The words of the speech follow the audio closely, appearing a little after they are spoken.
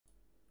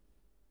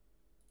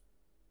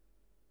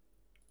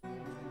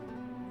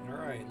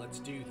let's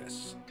do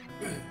this.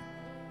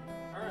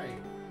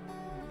 Alright.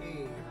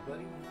 Hey,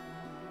 everybody.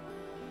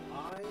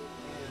 I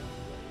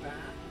am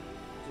back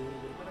doing a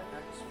little bit of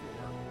X4.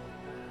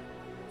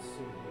 Let's see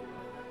here.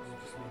 Let's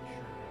just make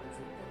sure that's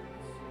it.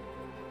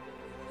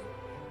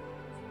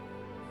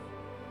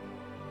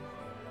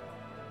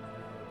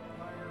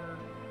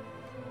 Fire.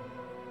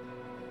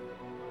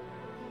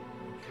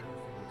 Make sure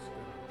everything looks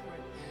good on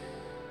Twitch.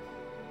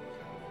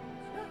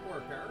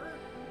 Network error?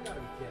 You gotta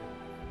be kidding me.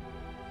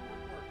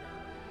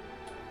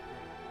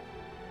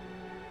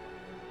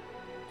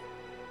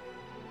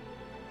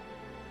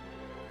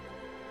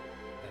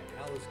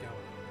 Is going on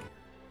here?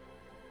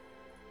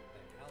 The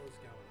hell is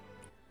going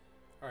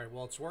on? Alright,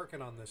 well, it's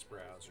working on this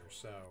browser,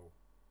 so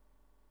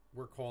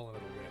we're calling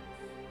it a win.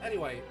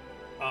 Anyway,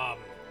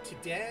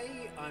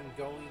 today I'm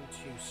going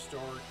to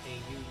start a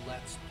new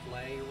Let's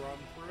Play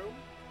run-through.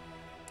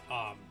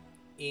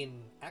 In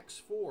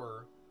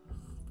X4,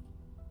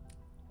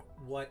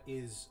 what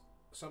is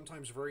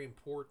sometimes very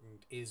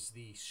important is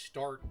the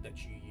start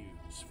that you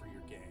use for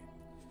your game.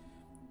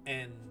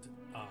 And,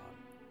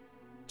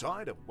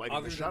 tired of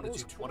waiting for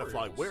shuttles? Want to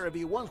fly wherever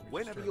you want,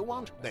 whenever you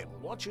want? Then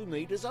what you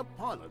need is a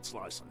pilot's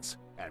license.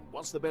 And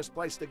what's the best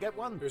place to get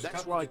one? There's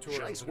That's right,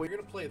 Chase. If you're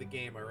going to play the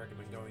game, I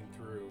recommend going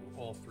through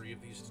all 3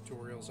 of these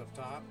tutorials up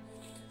top.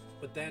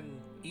 But then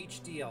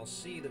each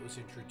DLC that was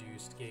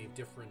introduced gave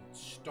different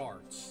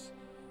starts.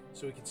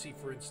 So we can see,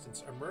 for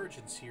instance,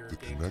 Emergence here. The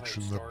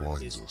connection that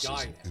binds us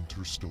guided. is an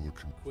interstellar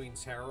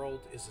Queen's Herald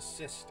is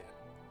assisted.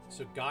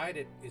 So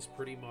guided is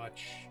pretty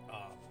much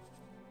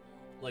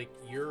like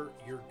you're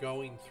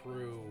going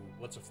through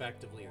what's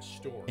effectively a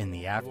story. In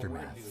the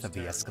aftermath of the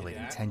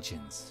escalating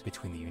tensions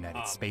between the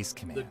United Space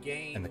Command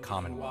and the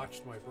Commonwealth.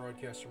 Watched my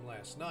broadcast from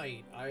last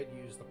night. I had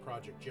used the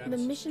Project Genesis.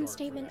 The mission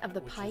statement of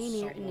the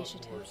Pioneer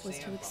Initiative was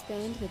to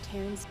expand the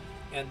Terran.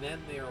 And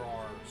then there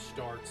are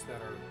starts that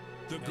are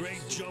the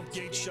Great Jump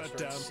Gate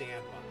shutdown.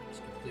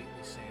 Sandbox, completely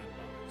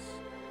sandbox,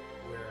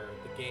 where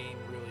the game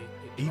really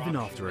even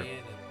after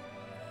it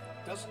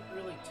doesn't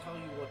really tell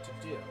you what to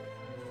do.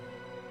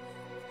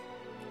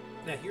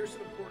 Now, here's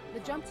an important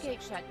The jump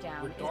gate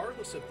shutdown.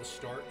 Regardless of the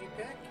start you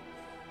pick,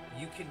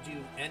 you can do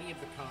any of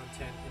the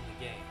content in the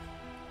game.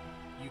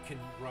 You can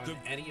run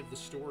any of the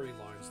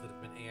storylines that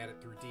have been added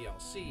through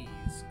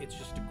DLCs. It's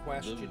just a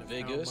question of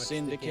the how Vigor much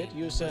Syndicate, the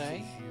game you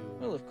say? pushes you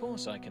Well, of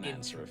course I can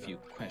answer a into few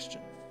them.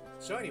 questions.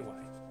 So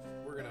anyway,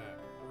 we're gonna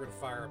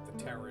fire up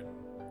the Terran.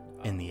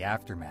 In the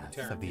aftermath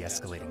of the Cadet.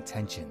 escalating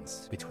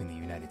tensions between the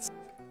United States.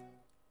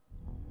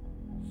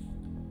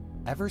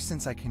 Ever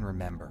since I can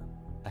remember,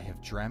 I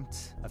have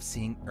dreamt of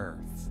seeing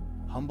Earth,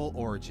 humble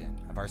origin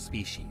of our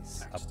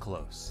species, up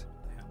close.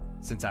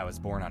 Since I was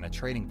born on a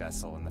trading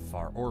vessel in the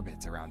far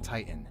orbit around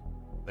Titan,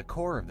 the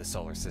core of the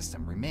solar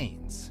system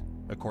remains,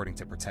 according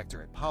to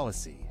Protectorate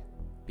policy,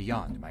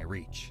 beyond my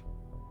reach.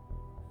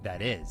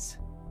 That is,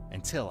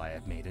 until I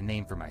have made a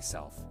name for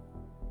myself.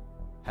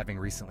 Having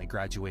recently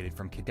graduated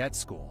from cadet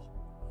school,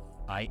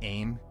 I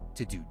aim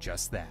to do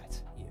just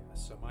that. Yeah,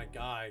 so my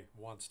guy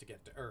wants to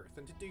get to Earth,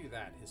 and to do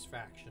that, his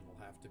faction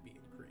will have to be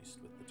increased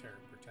with the Terran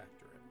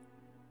Protectorate.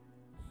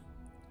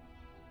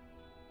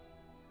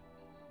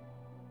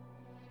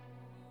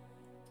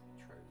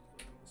 Try to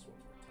do this one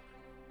more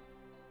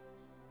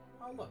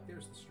time. Oh, look,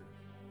 there's the stream.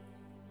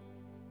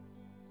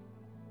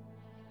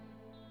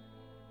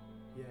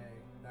 Yay,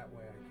 that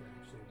way I can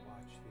actually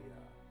watch the,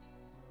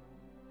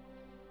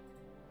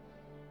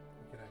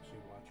 I can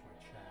actually watch my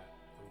chat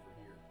over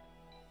here.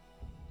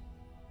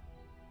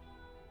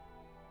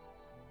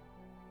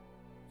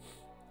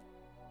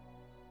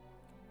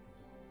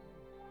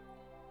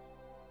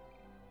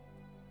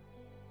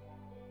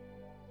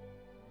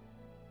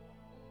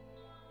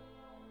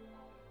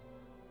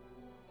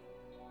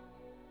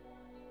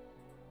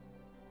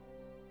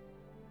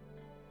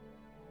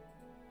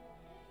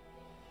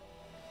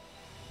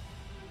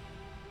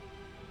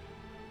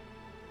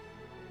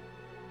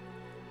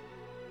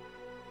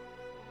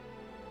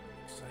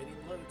 Exciting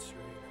load screen.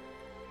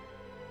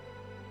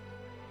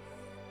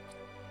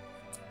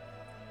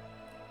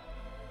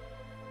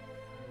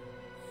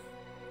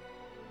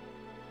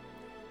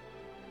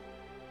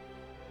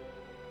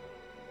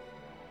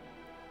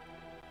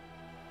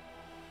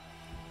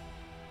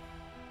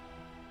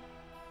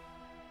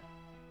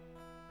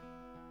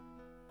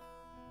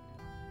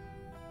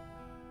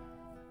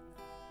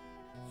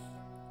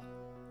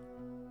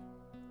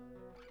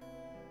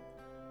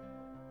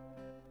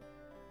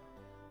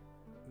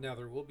 Now,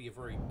 there will be a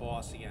very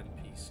bossy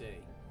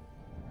NPC.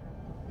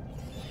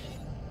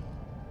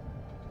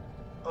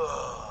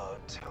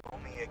 Tell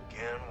me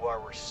again why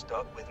we're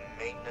stuck with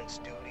maintenance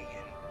duty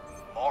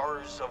in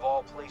Mars of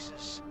all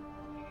places.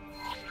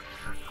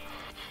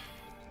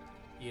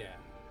 Yeah,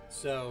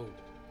 so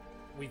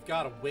we've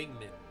got a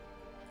wingman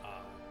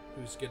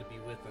who's going to be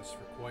with us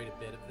for quite a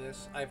bit of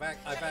this. I've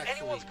actually...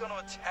 Anyone's going to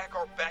attack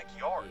our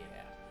backyard.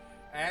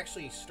 Yeah. I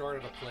actually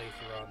started a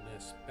playthrough on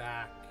this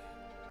back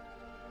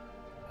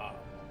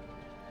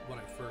when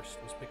I first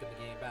was picking the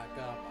game back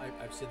up.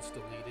 I've since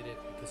deleted it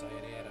because I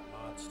had added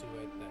mods to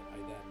it that I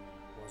then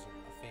wasn't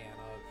a fan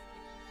of.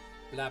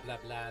 blah blah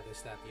blah,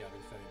 this, that, the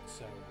other thing.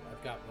 So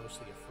I've got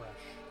mostly a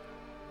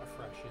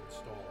fresh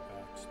install of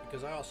X,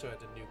 because I also had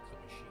to nuke the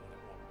machine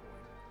at one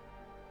point.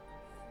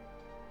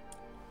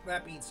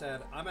 That being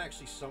said, I'm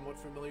actually somewhat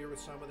familiar with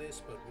some of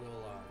this, but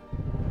we'll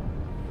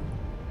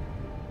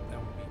that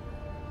would be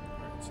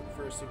alright. So the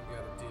first thing we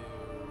gotta do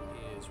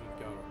is we've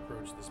got to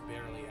approach this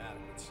barely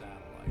adequate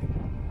satellite.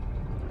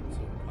 So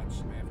we'll punch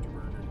some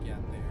afterburner to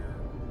get there.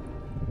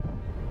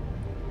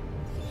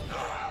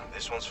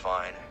 This one's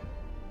fine.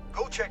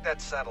 Go check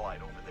that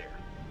satellite over there.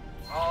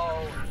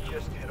 I'll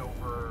just head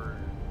over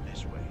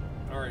this way.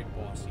 Alright,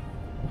 bossy.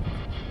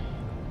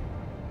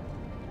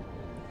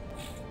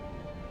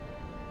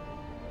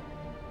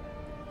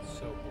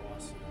 So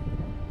bossy.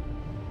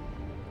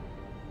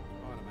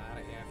 Oh, I'm out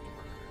of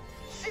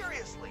afterburner.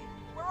 Seriously,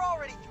 we're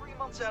already 3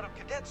 months out of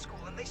cadet school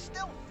and they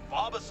still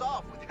fob us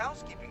off with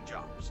housekeeping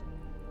jobs.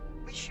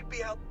 We should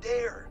be out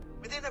there,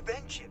 with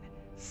intervention,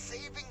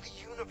 saving the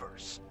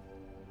universe.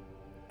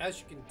 As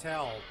you can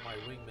tell, my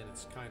wingman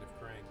is kind of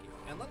cranky.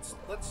 And let's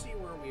see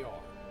where we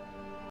are.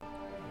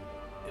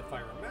 If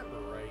I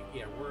remember right,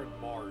 yeah, we're in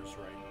Mars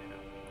right now.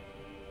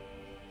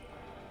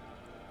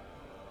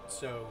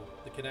 So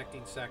the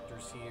connecting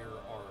sectors here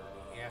are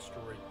the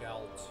asteroid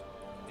belt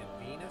and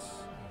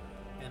Venus.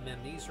 And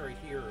then these right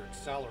here are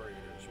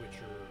accelerators, which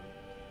are,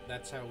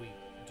 that's how we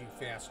do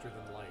faster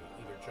than light.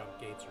 Either jump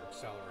gates or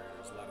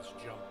accelerators let us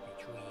jump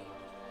between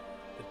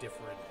the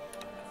different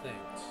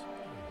things.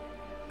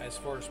 As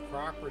far as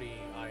property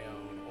I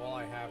own, all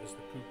I have is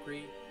the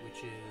Kukri, which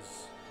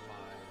is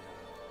my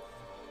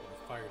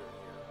fighter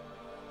here.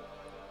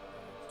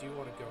 Do you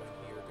want to go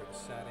in here, go to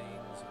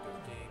settings, go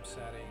to game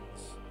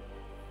settings,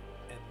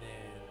 and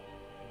then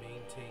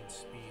maintain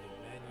speed and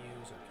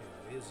menus. Okay,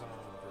 it is on,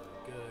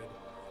 very good.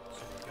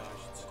 So the guy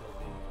should still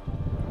be.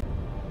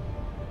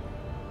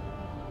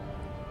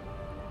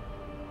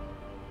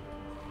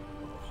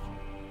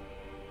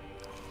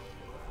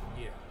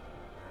 Yeah.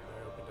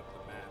 I opened up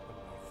the map and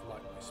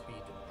my speed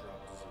didn't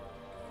drop to 0.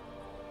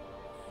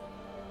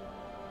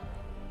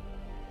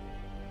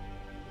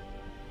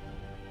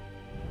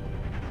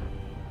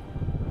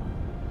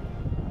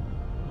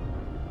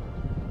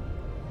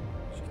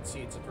 As you can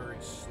see, it's a very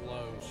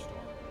slow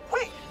start.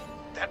 Wait,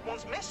 that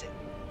one's missing.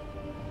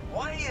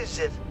 Why is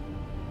it?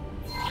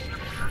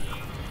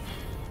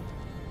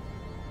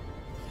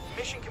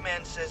 Mission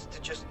Command says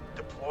to just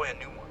deploy a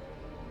new one.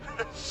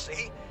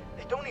 See?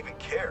 They don't even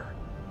care.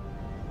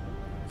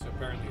 So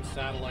apparently a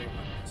satellite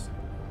went missing.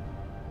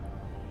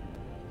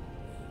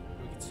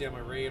 We can see on my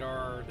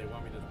radar, they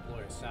want me to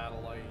deploy a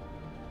satellite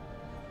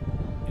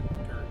in the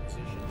current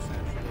position,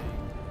 essentially.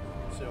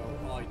 So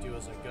all I do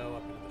is I go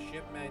up into the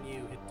ship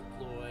menu, hit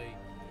deploy,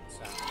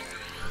 satellite.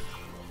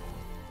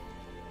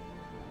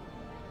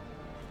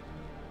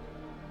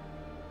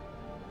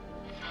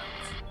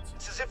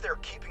 It's as if they're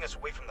keeping us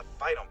away from the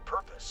fight on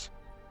purpose.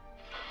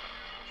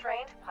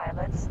 Trained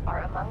pilots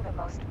are among the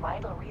most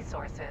vital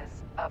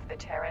resources of the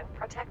Terran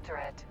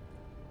Protectorate.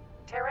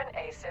 Terran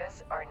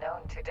aces are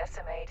known to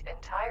decimate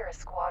entire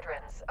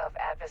squadrons of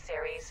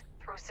adversaries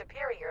through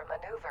superior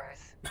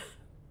maneuvers.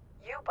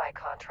 You, by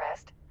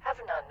contrast, have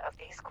none of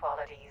these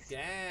qualities.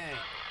 Dang!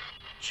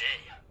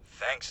 Gee,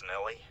 thanks,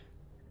 Nelly.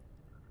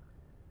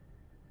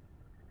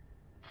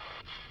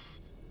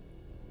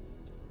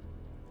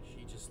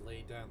 She just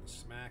laid down the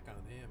smack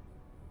on him.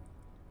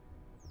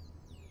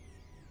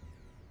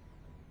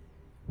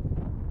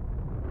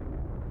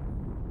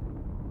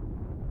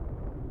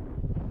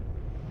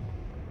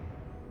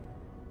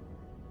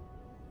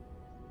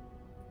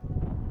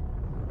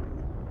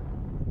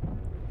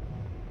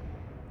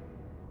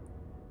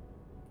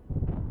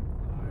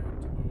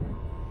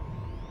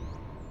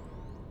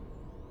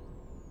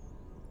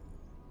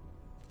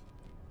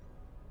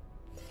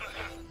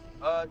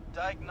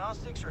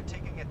 Diagnostics are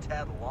taking a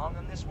tad long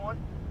on this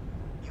one.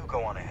 You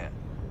go on ahead.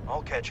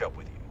 I'll catch up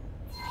with you.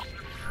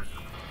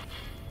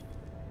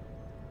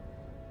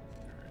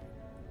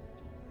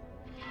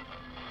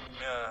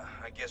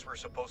 I guess we're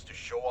supposed to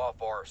show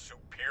off our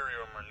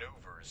superior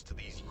maneuvers to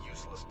these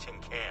useless tin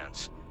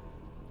cans.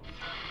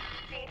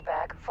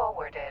 Feedback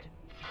forwarded.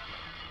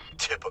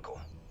 Typical.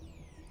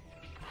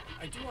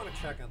 I do want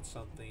to check on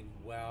something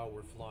while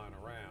we're flying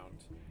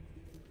around.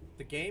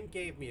 The game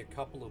gave me a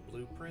couple of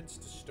blueprints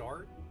to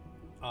start.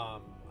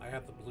 I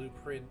have the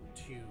blueprint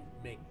to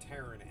make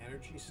Terran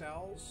energy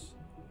cells.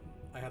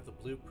 I have the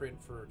blueprint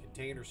for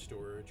container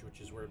storage, which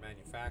is where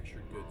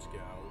manufactured goods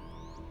go.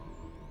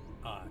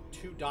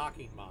 2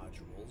 docking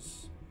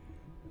modules.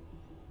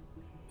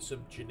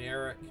 Some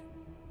generic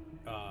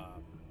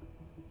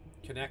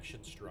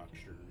connection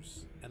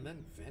structures. And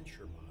then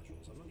venture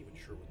modules. I'm not even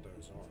sure what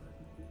those are.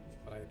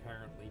 But I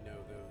apparently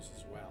know those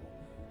as well.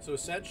 So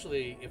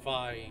essentially, if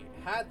I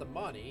had the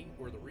money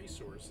or the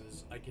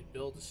resources, I could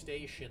build a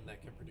station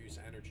that can produce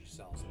energy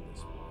cells at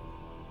this point.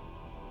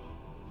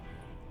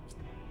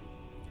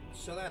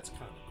 So that's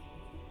kind of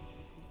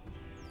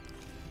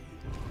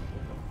cool.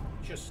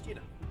 Just, you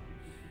know,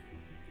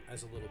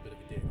 as a little bit of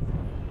a dig.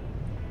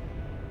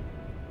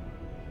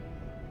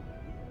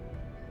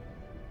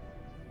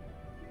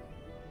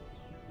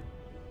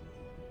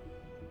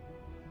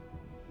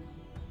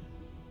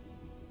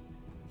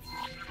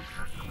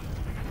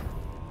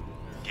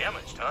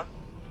 Damaged, huh?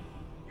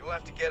 You'll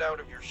have to get out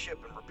of your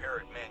ship and repair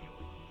it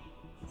manually.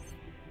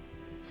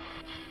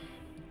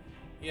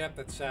 Yep,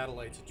 that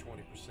satellite's at 20%,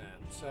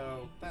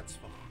 so that's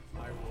fine.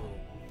 I will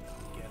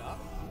get up.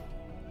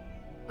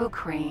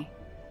 Ukri.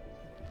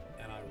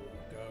 And I will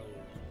go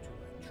to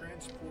my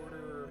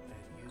transporter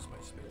and use my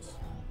space.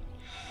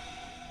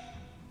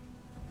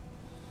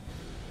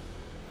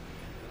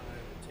 And then I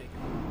will take a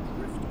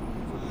drift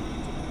over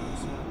to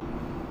Gaza.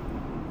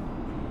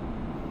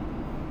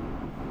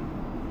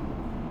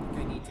 I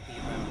think I need to be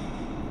about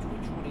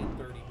between 20 and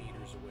 30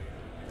 meters away.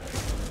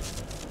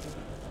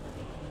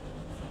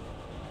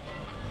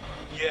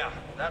 Yeah,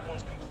 that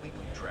one's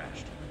completely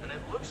trashed. And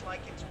it looks like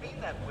it's been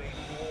that way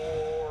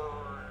for...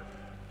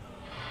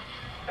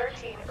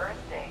 13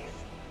 Earth days.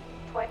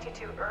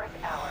 22 Earth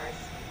hours.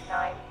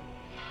 9...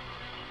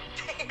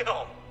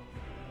 Damn!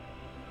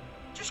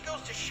 Just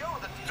goes to show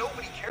that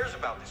nobody cares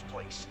about this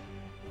place.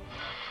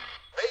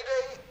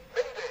 Mayday!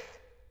 Mayday!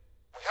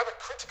 We have a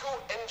critical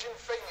engine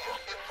failure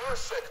in Earth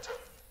sector.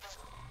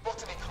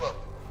 Botany Club.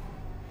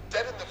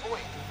 Dead in the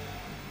void.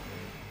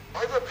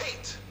 I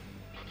repeat.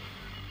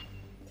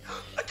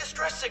 A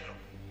distress signal!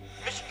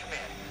 Mission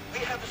Command, we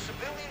have a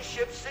civilian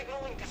ship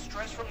signaling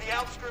distress from the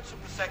outskirts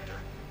of the sector.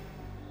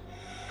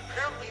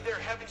 Apparently they're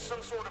having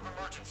some sort of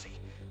emergency.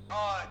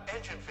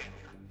 Engine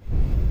failure.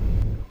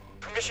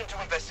 Permission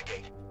to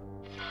investigate.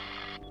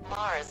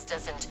 Mars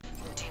doesn't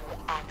do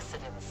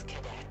accidents,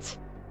 Cadet.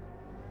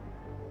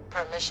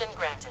 Permission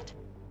granted.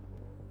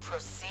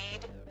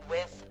 Proceed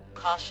with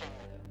caution.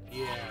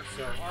 Yeah,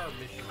 so our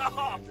mission...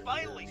 Oh,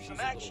 finally, some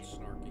action. She's a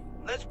little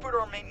snarky. Let's put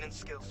our maintenance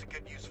skills to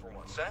good use for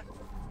once, huh?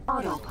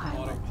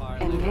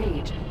 Autopilot.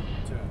 Engage.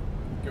 To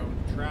go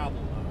to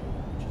travel mode,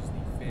 which is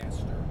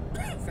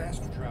the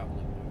faster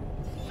traveling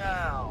mode.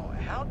 Now,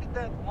 how did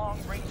that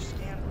long-range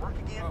scan work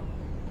again?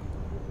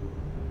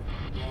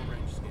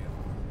 Long-range scan.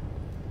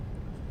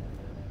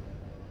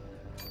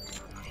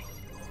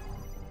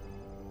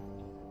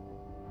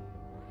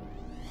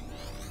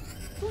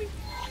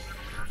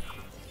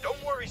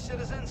 Don't worry,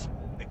 citizens.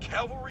 The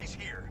cavalry's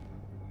here.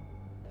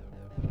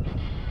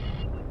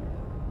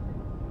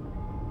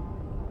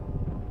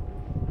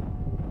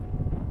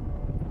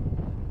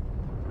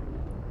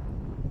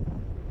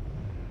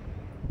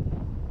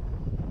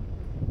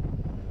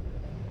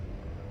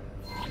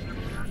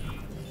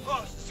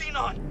 Oh,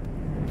 Xenon!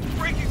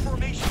 Breaking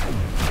formation!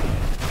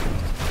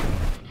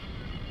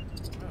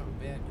 Oh,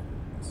 bad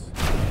guys.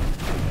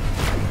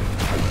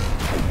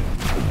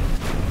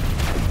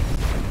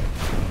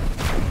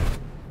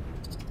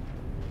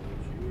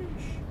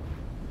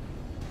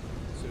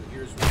 So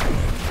here's what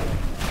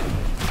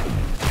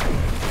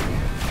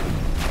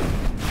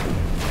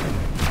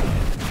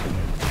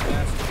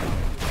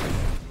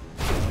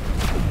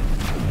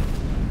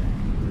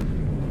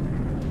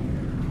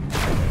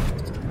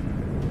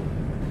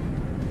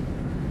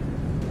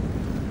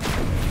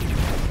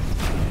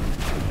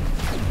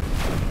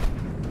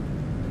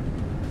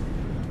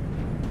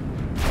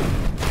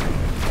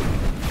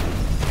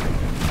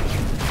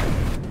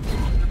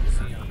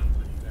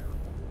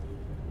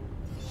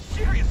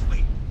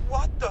Seriously?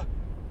 What the?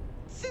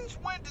 Since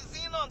when does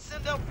Xenon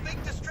send out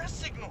fake distress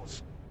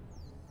signals?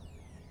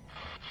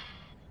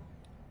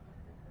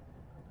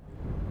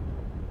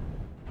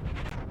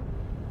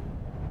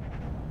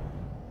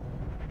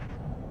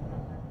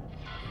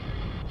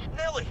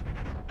 Nelly!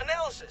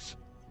 Analysis!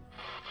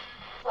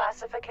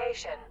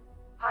 Classification.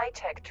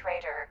 High-tech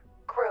trader.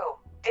 Crew.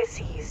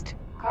 Deceased.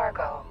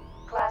 Cargo.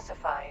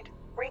 Classified.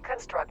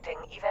 Reconstructing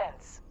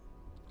events.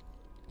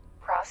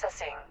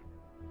 Processing.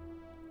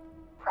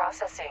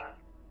 Processing.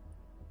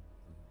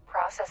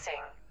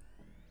 Processing.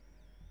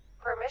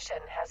 Permission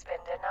has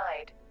been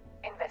denied.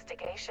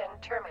 Investigation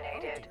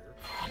terminated.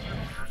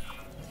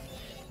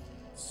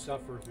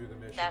 suffer through the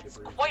mission. That's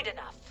quite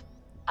enough.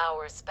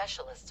 Our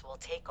specialists will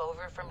take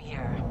over from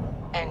here.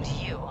 And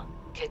you,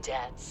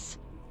 cadets,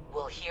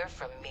 will hear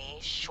from me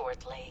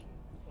shortly.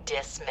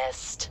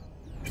 Dismissed.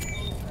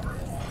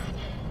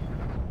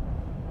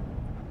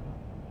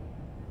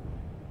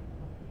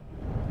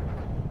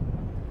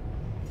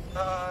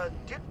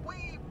 Did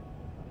we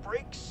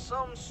break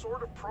some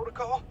sort of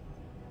protocol?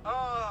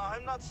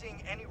 I'm not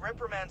seeing any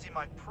reprimands in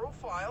my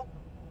profile.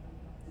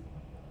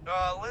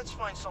 Let's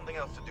find something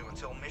else to do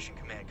until Mission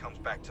Command comes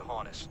back to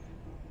haunt us.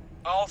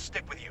 I'll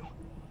stick with you.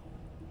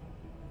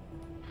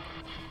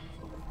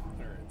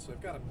 Alright, so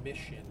I've got a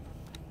mission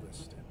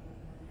listed.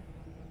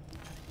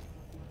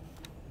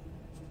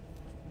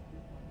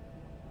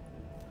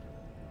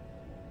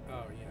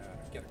 Oh yeah,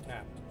 get a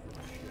captain for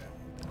my ship.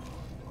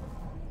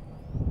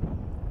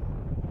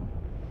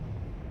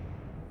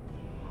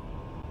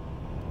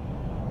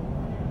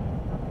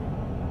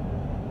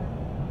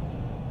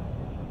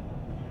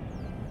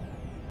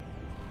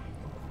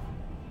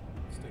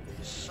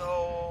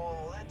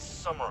 So, let's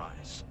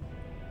summarize.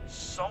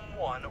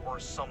 Someone or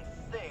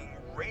something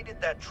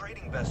raided that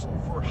trading vessel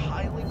for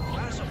highly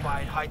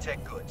classified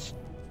high-tech goods.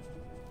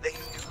 They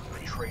knew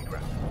the trade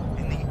route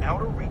in the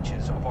outer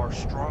reaches of our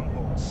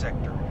stronghold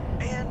sector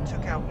and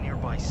took out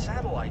nearby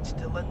satellites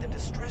to let the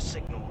distress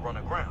signal run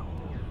aground.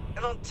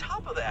 And on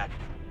top of that,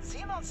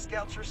 Xenon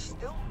scouts are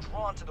still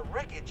drawn to the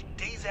wreckage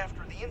days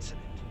after the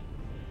incident.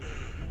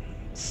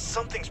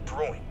 Something's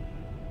brewing.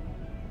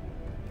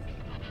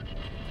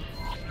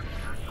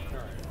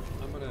 Alright,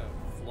 I'm gonna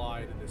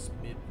fly to this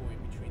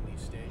midpoint between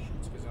these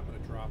stations because I'm gonna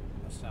drop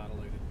a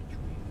satellite in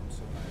between them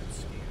so that I have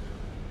scan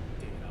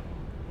data.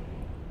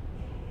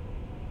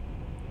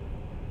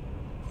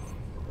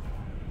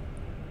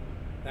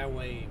 That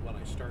way, when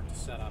I start to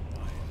set up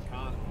my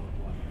economy and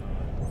whatnot,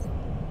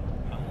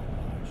 I'll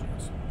actually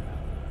have some of that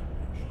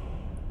information.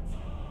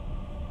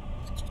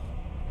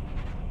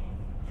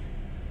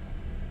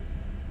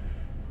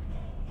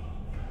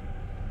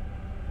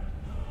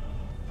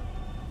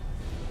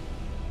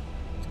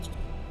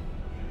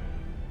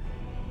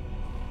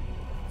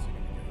 So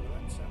you're gonna go to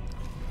that set?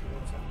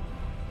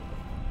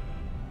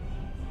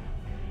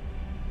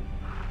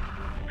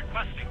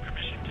 Requesting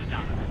permission to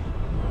dock.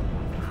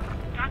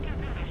 Docking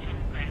permission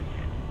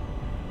granted.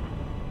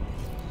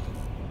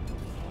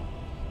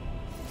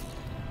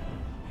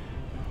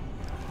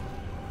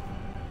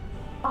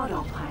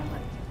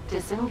 Autopilot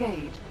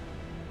disengaged.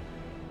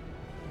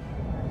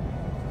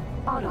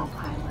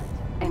 Autopilot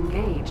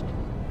engaged.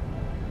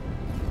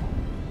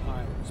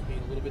 Pilot is being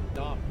a little bit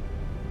dumb.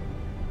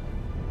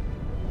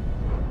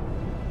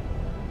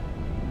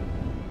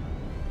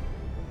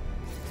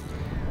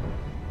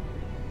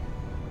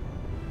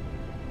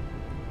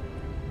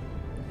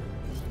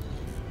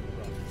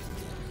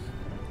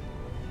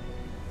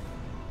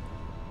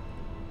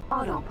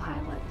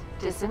 Autopilot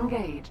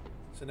disengaged.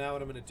 So now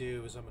what I'm going to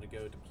do is I'm going to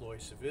go deploy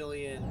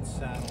civilian,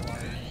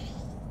 satellite,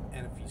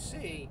 and if you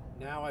see,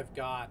 now I've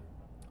got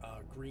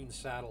green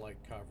satellite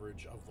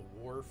coverage of the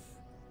wharf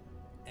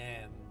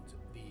and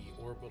the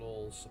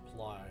orbital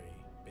supply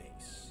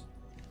base.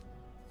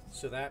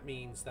 So that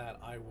means that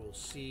I will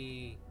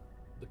see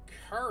the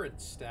current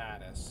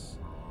status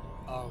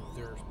of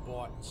their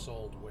bought and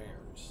sold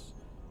wares.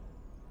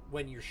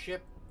 When your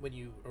ship, when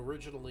you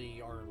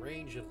originally are in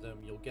range of them,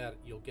 you'll get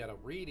a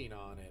reading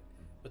on it.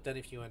 But then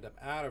if you end up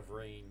out of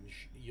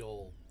range,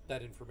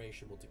 that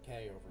information will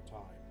decay over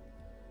time.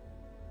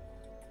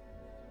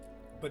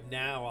 But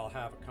now I'll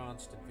have a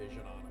constant vision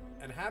on them.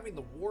 And having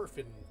the wharf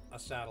in a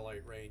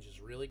satellite range is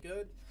really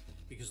good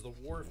because the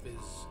wharf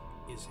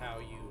is how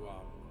you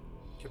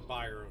can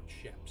buy your own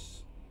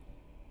ships.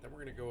 Then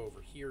we're going to go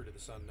over here to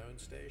this unknown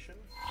station.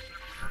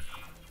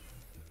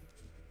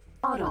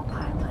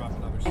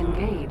 Autopilot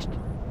engaged.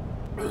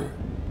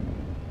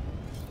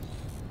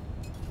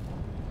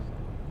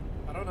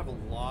 I don't have a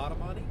lot of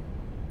money,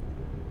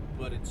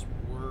 but it's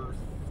worth...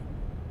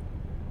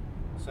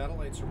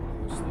 Satellites are one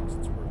of those things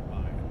that's worth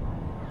buying.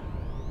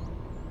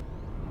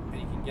 And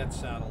you can get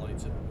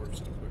satellites at Wharfs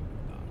and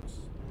Equipment Docks.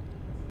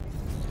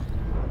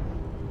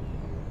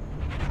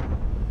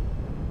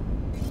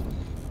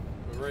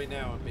 But right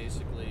now I'm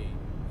basically...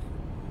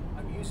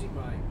 I'm using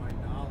my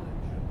knowledge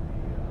of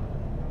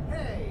the...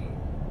 Hey!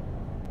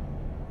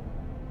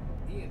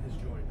 Ian has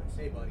joined us.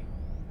 Hey, buddy.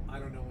 I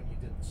don't know when you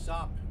did the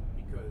sup,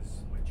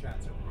 because my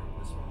chat's over here on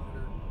this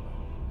monitor.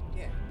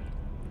 Yeah.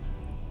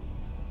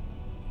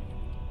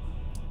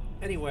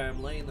 Anyway,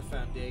 I'm laying the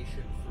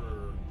foundation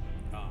for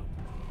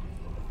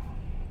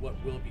what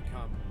will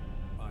become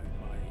my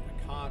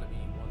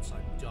economy once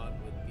I'm done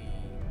with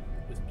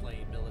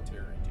playing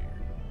military duty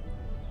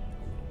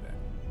a little bit.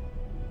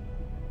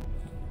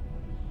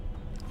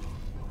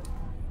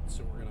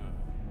 So we're gonna,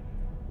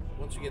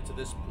 once we get to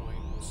this point,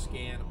 we'll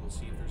scan and we'll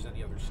see if there's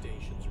any other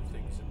stations or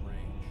things in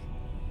range.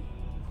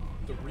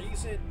 The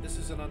reason this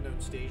is an unknown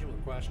station with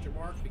a question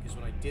mark, because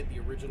when I did the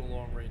original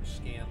long-range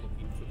scan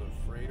looking for the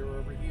freighter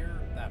over here,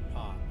 that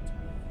popped.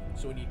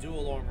 So when you do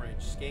a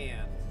long-range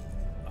scan,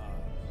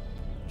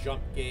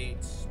 jump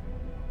gates,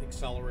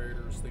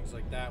 accelerators, things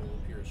like that will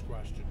appear as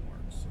question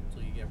marks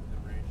until you get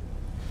within range of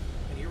them.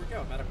 And here we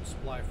go, Medical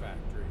Supply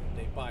Factory.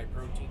 They buy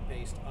protein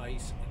paste,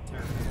 ice, and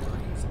Terran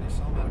Cadet, and they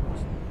sell medical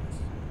supplies.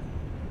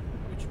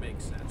 Which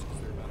makes sense because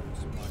they're a medical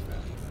supply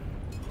factory.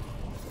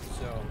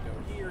 So go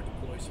here,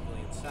 deploy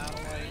civilian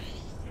satellite.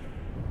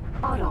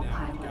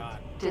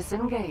 Autopilot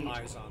disengaged.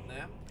 Eyes on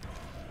them.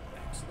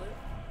 Excellent.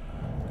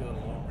 Go to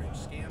long range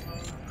scan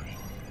mode.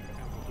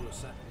 And we'll do a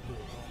long range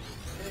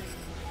thing.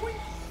 Whee!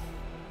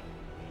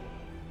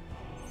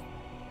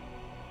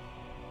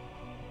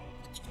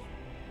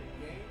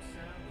 The game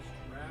sound is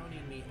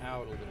drowning me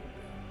out a little bit.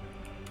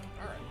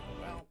 Alright,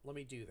 well, let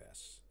me do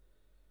this.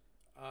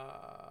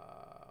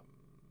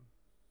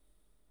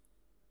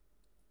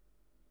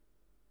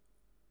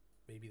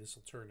 Maybe this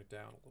will turn it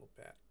down a little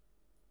bit.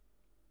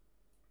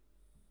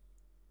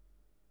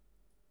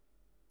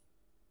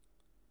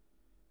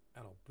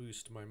 And I'll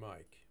boost my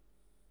mic.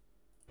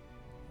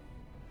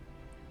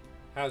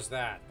 How's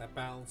that? That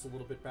balance a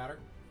little bit better?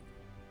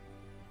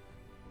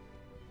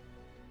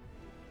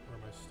 Or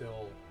am I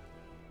still...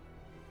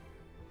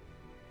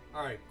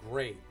 Alright,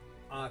 great.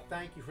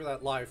 Thank you for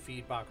that live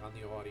feedback on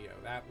the audio.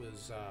 That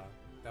was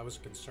a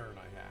concern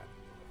I had.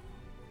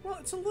 Well,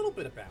 it's a little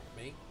bit about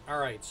me.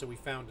 Alright, so we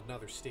found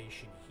another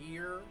station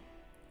here.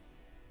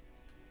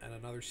 And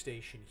another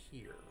station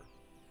here.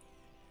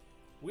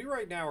 We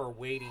right now are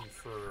waiting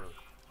for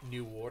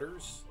new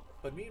orders,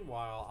 but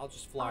meanwhile, I'll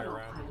just fly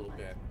around a little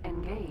bit.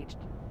 Engaged.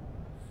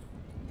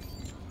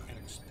 And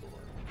explore.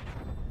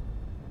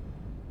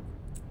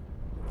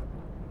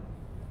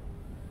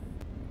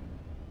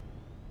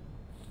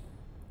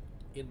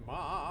 In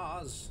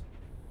Mars.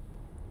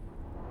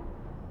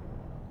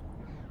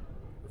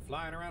 We're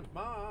flying around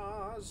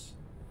Mars.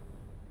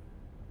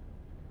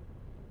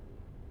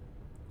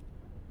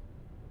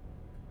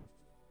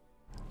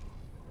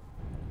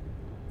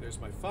 There's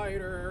my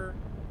fighter.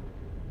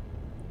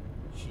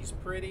 She's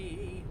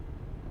pretty.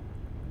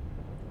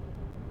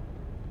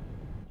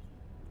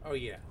 Oh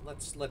yeah,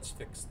 let's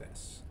fix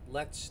this.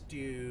 Let's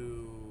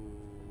do.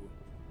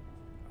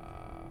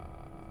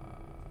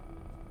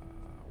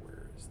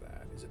 Where is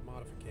that? Is it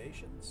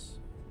modifications?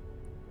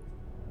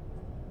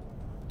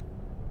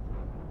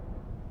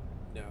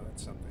 No,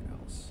 that's something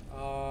else.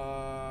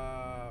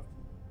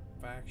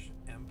 Faction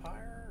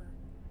Empire.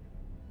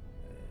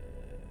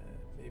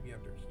 Maybe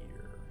under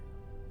here.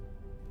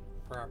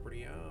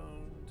 Property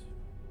owned.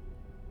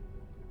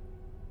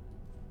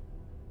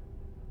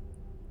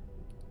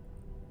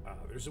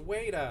 There's a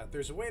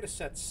way to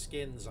set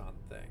skins on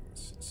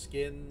things,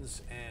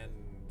 skins and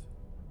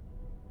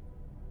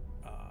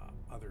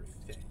other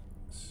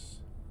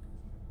things,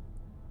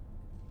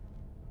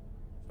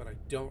 but I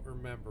don't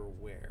remember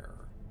where.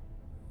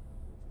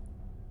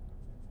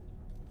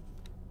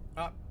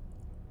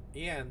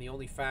 Yeah, and the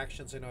only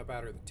factions I know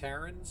about are the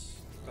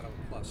Terrans that I'm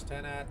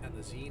 +10 at, and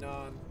the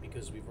Xenon,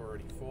 because we've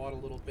already fought a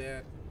little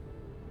bit.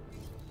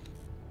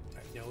 I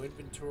have no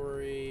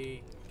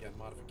inventory. Again,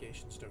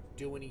 modifications don't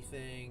do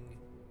anything.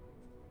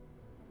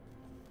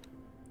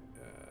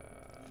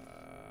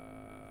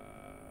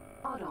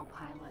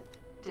 Autopilot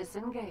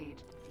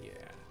disengaged. Yeah.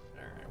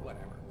 All right.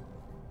 Whatever.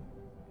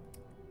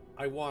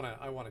 I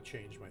wanna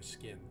change my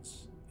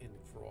skins in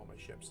for all my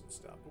ships and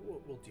stuff, but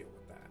we'll deal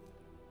with that.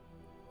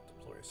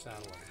 Deploy a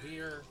satellite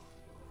here.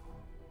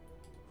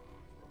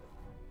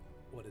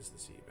 What is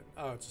this even?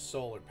 Oh, it's a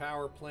solar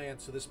power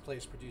plant. So this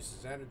place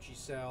produces energy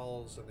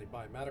cells, and they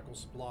buy medical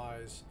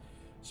supplies.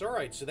 So all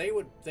right, so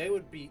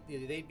they'd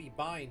be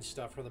buying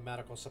stuff from the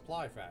medical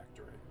supply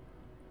factory,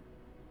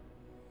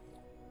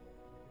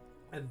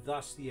 and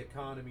thus the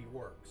economy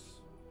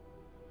works.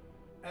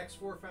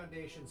 X4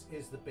 Foundations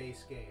is the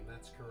base game.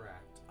 That's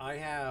correct. I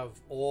have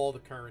all the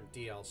current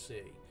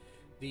DLC.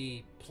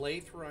 The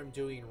playthrough I'm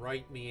doing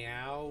right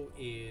meow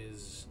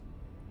is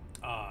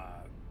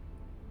oh,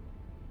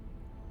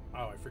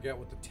 I forget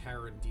what the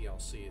Terran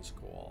DLC is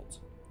called.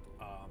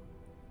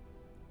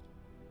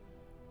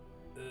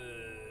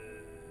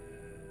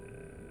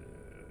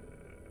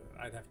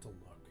 I'd have to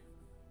look.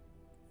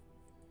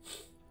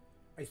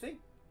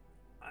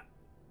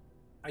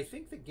 I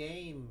think the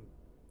game,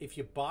 if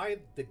you buy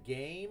the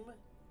game,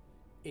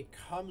 it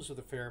comes with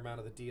a fair amount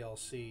of the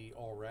DLC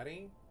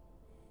already.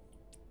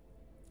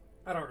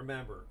 I don't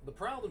remember. The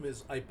problem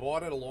is I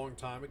bought it a long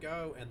time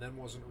ago and then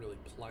wasn't really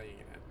playing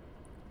it.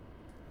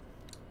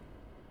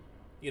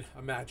 You know,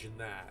 imagine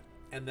that.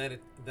 And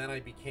then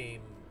I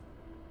became,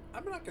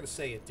 I'm not going to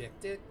say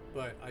addicted,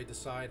 but I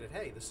decided,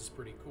 hey, this is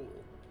pretty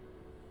cool.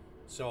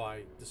 So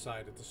I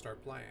decided to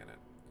start playing it.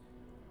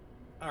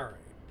 Alright.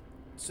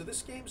 So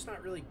this game's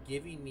not really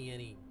giving me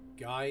any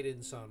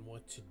guidance on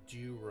what to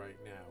do right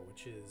now,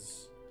 which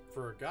is,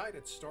 for a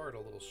guided start, a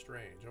little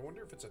strange. I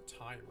wonder if it's a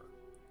timer.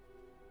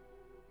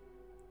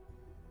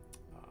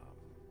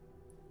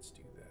 Let's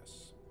do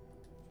this.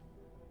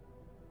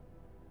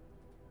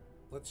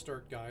 Let's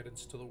start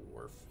guidance to the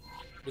wharf.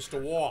 Mr.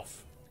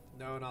 Wharf!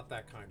 No, not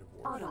that kind of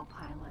wharf.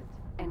 Autopilot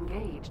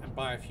engaged. And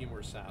buy a few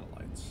more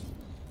satellites.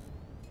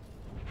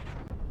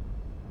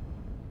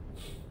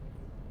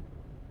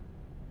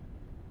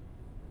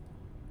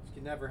 You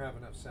can never have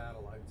enough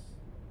satellites.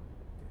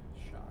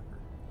 Shocker.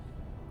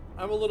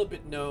 I'm a little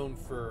bit known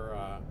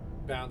for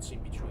bouncing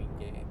between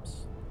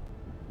games.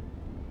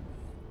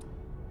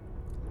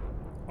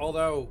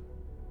 Although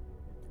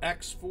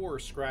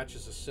X4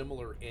 scratches a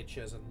similar itch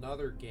as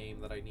another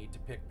game that I need to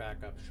pick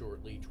back up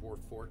shortly, Dwarf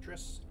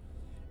Fortress.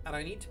 And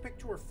I need to pick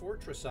Dwarf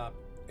Fortress up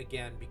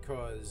again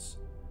because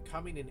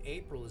coming in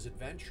April is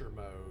Adventure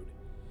Mode.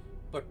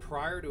 But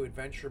prior to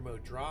Adventure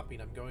Mode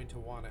dropping, I'm going to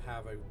want to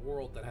have a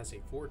world that has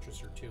a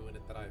fortress or two in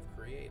it that I've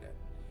created,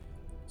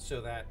 so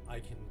that I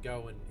can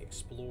go and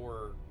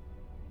explore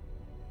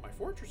my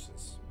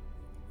fortresses.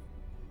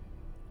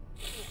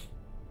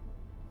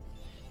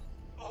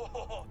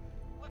 Oh,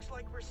 looks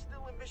like we're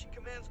still in Mission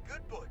Command's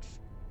good books.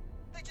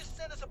 They just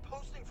sent us a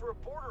posting for a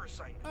border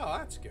assignment. Oh,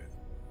 that's good.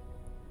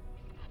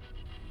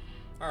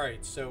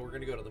 Alright, so we're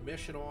going to go to the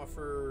mission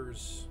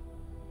offers.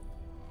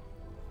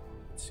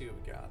 Let's see what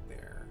we got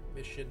there.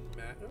 Mission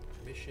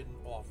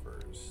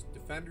offers.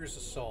 Defender's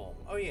Assault.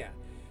 Oh, yeah.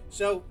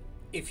 So,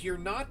 if you're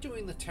not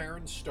doing the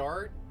Terran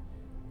Start,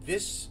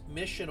 this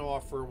mission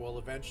offer will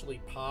eventually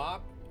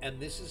pop, and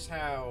this is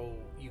how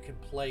you can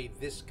play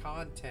this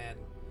content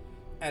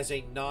as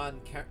a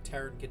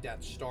non-Terran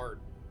Cadet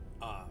Start.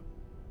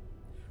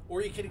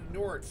 Or you can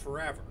ignore it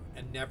forever.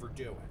 and never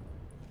do it.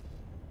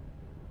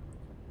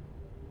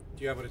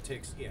 Do you have what it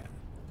takes? Yeah.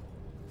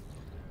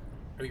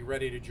 Are you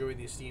ready to join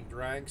the esteemed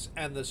ranks?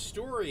 And the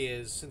story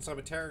is, since I'm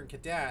a Terran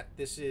Cadet,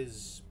 this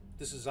is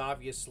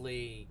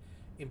obviously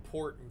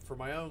important for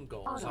my own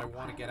goals. I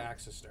want to get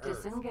access to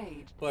Earth.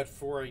 Disengaged. But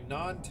for a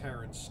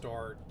non-Terran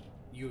start,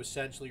 you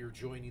essentially are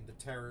joining the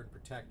Terran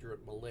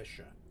Protectorate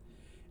militia.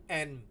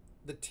 And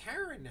the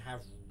Terran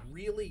have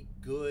really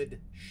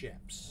good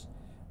ships.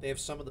 They have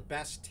some of the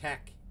best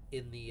tech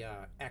in the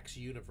X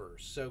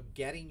universe. So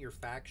getting your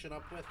faction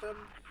up with them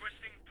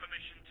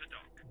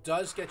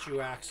does get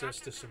you access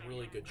to some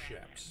really good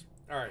ships.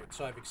 Alright,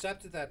 so I've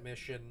accepted that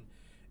mission,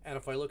 and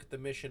if I look at the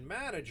mission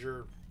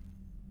manager,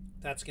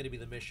 that's going to be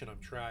the mission I'm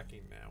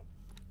tracking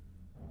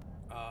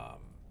now.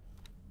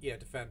 Yeah,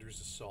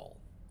 Defender's Assault.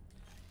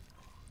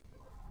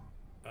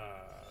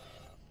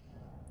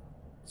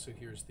 So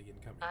here's the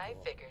incoming I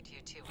call. figured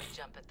you two would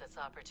jump at this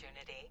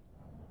opportunity.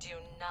 Do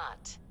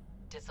not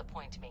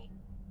disappoint me.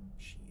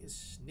 She is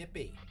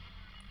snippy.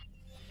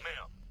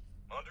 Ma'am,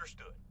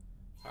 understood.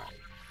 Alright,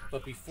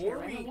 but before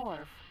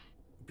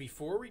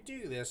we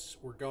do this,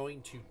 we're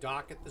going to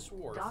dock at this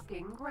wharf.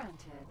 Docking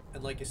granted.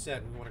 And like I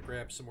said, we want to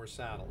grab some more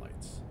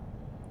satellites.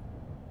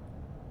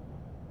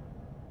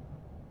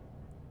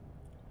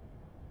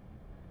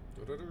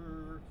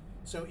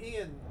 So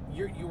Ian,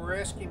 you were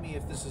asking me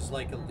if this is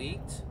like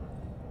Elite.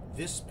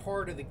 This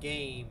part of the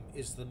game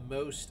is the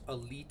most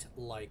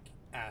Elite-like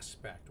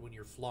aspect when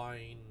you're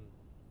flying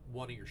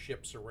one of your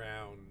ships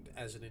around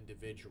as an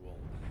individual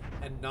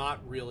and not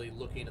really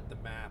looking at the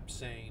map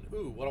saying,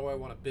 ooh, what do I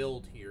want to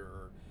build here?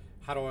 Or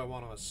how do I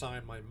want to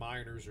assign my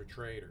miners or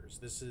traders?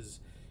 This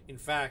is, in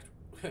fact,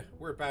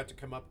 we're about to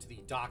come up to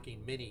the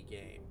docking mini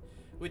game,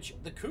 which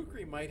the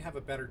Kukri might have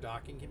a better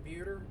docking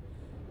computer,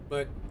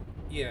 but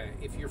yeah,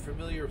 if you're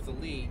familiar with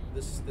Elite,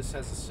 this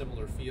has a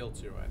similar feel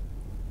to it.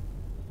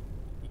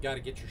 You got to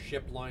get your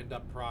ship lined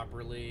up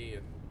properly,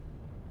 and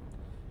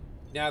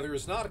now, there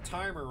is not a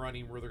timer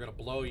running where they're going to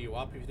blow you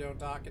up if you don't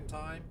dock in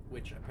time,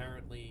 which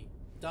apparently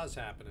does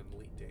happen in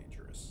Elite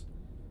Dangerous.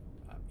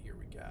 Here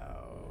we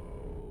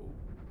go.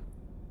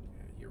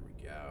 Yeah, here we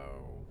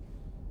go.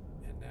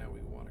 And now we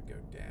want to go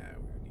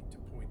down. We need to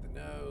point the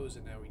nose,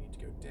 and now we need to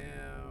go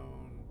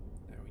down.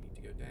 Now we need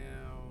to go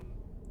down.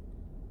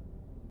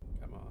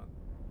 Come on.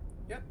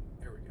 Yep,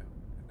 there we go.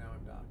 And now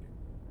I'm docking.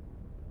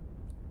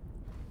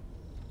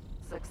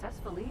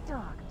 Successfully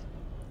docked.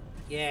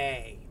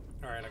 Yay!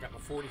 Alright, I got my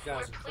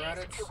 40,000 credits. We're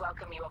pleased to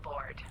welcome you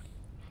aboard.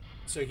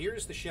 So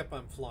here's the ship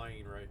I'm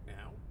flying right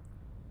now.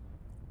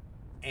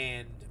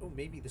 And, oh,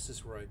 maybe this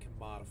is where I can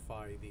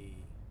modify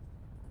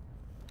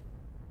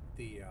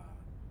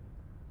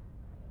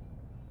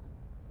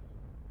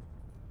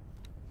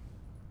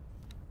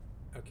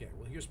okay,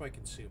 well, here's my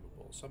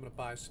consumables. So I'm going to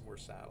buy some more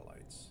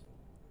satellites.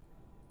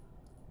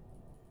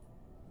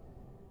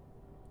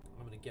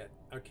 I'm going to get,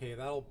 okay,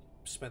 that'll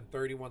spend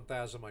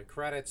 31,000 of my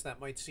credits. That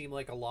might seem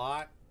like a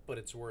lot, but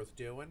it's worth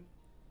doing.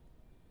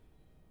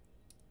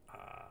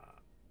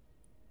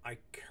 I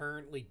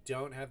currently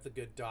don't have the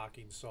good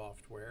docking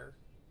software.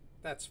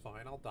 That's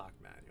fine. I'll dock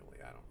manually.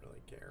 I don't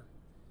really care.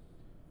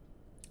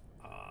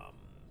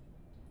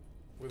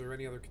 Were there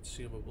any other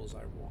consumables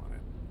I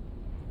wanted?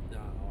 No,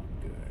 I'm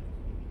good.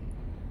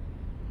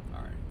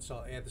 Alright, so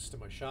I'll add this to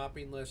my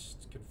shopping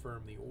list,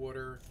 confirm the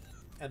order,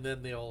 and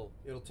then it'll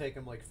take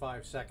them like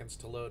 5 seconds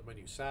to load my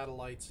new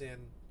satellites in.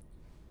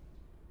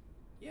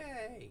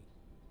 Yay!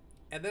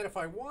 And then if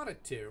I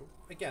wanted to,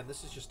 again,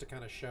 this is just to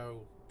kind of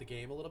show the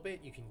game a little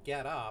bit, you can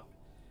get up,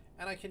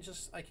 and I can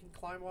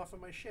climb off of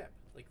my ship.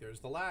 Like,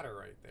 there's the ladder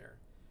right there.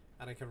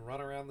 And I can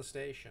run around the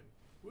station.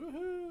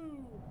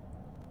 Woohoo!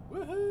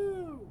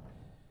 Woohoo!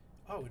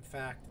 Oh, in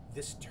fact,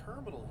 this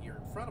terminal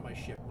here in front of my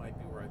ship might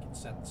be where I can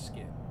set the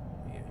skin.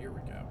 Yeah, here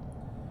we go.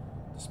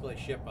 Display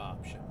ship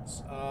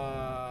options.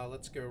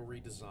 Let's go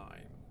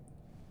redesign.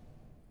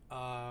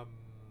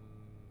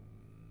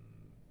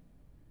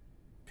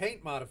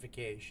 Paint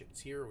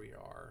modifications. Here we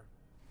are.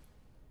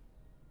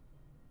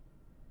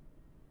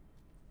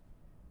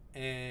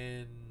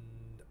 And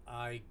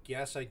I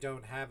guess I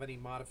don't have any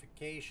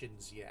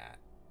modifications yet.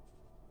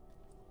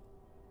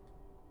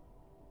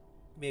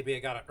 Maybe I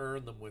gotta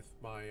earn them with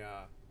my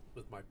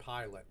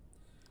pilot.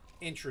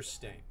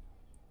 Interesting.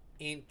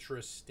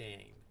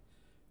 Interesting.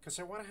 Because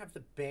I want to have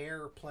the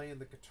bear playing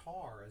the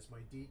guitar as my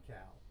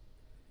decal.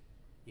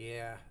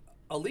 Yeah.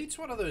 Elite's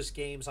one of those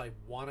games I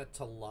wanted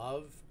to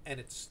love, and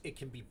it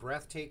can be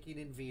breathtaking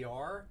in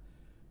VR,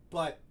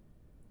 but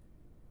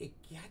it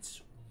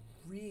gets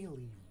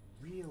really,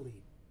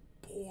 really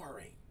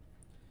boring.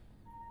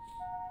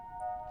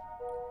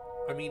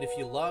 I mean, if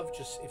you love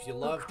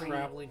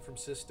traveling from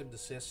system to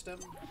system,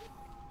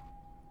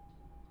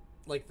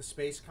 like the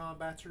space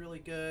combat's really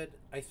good,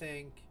 I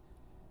think.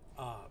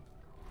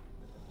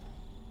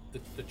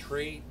 The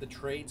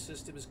trade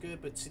system is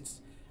good, but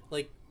since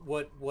like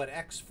what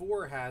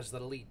X4 has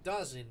that Elite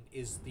doesn't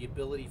is the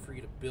ability for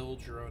you to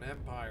build your own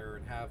empire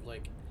and have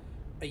like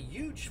a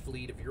huge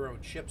fleet of your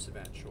own ships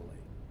eventually.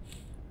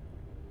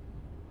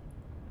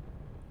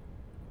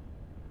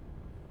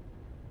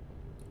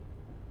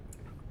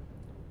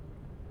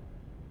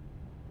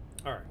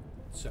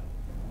 So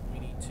we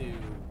need to.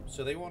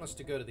 So they want us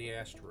to go to the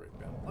asteroid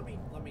belt.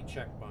 Let me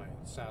check my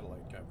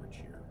satellite coverage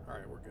here. All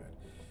right, we're good.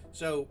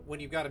 So when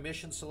you've got a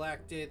mission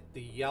selected,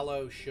 the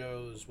yellow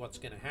shows what's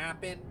going to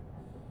happen.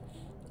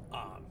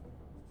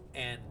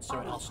 And so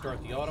I'll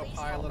start the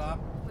autopilot up.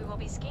 We will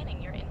be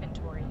scanning your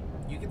inventory.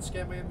 You can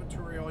scan my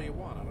inventory all you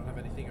want. I don't have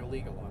anything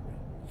illegal on me.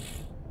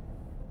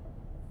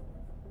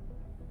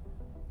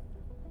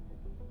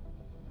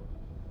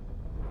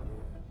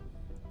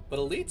 But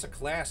Elite's a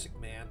classic,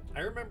 man. I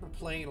remember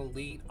playing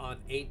Elite on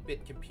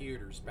 8-bit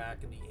computers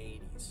back in the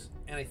 80s.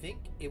 And I think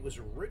it was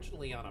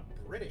originally on a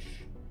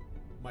British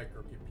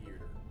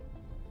microcomputer.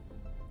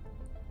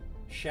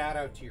 Shout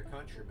out to your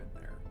countrymen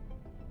there.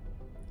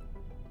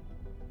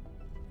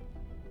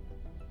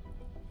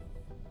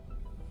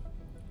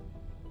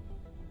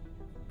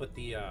 But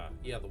the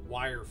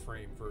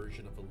wireframe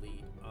version of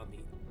Elite on the...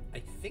 I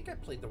think I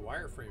played the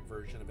wireframe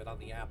version of it on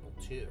the Apple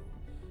II.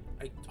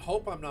 I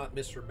hope I'm not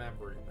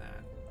misremembering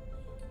that.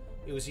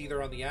 It was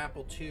either on the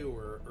Apple II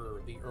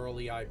or the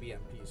early IBM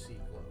PC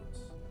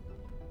clones.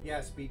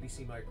 Yes,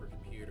 BBC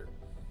microcomputer.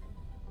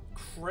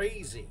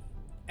 Crazy.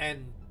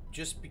 And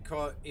just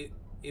because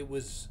it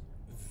was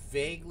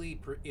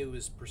vaguely... It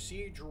was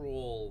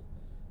procedural...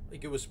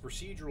 Like, it was a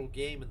procedural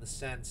game in the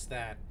sense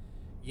that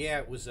yeah,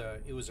 it was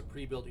a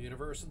pre-built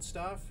universe and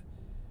stuff,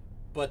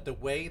 but the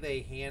way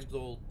they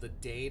handled the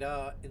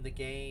data in the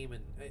game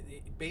and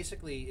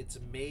basically it's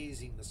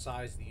amazing the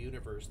size of the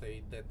universe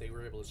that they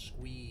were able to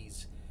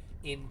squeeze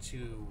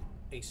into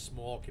a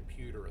small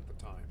computer at the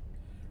time.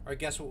 Or I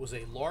guess what was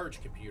a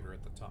large computer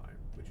at the time,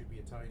 which would be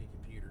a tiny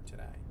computer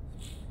today.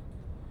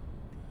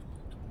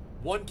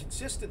 One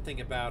consistent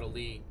thing about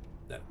Elite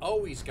that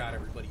always got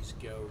everybody's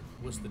goat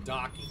was the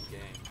docking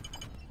game.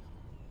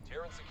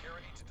 Terran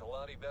security to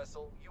Talati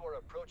vessel, you are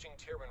approaching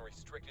Terran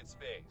restricted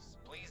space.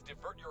 Please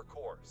divert your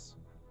course.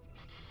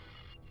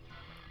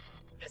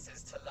 This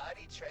is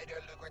Talati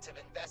Trader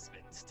Lucrative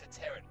Investments to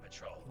Terran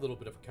Patrol. A little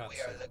bit of a cutscene. We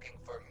are looking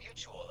for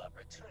mutual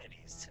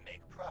opportunities to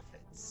make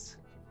profits.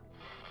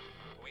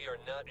 We are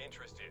not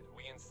interested.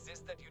 We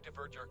insist that you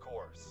divert your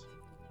course.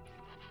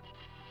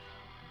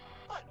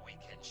 But we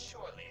can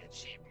surely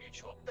achieve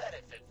mutual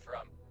benefit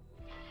from...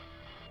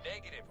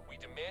 Negative. We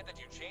demand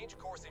that you change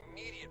course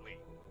immediately.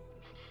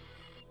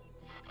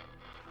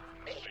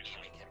 Maybe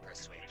we can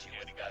persuade you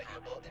with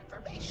valuable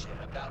information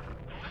about...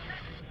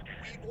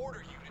 We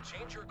order you to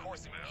change your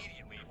course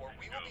immediately, or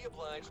we will be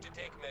obliged to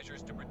take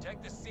measures to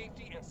protect the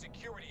safety and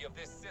security of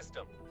this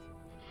system.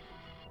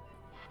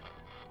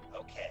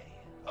 Okay.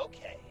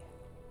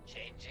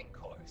 Changing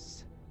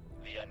course.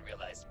 The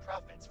unrealized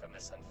profits from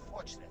this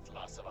unfortunate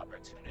loss of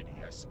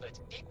opportunity are split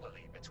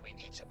equally between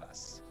each of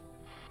us.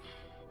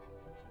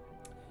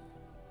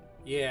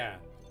 Yeah.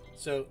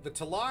 So the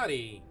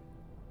Talati...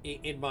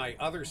 In my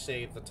other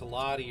save, the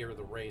Talati are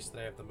the race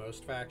that I have the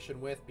most faction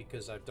with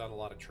because I've done a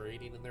lot of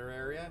trading in their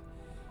area.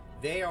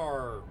 They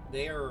are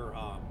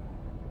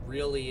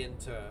really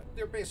into...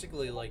 They're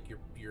basically like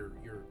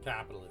your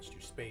capitalists,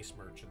 your space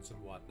merchants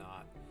and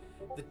whatnot.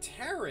 The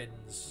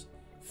Terrans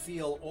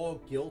feel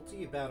all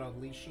guilty about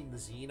unleashing the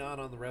Xenon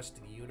on the rest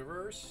of the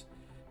universe,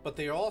 but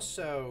they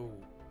also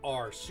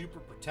are super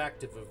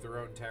protective of their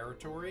own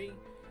territory,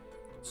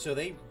 so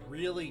they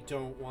really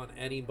don't want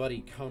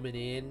anybody coming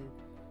in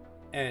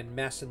and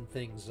messing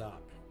things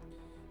up.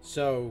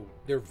 So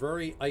they're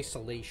very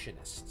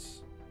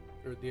isolationists.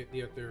 Or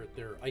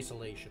they're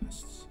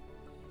isolationists.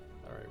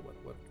 All right,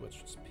 what's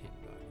just pinged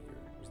on here?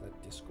 Was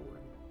that Discord?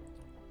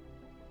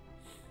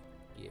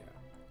 Yeah.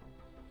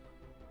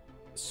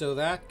 So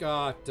that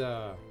got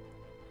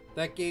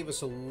that gave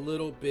us a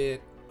little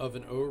bit of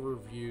an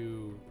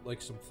overview,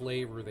 like some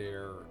flavor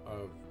there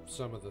of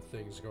some of the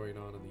things going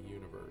on in the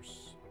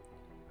universe.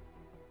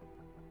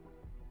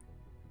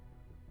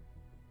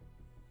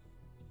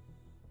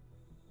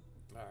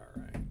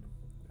 Alright.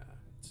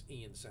 It's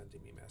Ian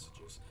sending me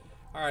messages.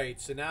 Alright,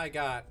 so now I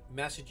got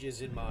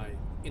messages in my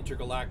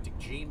intergalactic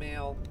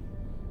Gmail.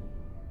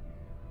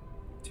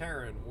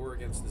 Terran, war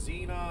against the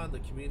Xenon. The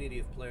community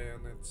of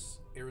planets.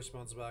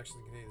 Irresponsible actions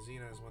in Canadian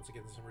Xenon is once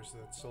again the submersion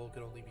that soul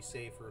could only be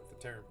safer if the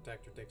Terran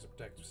Protector takes a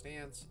protective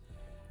stance.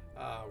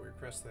 We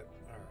request that.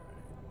 Alright.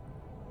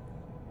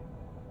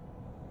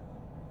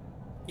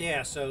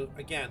 Yeah, so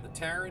again, the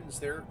Terrans,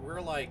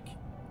 we're like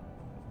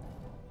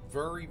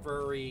very,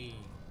 very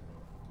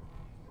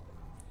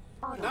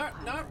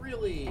not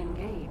really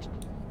engaged,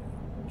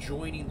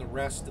 joining the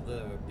rest of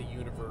the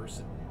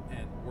universe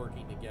and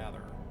working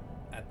together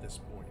at this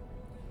point.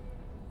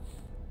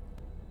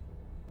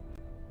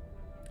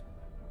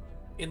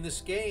 In this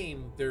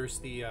game, there's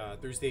the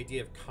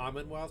idea of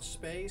Commonwealth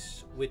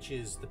space, which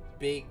is the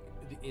big,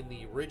 in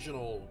the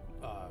original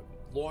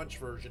launch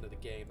version of the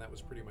game, that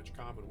was pretty much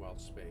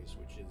Commonwealth space,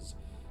 which is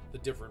the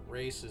different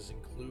races,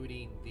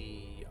 including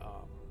the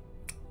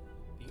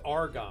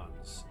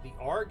Argons. The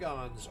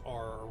Argons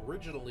are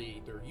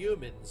originally, they're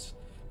humans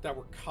that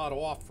were cut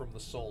off from the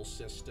Sol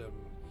system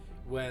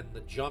when the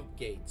jump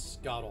gates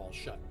got all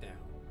shut down.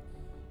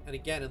 And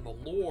again, in the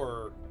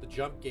lore, the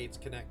jump gates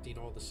connecting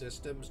all the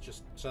systems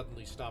just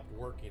suddenly stopped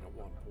working at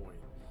one point.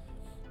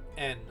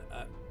 And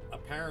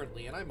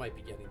apparently, and I might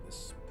be getting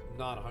this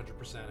not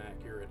 100%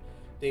 accurate,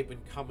 they've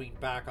been coming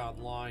back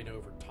online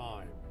over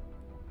time.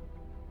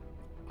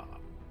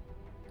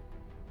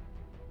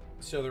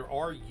 So there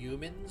are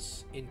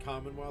humans in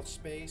Commonwealth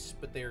space,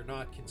 but they are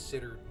not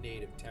considered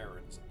native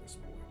Terrans at this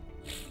point.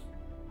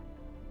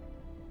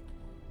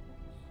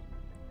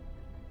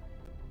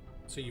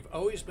 So you've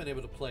always been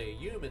able to play a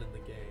human in the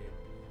game,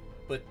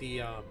 but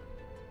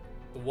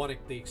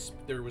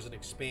there was an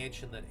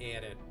expansion that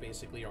added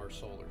basically our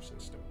solar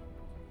system.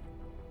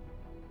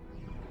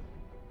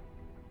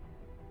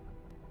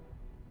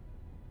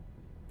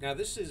 Now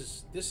this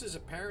is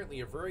apparently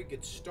a very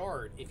good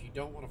start if you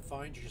don't want to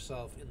find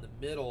yourself in the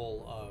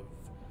middle of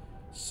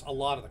a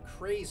lot of the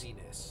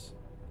craziness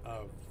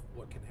of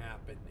what can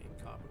happen in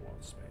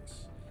Commonwealth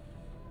space.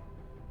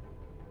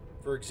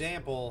 For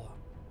example,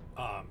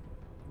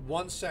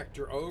 one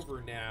sector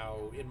over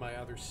now in my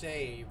other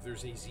save,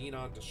 there's a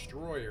Xenon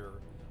destroyer,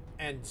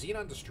 and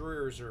Xenon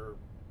destroyers are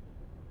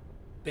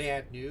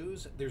bad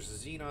news. There's a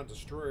Xenon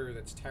destroyer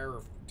that's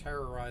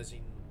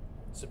terrorizing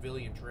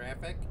civilian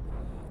traffic.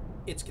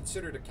 It's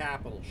considered a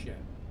capital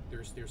ship.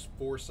 There's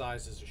 4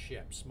 sizes of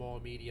ship: small,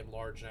 medium,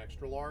 large, and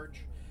extra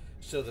large.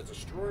 So the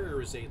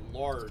destroyer is a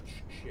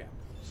large ship.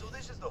 So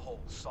this is the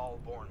whole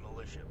Solborn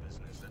militia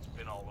business that's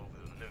been all over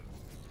the news.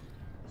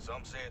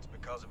 Some say it's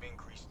because of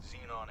increased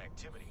Xenon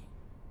activity.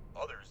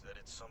 Others that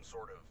it's some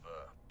sort of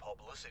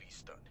publicity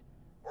stunt.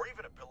 Or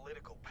even a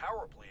political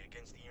power play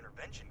against the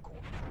Intervention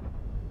Corps.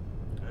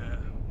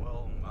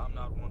 Well, I'm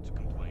not one to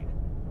complain.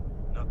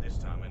 Not this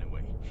time,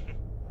 anyway.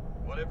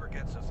 Whatever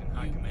gets us in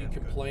high command. You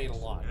complain a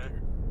lot,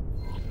 dude.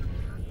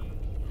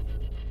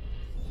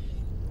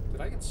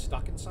 Did I get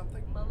stuck in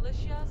something?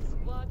 Militia,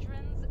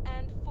 squadrons,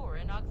 and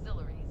foreign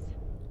auxiliaries.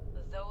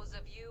 Those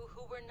of you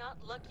who were not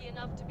lucky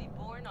enough to be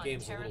born on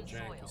Game's Terran a little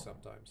janky soil,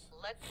 sometimes.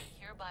 let me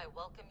hereby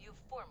welcome you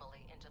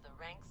formally into the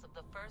ranks of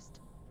the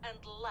first and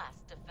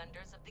last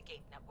defenders of the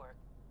Gate Network,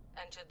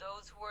 and to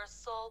those who are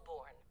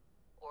Solborn,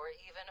 or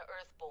even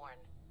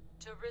Earthborn,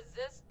 to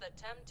resist the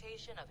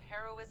temptation of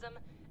heroism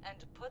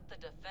and put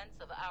the defense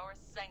of our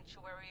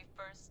sanctuary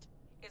first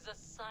is a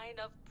sign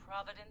of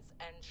providence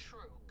and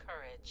true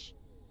courage.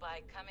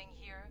 By coming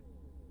here,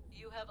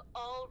 you have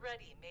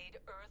already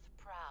made Earth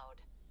proud.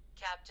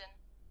 Captain,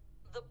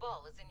 the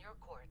ball is in your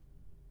court.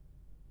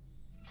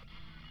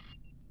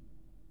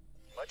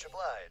 Much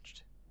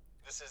obliged.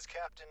 This is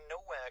Captain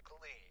Nowak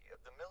Lee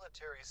of the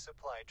Military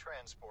Supply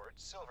Transport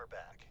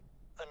Silverback.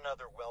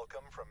 Another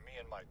welcome from me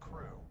and my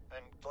crew,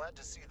 and glad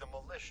to see the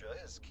militia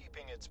is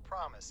keeping its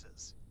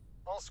promises.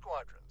 All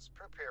squadrons,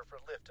 prepare for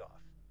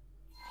liftoff.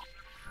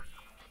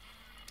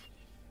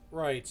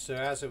 Right, so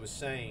as I was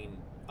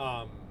saying,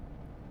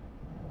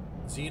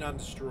 Xenon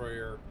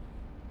Destroyer,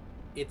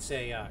 it's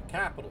a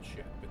capital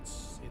ship.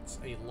 It's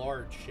a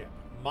large ship.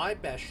 My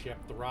best ship,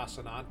 the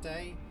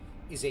Rocinante,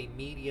 is a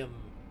medium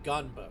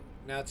gunboat.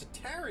 Now, it's a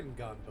Terran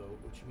gunboat,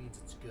 which means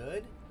it's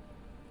good,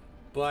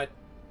 but,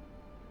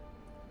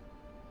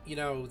 you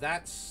know,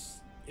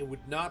 it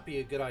would not be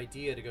a good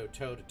idea to go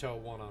toe-to-toe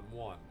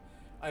one-on-one.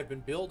 I've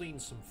been building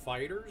some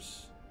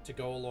fighters to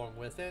go along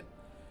with it,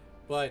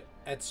 but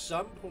at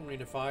some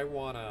point, if I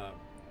wanna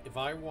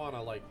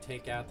like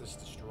take out this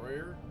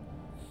destroyer,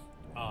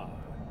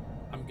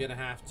 I'm gonna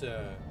have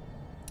to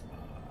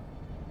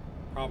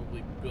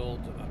probably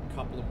build a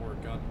couple of more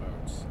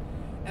gunboats.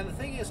 And the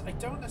thing is, I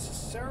don't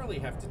necessarily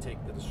have to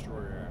take the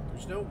destroyer out.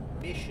 There's no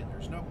mission,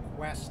 there's no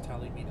quest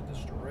telling me to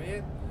destroy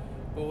it.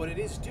 But what it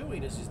is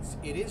doing is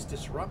it is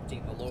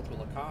disrupting the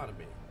local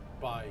economy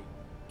by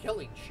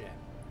killing shit.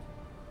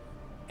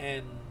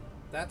 And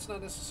that's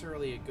not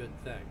necessarily a good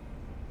thing.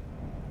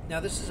 Now,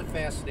 this is a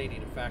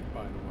fascinating effect,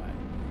 by the way.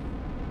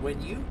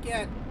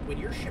 When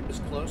your ship is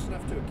close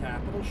enough to a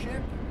capital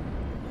ship,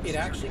 it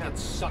actually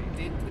gets sucked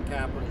into the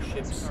capital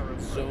ship's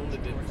zone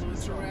of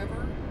influence or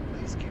whatever,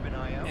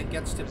 and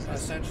gets to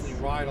essentially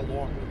ride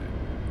along with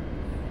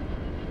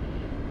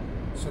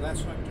it. So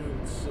that's what I'm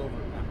doing with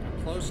Silverback.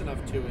 I'm close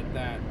enough to it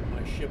that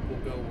my ship will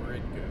go where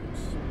it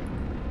goes.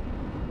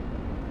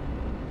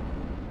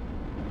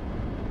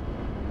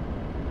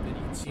 And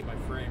you can see my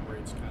frame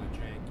rate's kind of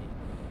janky.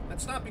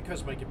 That's not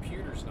because my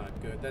computer's not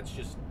good, that's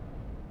just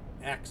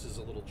X is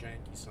a little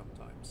janky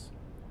sometimes.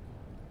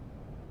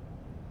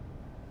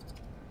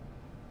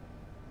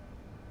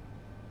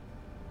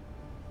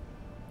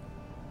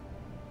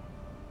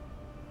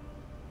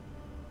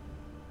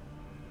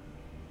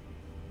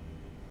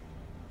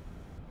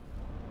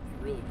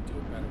 Really could do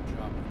a better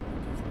job with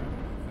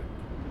multi-threading, I think.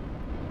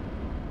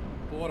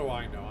 But what do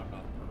I know? I'm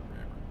not a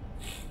programmer.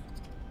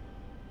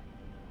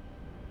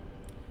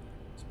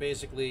 So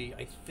basically,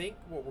 I think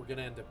what we're going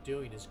to end up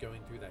doing is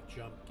going through that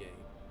jump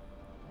gate.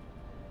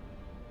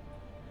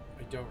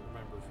 I don't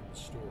remember from the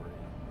story.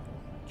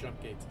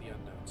 Jump gate to the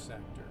unknown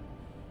sector.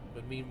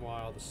 But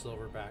meanwhile, the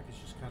Silverback is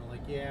just kind of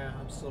like, yeah,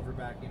 I'm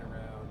Silverbacking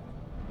around.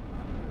 I'm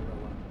a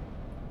gorilla.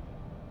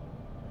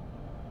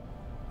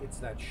 it's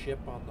that ship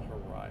on the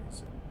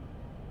horizon.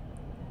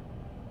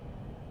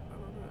 I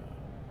don't know.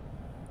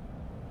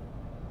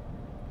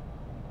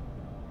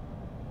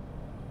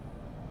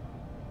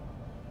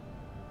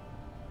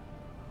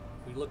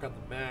 If we look on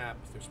the map,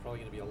 there's probably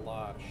going to be a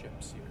lot of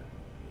ships here.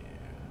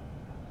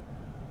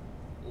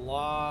 Yeah. A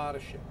lot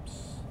of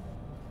ships.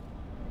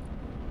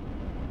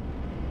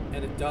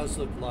 And it does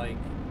look like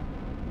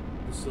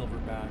the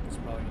Silverback is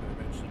probably going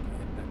to eventually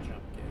hit that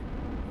jump gate.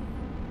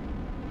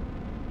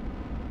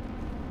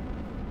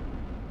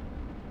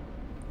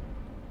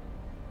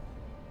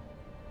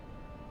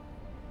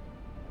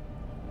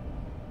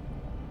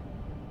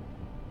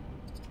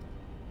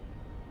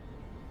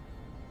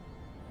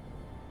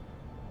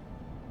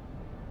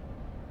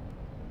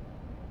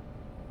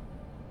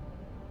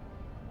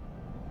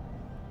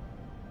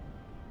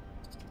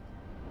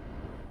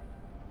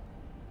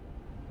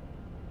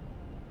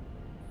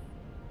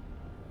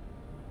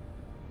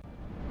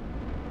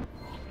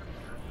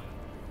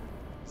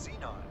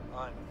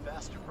 On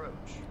fast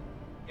approach.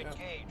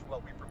 Engage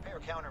while we prepare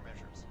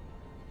countermeasures.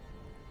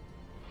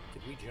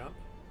 Did we jump?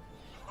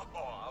 Oh,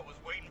 I was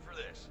waiting for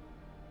this.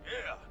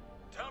 Yeah,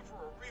 time for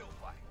a real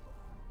fight.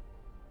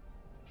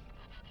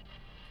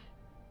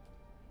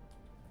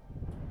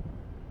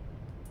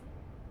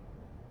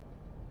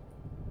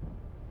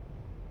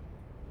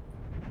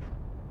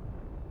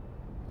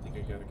 I think I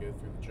gotta go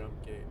through the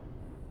jump gate.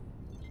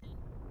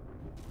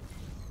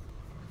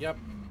 Yep.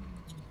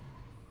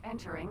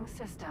 Entering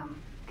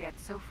system.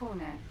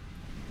 Getsofune.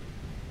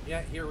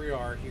 Yeah, here we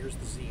are. Here's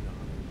the Xenon.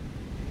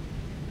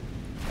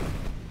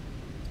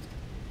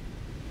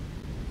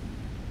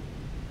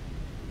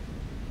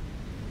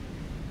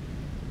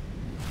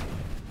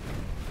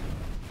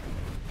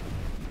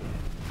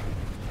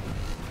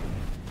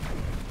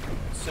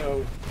 So,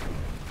 you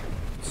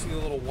see the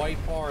little white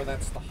bar?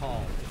 That's the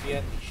hull. If he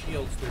had any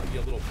shields, there'd be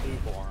a little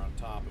blue bar on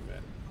top of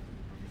it.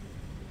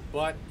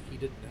 But he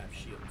didn't have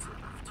shields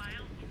left.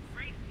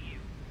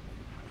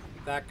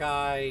 That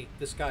guy,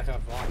 this guy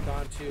I've locked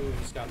onto,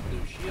 he's got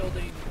blue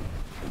shielding.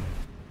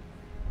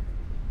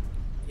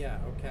 Yeah,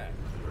 okay.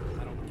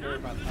 I don't care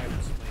about the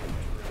hypersplane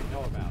to really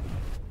know about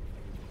them.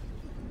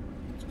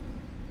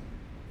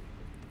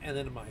 And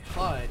then in my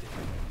HUD,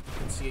 you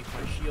can see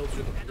my shields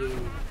are the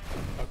blue.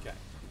 Okay.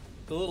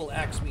 The little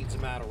X means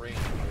I'm out of range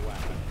of my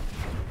weapon.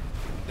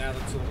 Now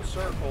that's a little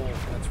circle,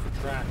 that's for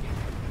tracking.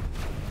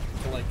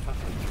 To like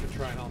to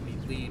try and help me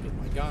lead with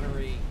my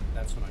gunnery.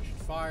 That's when I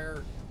should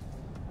fire.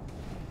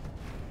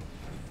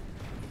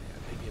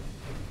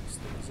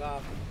 Things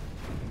up.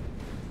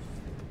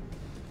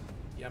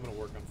 Yeah, I'm gonna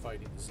work on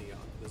fighting the Xenon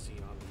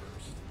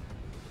first.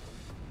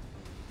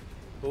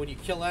 But when you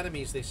kill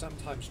enemies, they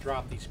sometimes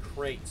drop these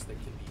crates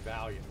that can be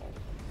valuable,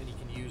 and you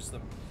can use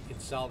them. You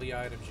can sell the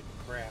items. You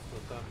can craft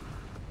with them.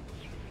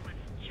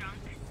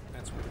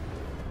 That's pretty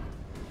cool.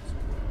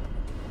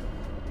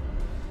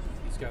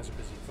 These guys are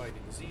busy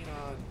fighting the Xenon.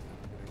 I'm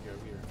gonna go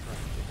here and try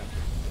and pick up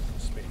the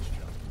space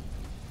jump.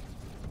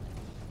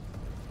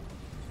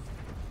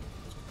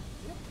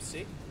 Yep,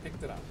 see?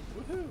 Picked it up.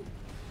 Woohoo!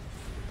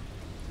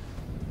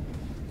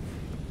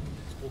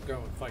 We'll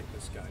go and fight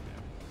this guy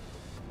now.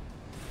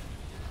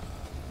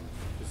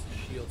 Because the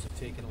shields have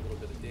taken a little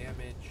bit of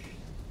damage.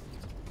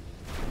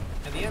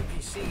 And the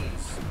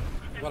NPCs,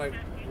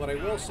 what I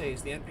will say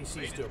is the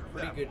NPCs do a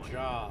pretty good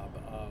job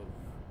of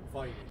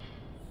fighting.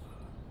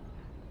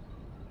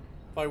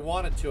 If I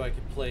wanted to, I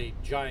could play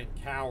Giant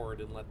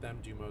Coward and let them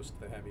do most of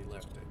the heavy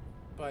lifting.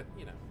 But,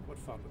 you know, what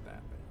fun would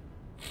that be?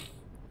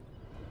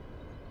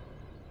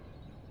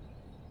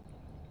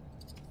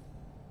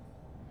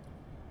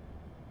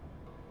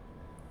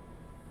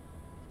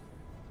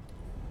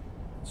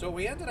 So what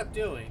we ended up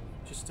doing,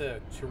 just to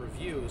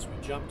review, is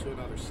we jumped to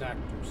another sector.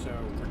 So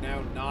we're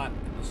now not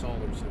in the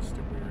solar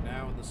system. We are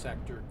now in the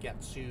sector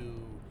Getsofune.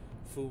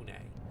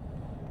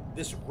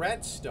 This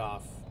red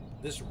stuff,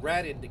 this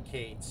red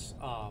indicates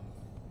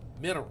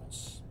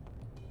minerals.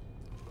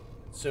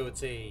 So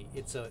it's a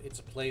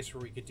place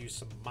where we could do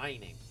some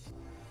mining.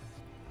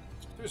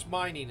 There's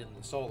mining in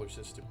the solar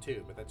system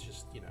too, but that's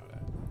just, you know,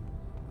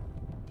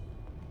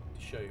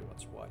 to show you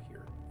what's what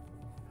here.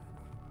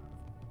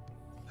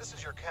 This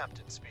is your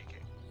captain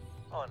speaking.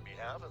 On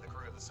behalf of the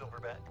crew of the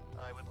Silverback,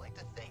 I would like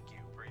to thank you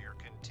for your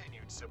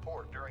continued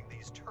support during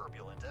these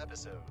turbulent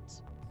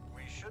episodes.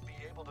 We should be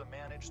able to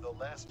manage the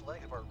last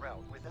leg of our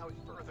route without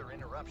further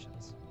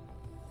interruptions.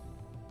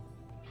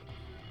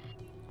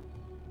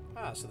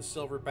 Ah, so the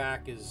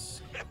Silverback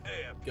is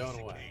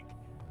going away.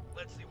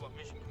 Let's see what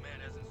Mission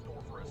Command has in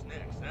store for us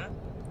next, huh?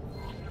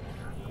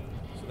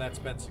 So that's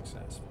been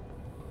successful.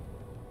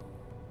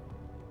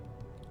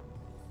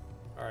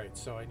 Alright,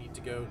 so I need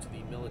to go to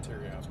the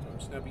military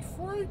outpost. Now,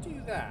 before I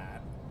do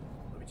that,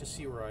 let me just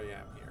see where I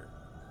am here.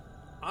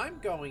 I'm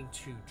going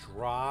to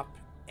drop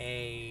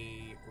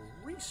a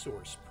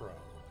resource probe.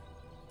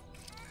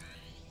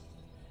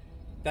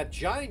 That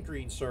giant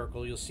green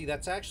circle, you'll see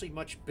that's actually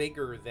much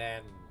bigger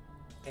than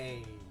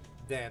the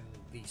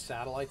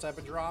satellites I've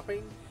been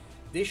dropping.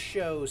 This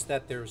shows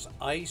that there's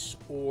ice,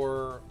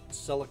 ore,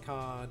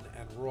 silicon,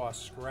 and raw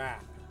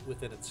scrap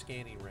within its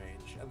scanning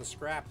range, and the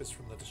scrap is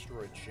from the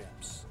destroyed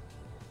ships.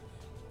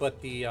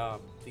 But the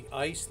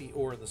ice, the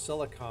ore, and the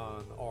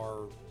silicon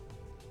are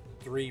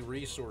 3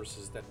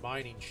 resources that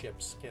mining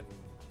ships can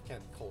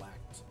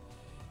collect,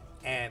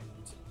 and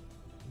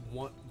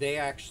they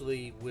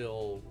actually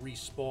will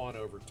respawn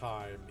over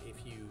time if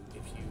you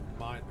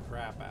mine the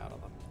crap out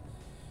of them.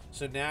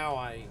 So now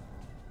I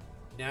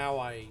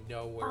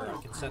know where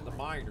I can send the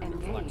miner to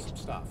collect some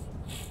stuff.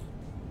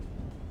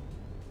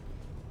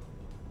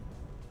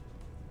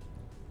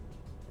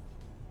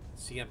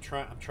 See, I'm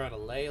trying to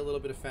lay a little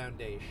bit of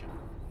foundation.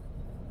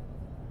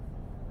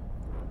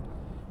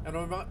 And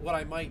what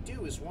I might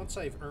do is, once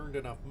I've earned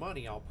enough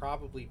money, I'll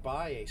probably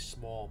buy a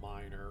small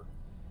miner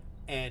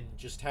and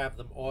just have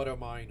them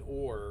auto-mine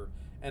ore.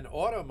 And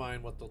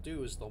auto-mine, what they'll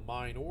do is they'll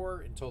mine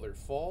ore until they're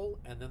full,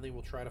 and then they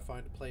will try to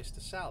find a place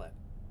to sell it.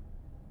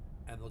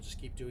 And they'll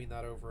just keep doing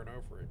that over and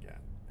over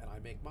again. And I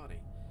make money.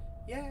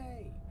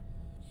 Yay!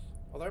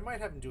 Although I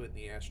might have them do it in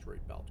the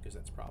asteroid belt, because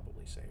that's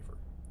probably safer.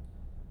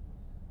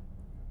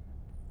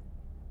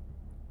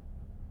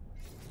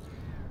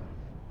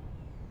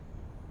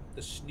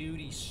 The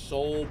snooty,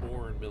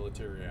 soul-born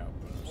military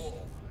outpost. Oh,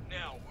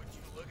 now would you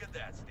look at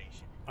that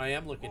station? I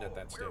am looking at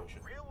that station.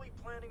 We're really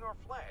planting our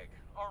flag,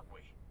 aren't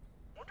we?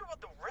 Wonder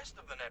what the rest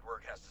of the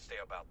network has to say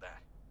about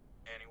that.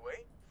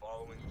 Anyway,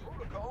 following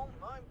protocol,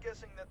 I'm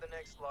guessing that the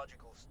next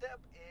logical step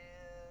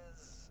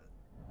is...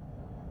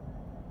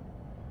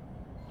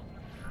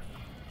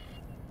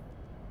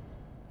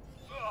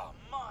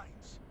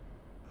 mines!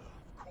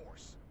 Of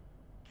course.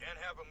 Can't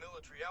have a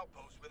military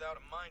outpost without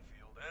a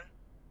minefield, eh?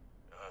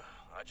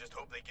 I just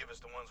hope they give us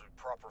the ones with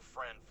proper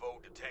friend-foe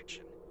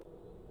detection.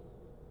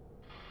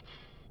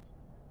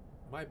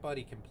 My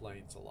buddy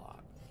complains a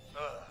lot.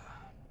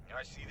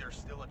 I see they're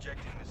still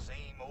ejecting the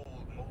same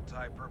old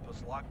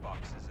multi-purpose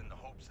lockboxes in the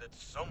hopes that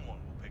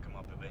someone will pick them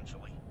up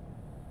eventually.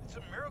 It's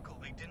a miracle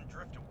they didn't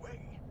drift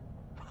away,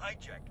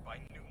 hijacked by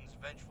Newton's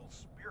vengeful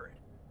spirit.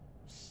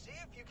 See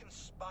if you can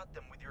spot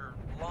them with your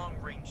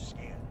long-range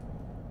scan.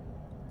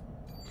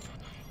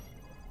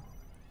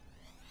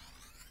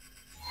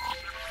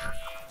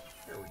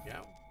 There we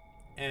go.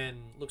 And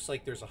looks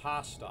like there's a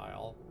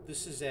hostile.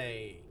 This is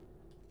I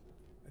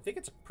think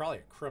it's probably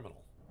a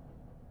criminal.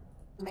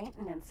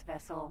 Maintenance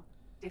vessel.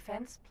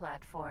 Defense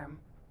platform.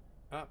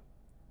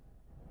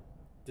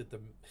 The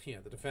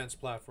defense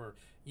platform.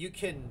 You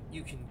can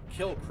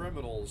kill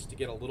criminals to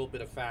get a little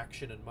bit of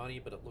faction and money,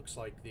 but it looks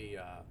like the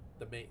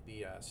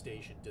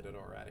station did it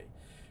already.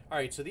 All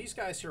right, so these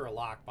guys here are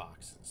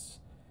lockboxes.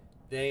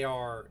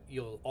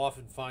 You'll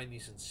often find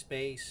these in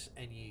space,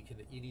 and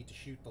you need to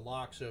shoot the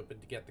locks open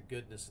to get the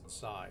goodness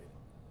inside.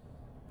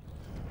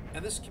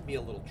 And this can be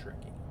a little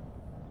tricky.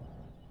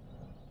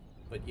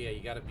 But yeah,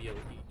 you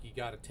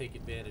gotta take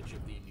advantage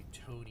of the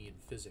Newtonian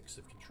physics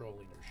of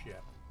controlling your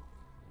ship.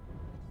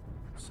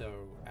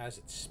 So as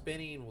it's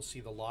spinning, we'll see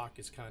the lock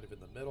is kind of in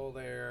the middle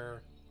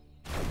there.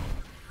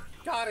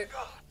 Got it!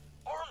 God,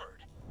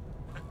 armored!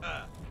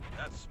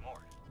 That's smart.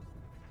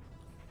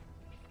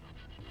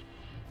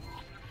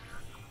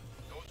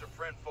 Those are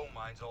friend-foe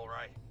mines, all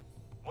right.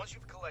 Once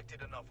you've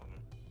collected enough of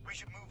them, we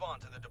should move on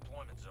to the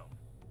deployment zone.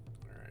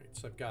 All right,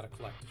 so I've got to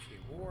collect a few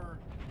more.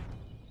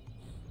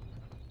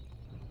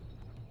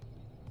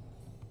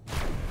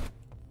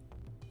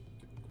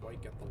 Didn't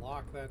quite get the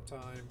lock that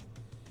time.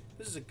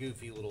 This is a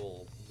goofy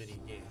little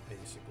mini-game,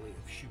 basically,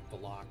 of shoot the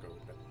lock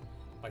open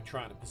by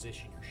trying to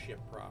position your ship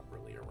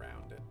properly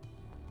around it.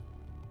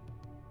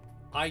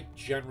 I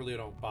generally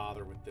don't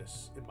bother with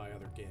this in my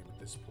other game at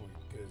this point,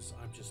 because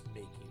I'm just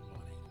making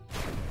money.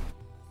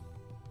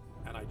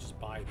 And I just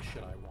buy the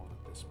shit I want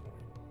at this point.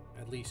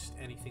 At least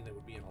anything that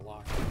would be in a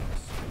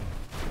lockbox.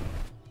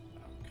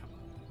 Oh, come on.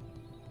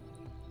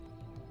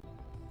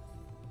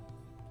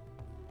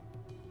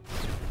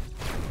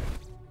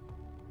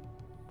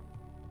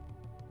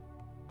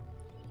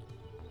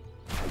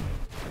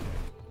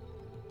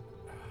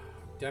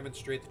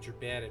 Demonstrate that you're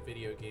bad at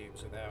video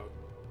games without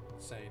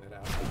saying it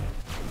out loud.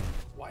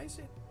 Why is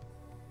it?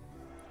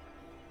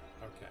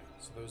 Okay,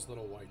 so those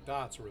little white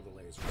dots are where the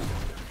lasers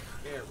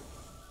are. There we go.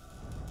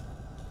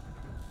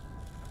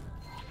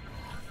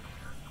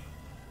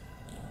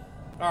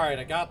 Alright,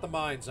 I got the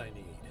mines I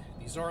need.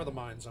 These are the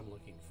mines I'm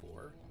looking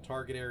for.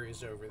 Target area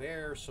is over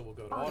there, so we'll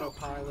go to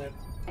autopilot.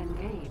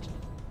 Engage.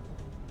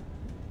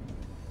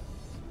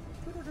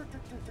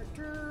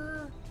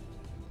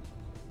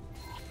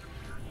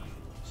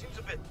 Seems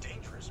a bit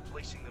dangerous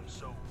placing them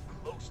so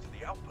close to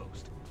the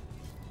outpost.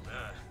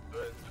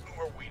 But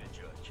who are we to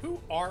judge? Who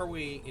are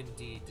we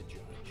indeed to judge?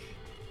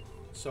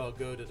 So I'll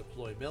go to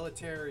deploy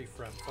military,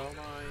 friend foe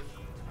mine.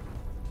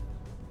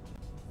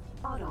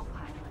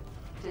 Autopilot.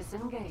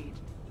 Disengage.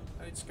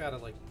 I just gotta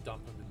like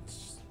dump them in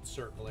this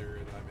circle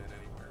area that I'm in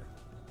anywhere.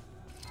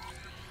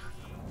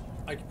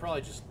 I could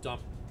probably just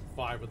dump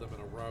 5 of them in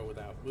a row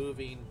without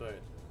moving, but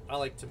I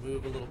like to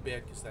move a little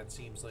bit because that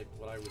seems like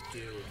what I would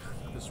do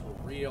if this were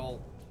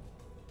real.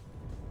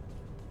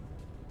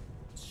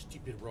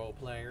 Stupid role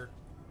player.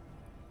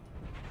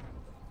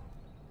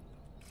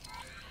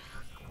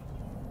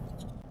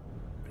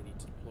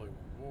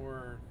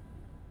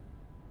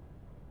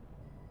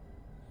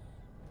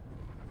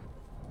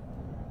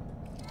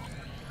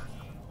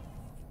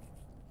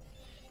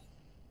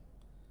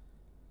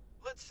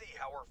 let's see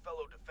how our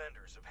fellow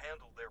defenders have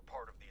handled their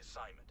part of the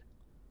assignment.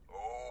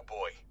 Oh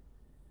boy.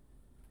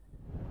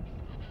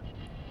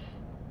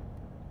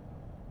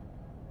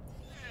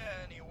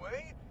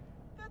 Anyway,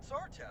 that's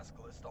our task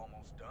list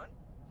almost done.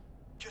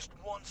 Just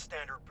one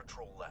standard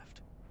patrol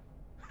left.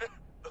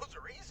 Those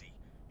are easy.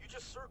 You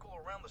just circle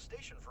around the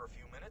station for a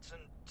few minutes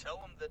and tell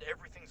them that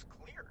everything's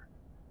clear.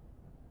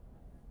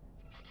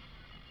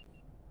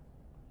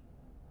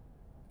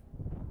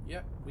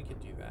 Yep, we could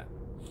do that.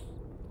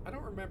 I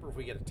don't remember if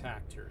we get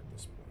attacked here at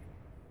this point.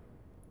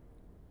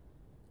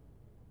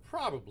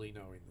 Probably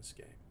knowing this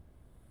game.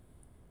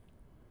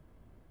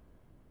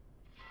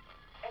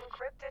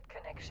 Encrypted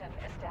connection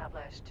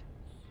established.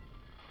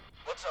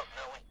 What's up,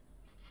 Nellie?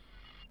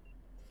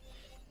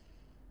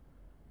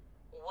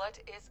 What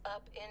is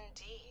up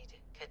indeed,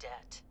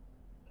 Cadet?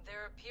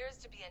 There appears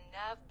to be a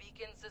nav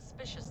beacon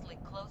suspiciously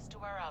close to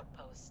our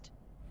outpost.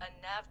 A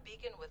nav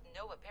beacon with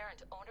no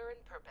apparent owner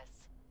and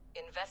purpose.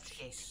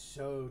 Investigate,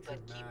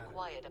 but keep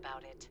quiet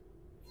about it.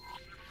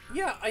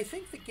 Yeah, I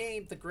think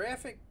the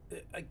graphic,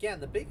 again,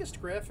 the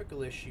biggest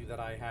graphical issue that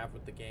I have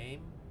with the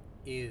game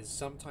is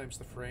sometimes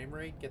the frame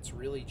rate gets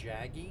really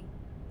jaggy,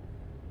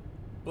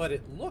 but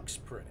it looks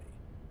pretty,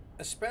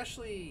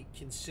 especially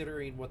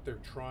considering what they're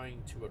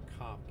trying to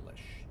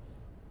accomplish.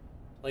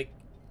 Like,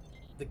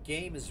 the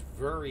game is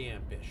very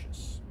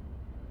ambitious.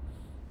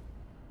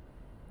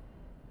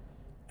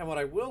 And what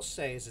I will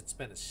say is it's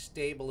been as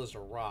stable as a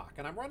rock.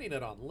 And I'm running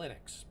it on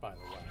Linux, by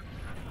the way.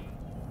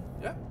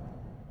 Yep.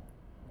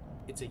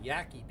 It's a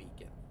Yaki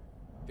beacon.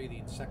 They're the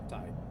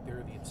insectoid.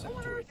 They're the insectoid.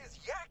 What on earth is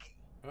Yaki?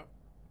 Oh.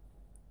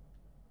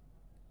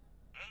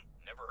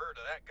 Never heard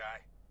of that guy.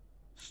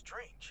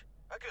 Strange.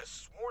 I could have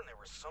sworn there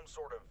was some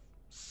sort of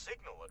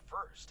signal at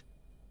first.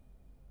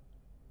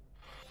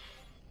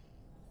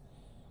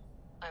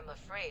 I'm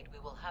afraid we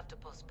will have to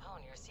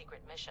postpone your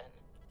secret mission.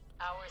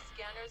 Our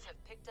scanners have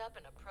picked up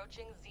an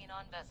approaching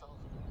Xenon vessel.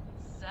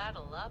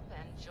 Saddle up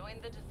and join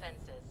the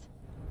defenses.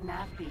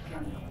 Nav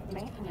beacon,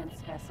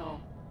 maintenance vessel.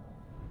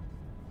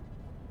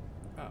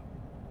 Oh.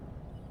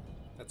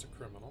 That's a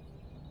criminal.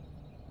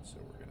 So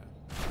we're gonna...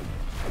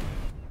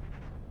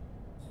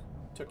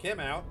 Took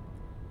him out.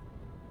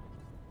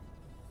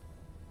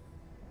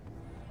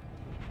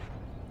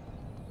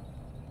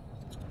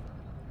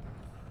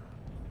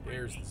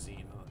 There's the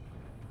Xenon.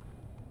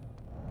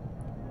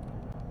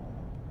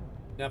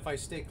 Now, if I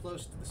stay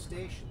close to the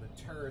station, the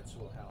turrets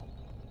will help.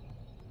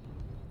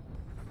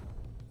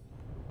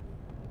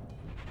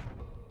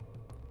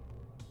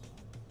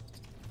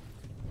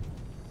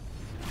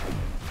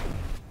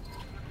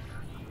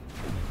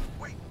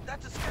 Wait,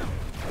 that's a scout.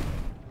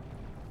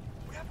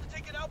 We have to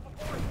take it out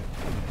before it...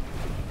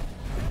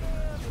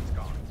 it's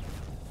gone.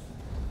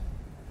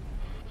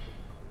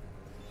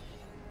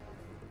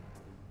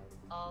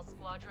 All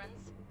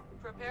squadrons,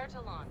 prepare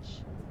to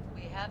launch.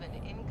 We have an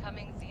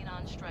incoming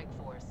Xenon strike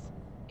force.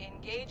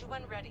 Engage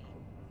when ready.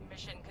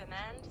 Mission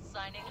command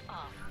signing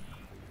off.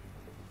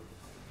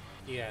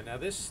 Yeah, now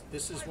this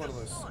is one of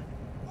those...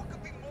 What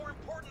could be more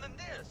important than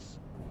this?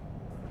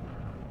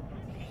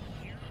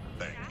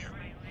 Thank you.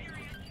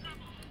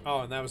 Oh,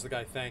 and that was the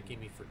guy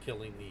thanking me for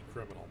killing the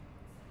criminal.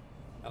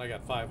 And I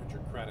got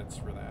 500 credits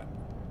for that.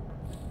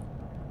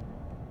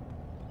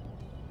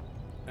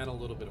 And a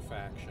little bit of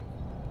faction.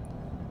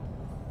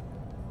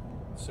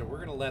 So we're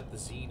going to let the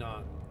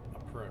Xenon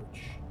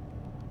approach,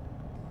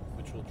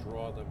 which will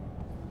draw them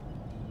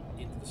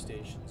into the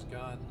station's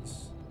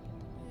guns.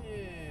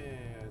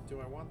 Yeah,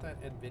 do I want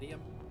that Nvidium?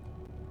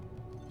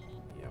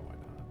 Yeah, why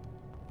not?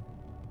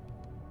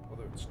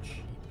 Although it's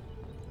cheap.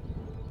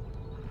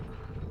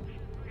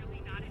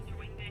 Really not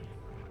enjoying this.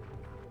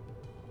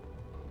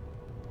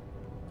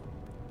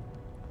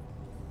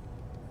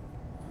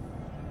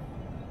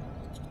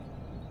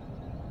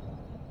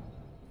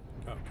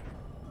 Okay.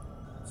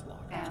 Let's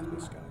lock into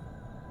this guy.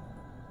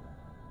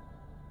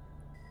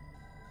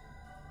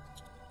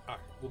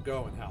 Alright, we'll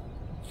go and help.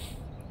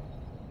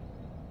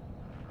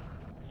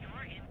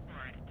 You're in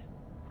for it.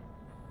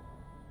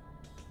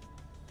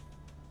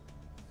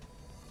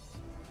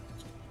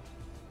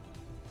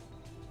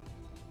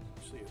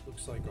 Actually, it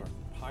looks like our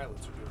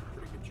pilots are doing a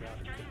pretty good job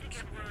of getting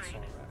some hits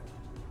already.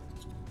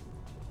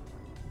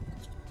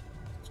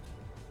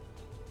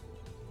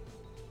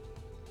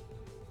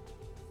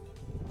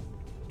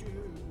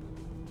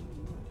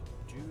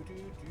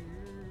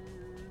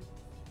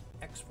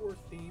 X4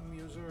 theme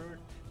music.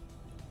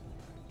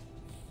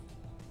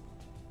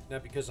 Now,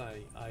 because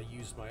I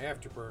used my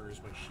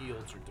afterburners, my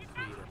shields are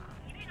depleted.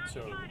 So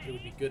it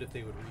would be good if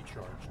they would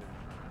recharge now.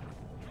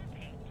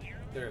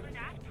 There they go.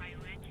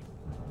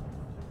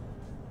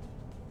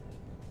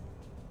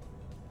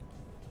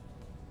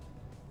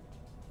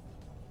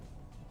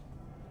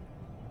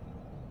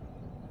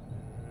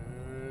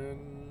 And...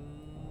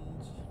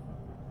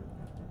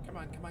 Come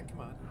on, come on, come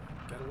on.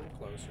 Get a little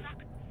closer.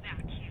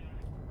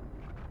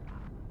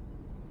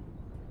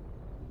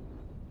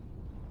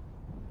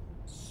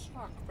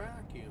 Suck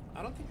vacuum.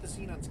 I don't think the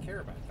Xenons care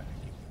about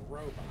vacuum. They're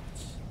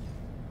robots.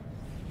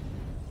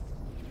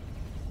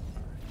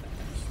 Alright, that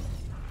guy's...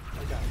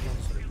 I got one,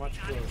 so they're much much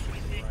closer to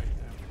the right now.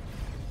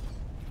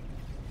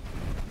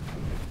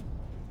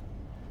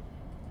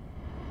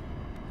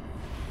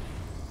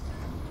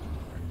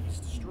 Alright, he's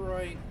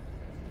destroyed.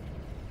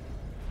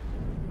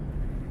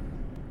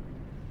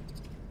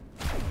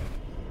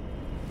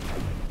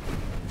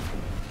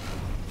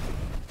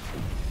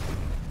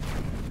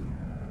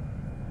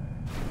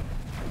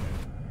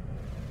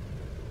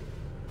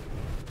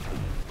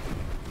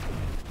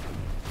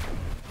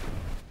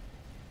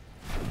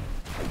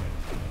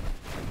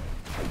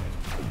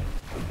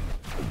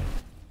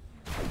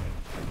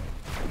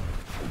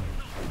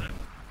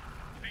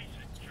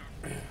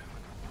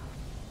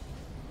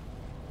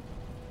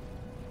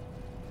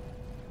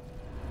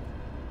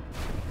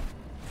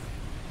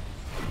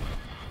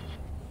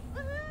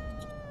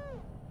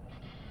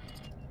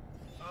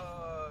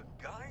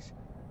 Guys?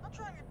 Not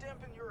trying to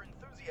dampen your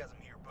enthusiasm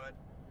here, but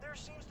there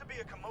seems to be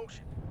a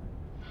commotion.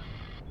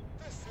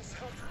 This is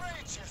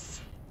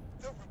outrageous!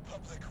 The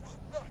Republic will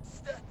not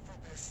stand for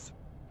this!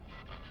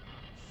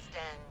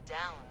 Stand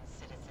down,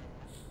 citizen.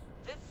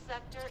 This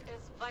sector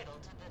is vital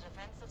to the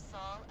defense of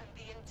Sol and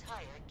the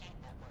entire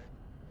Gate Network.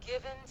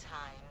 Given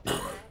time,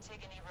 the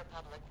Antigone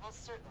Republic will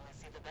certainly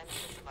see the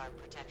benefits of our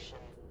protection.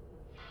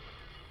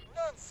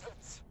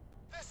 Nonsense!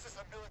 This is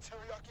a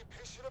military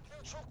occupation of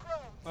neutral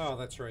ground! Oh,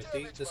 that's right.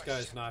 This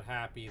guy's not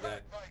happy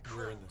that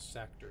we're in the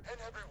sector.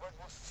 And everyone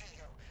will see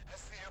you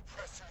as the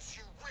oppressors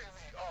you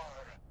really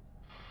are!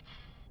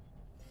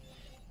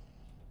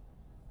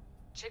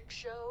 Chick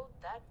Show,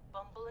 that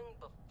bumbling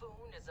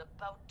buffoon is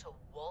about to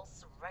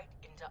waltz right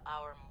into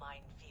our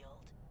minefield.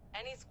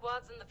 Any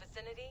squads in the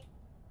vicinity?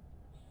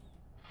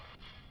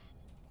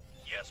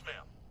 Yes,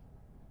 ma'am.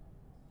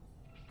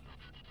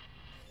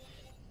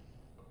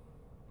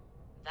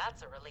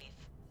 That's a relief.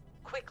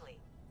 Quickly,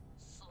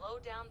 slow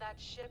down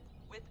that ship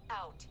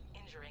without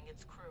injuring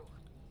its crew.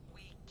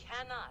 We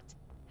cannot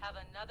have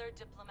another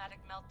diplomatic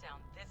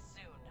meltdown this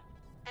soon.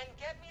 And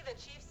get me the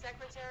Chief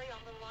Secretary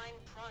on the line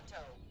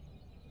pronto.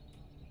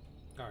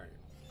 Alright.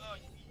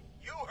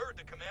 You heard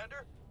the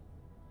commander.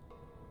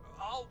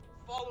 I'll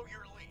follow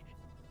your lead.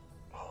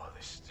 Oh,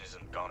 this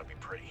isn't gonna be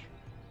pretty.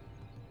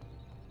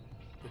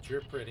 But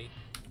you're pretty.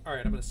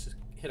 Alright, I'm gonna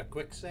hit a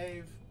quick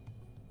save.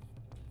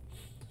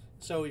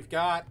 So we've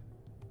got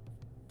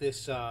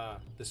this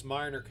this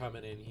miner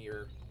coming in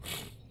here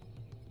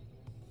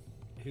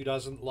who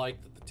doesn't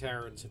like that the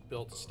Terrans have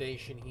built a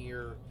station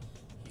here.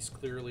 He's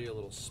clearly a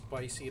little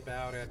spicy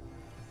about it.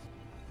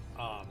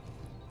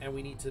 And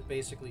we need to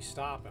basically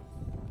stop him.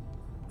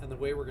 And the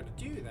way we're going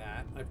to do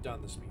that, I've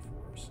done this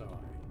before, so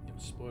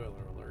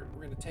spoiler alert,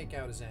 we're going to take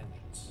out his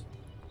engines.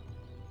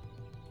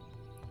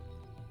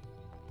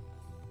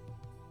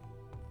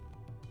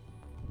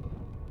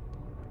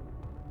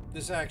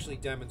 This actually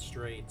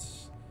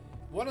demonstrates,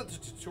 one of the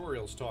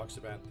tutorials talks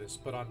about this,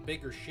 but on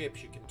bigger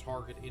ships you can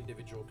target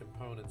individual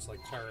components like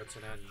turrets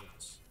and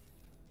engines.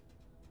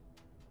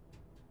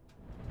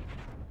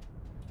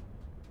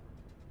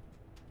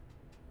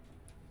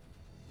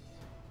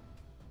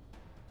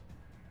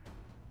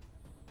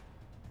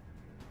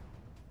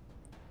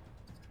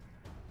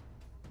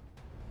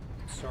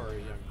 Sorry,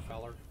 young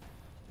feller.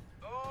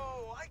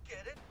 Oh, I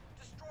get it.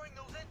 Destroying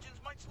those engines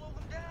might slow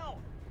them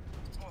down.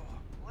 Oh,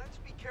 let's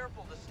be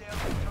careful to stay out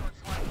of the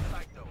turret's line of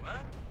sight, though, huh?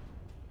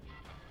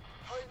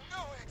 I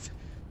knew it!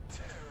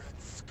 Terran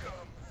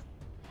scum!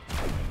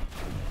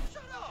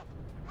 Shut up!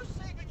 We're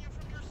saving you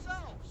from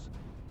yourselves!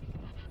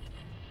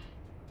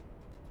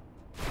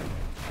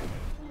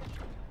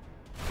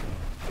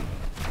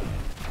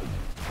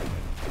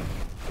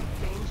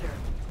 Danger.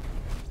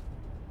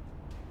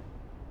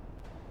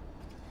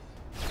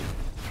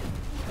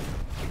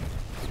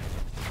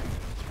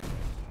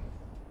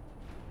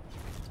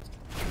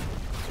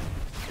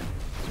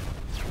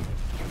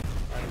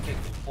 I'm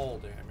taking hull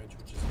damage,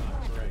 which is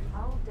not great.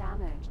 Hull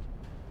damaged.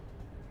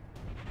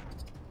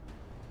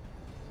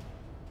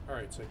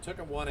 Alright, so I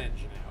took one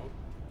engine out.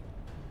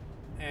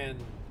 And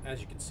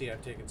as you can see,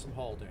 I've taken some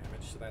hull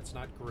damage, so that's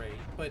not great.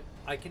 But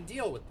I can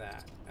deal with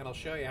that. And I'll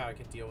show you how I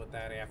can deal with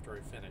that after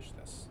I finish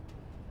this.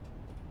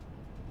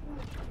 We're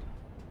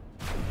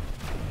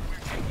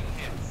taking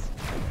hits.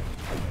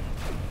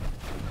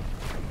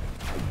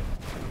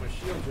 My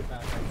shields are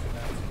back up, so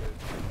that's good.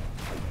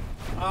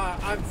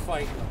 I'm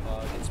fighting the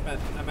bug.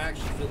 I'm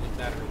actually feeling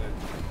better than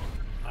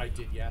I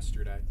did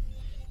yesterday.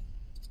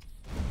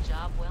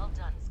 Job well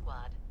done,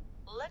 squad.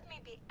 Let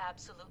me be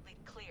absolutely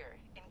clear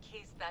in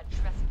case that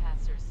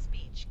trespasser's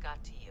speech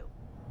got to you.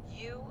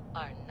 You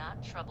are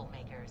not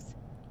troublemakers.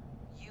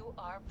 You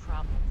are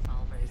problem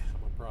solvers.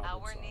 I'm a problem Our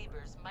solver.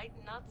 neighbors might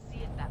not see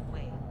it that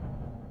way,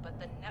 but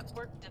the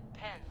network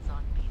depends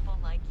on people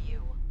like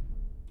you.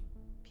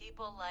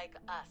 People like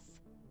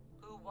us,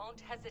 who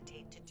won't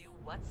hesitate to do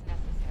what's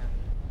necessary.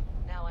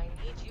 Now I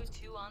need you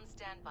two on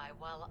standby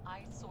while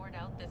I sort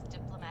out this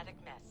diplomatic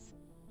mess.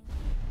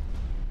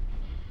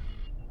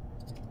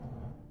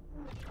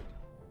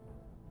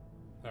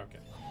 Okay.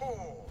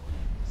 Oh,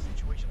 a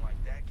situation like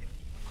that can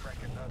even crack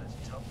a nut as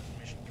tough as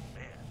Mission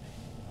Command.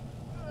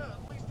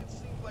 At least it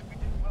seems like we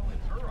did well in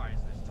her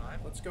eyes this time.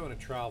 let's go into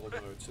travel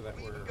mode so that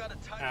we're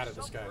out of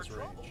this guy's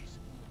range.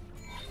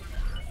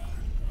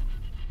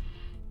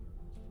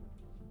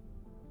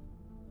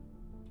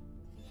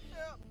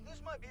 Yeah,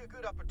 this might be a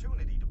good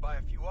opportunity to buy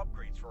a few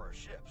upgrades for our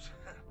ships.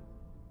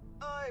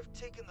 I've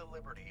taken the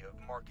liberty of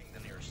marking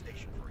the nearest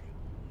station for you.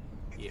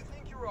 If you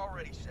think you're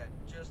already set,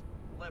 just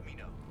let me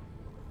know.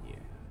 Yeah.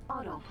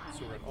 Autopilot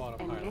So we're at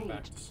autopilot engaged.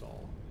 back to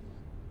Sol.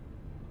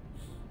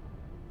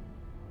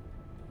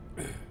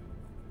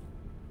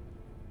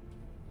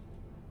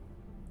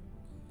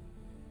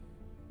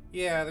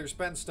 Yeah, there's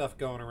been stuff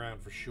going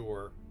around for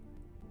sure.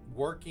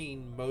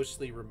 Working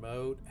mostly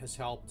remote has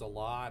helped a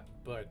lot,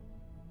 but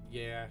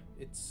yeah,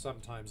 it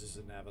sometimes is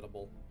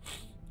inevitable.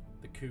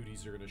 The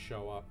cooties are going to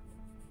show up.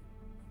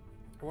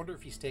 I wonder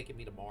if he's taking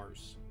me to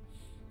Mars.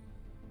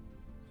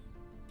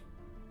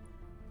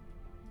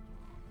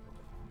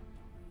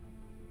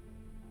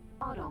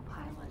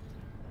 Autopilot.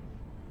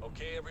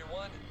 Okay,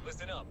 everyone,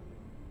 listen up.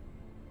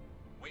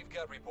 We've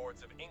got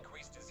reports of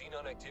increased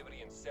Xenon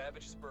activity in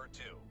Savage Spur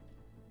 2.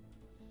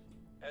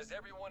 As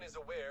everyone is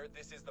aware,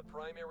 this is the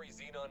primary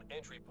Xenon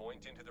entry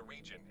point into the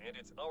region, and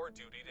it's our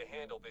duty to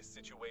handle this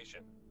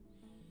situation.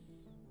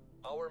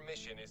 Our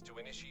mission is to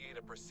initiate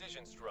a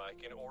precision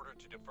strike in order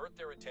to divert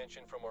their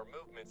attention from our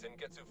movements in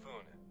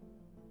Getsufun.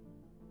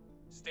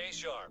 Stay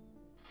sharp.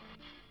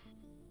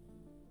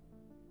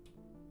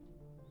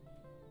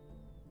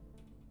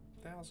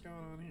 What the hell's going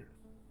on here?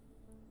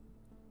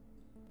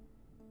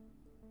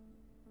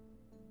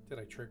 Did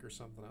I trigger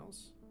something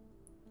else?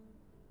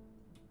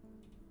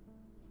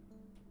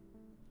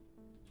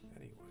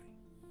 Anyway.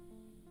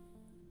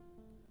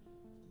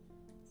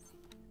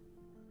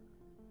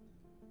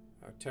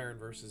 Terran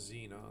versus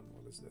Xenon.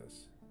 What is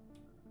this?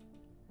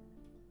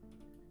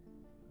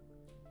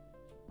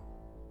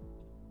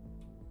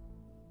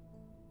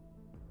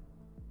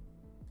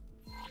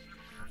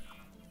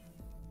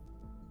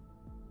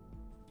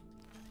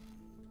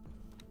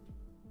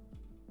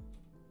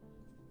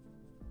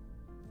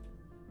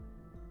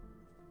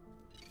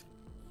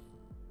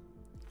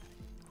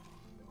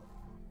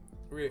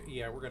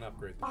 Yeah, we're going to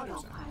upgrade the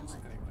ships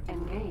anyway.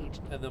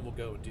 Engaged. And then we'll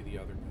go and do the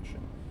other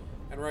mission.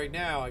 And right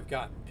now, I've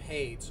gotten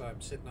paid, so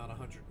I'm sitting on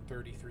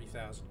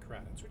 133,000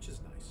 credits, which is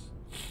nice.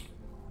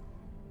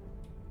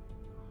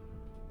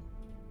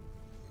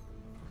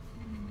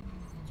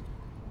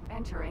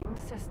 Entering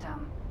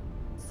system.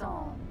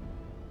 Sol.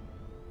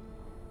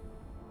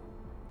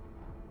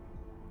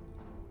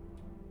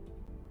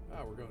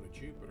 Oh, we're going to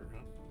Jupiter,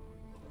 huh?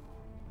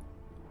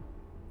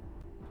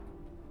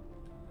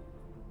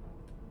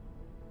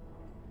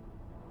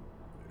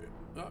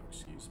 Oh,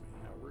 excuse me.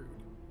 How rude.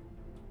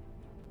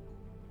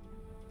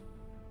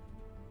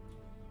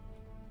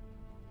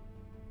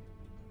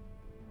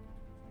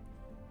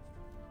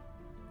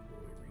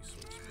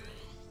 Resource probe.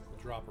 We'll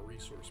drop a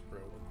resource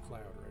probe in the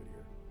cloud right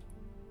here.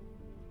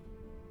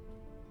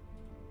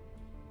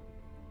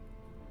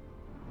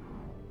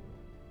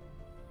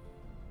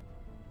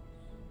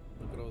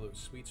 Look at all those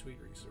sweet, sweet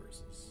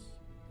resources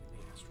in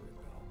the asteroid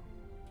belt.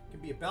 Can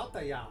be a belt,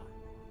 yeah.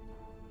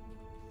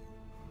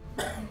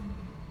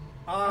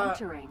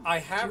 I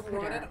have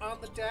run it on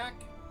the deck.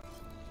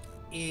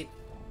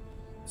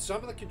 Some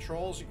of the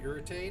controls are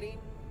irritating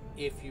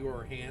if you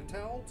are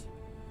handheld.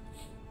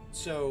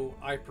 So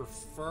I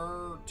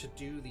prefer to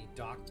do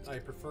I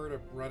prefer to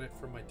run it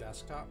from my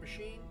desktop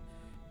machine,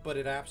 but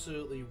it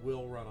absolutely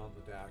will run on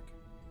the deck.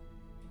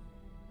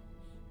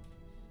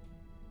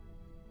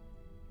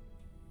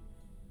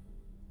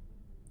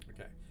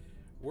 Okay.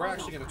 We're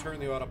actually going to turn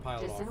the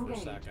autopilot off for a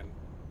second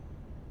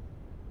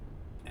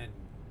and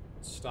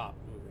stop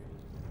moving.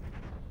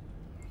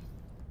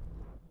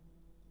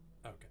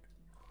 Okay.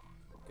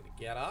 I'm going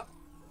to get up.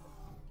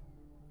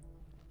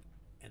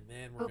 And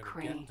then we're going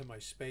to get into my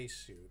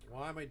spacesuit.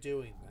 Why am I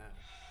doing that?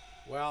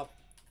 Well,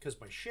 because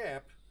my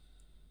ship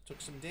took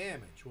some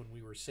damage when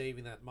we were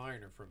saving that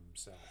miner from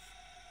himself.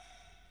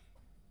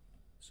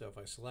 So if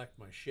I select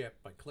my ship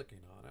by clicking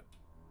on it,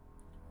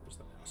 where's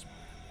the mouse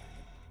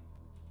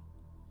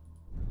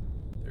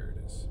pointer? There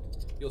it is.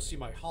 You'll see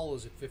my hull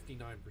is at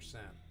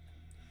 59%.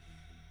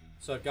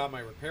 So I've got my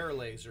repair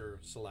laser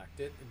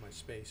selected in my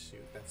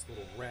spacesuit. That's the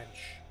little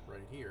wrench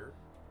right here.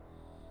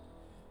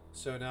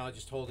 So now I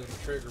just hold in the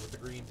trigger with the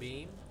green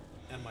beam,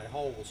 and my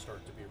hull will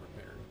start to be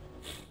repaired.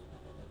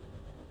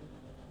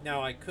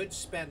 Now, I could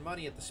spend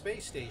money at the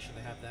space station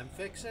to have them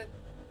fix it,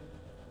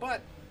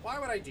 but why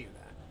would I do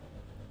that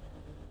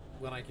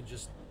when I can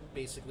just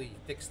basically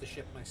fix the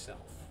ship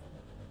myself?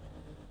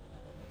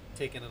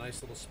 Taking a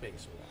nice little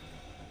spacewalk.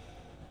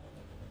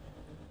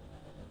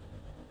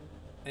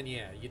 And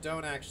yeah, you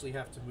don't actually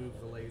have to move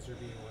the laser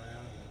beam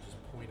around. You can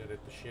just point it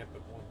at the ship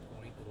at one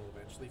point. It'll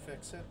eventually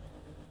fix it.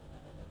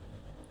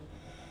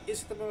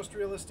 Is it the most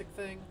realistic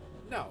thing?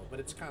 No, but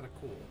it's kind of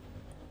cool.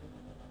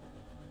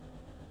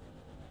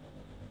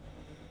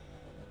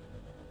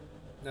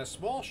 Now,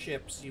 small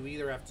ships, you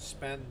either have to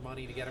spend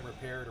money to get them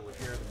repaired or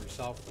repair them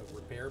yourself with a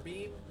repair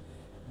beam.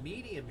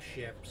 Medium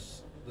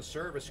ships, the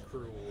service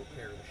crew will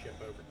repair the ship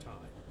over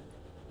time.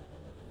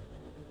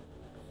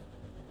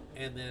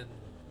 And then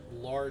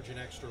large and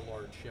extra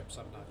large ships,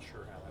 I'm not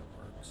sure how that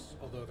works.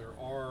 Although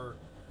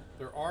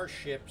there are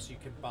ships you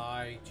can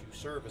buy to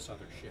service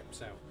other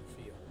ships out in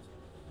the field.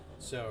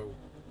 So,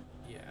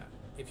 yeah,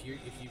 if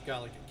you've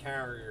got like a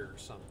carrier or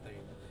something,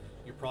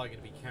 you're probably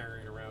going to be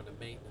carrying around a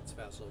maintenance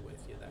vessel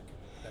with you that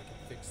can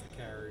fix the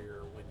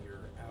carrier when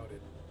you're out in,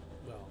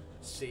 well,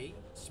 sea,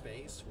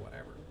 space,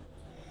 whatever.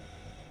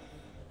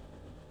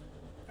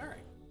 All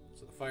right,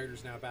 so the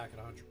fighter's now back at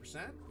 100%,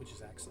 which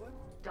is excellent.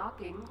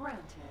 Docking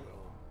granted.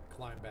 We'll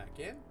climb back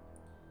in.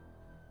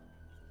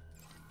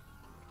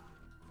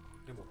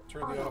 And we'll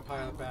turn the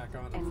autopilot back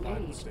on and fly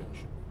to the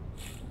station.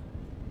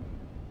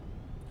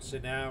 So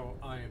now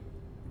I am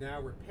now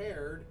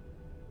repaired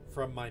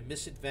from my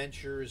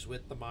misadventures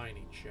with the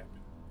mining ship.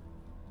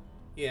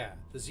 Yeah,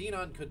 the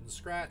Xenon couldn't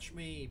scratch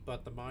me,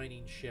 but the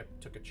mining ship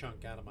took a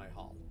chunk out of my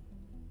hull.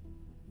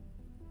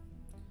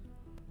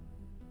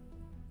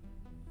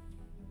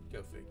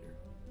 Go figure.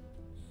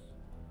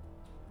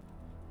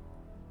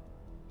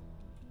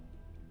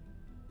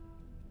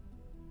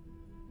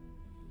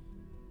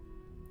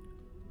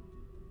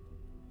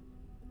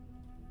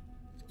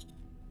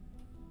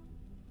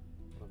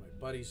 One of my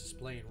buddies is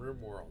playing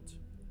RimWorld.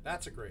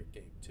 That's a great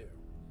game, too.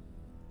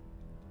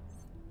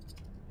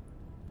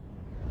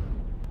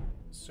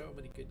 So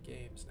many good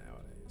games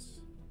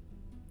nowadays.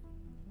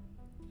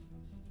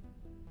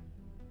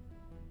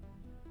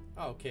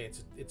 Oh, okay,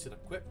 it's an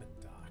equipment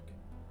dock.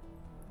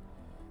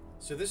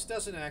 So this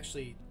doesn't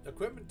actually...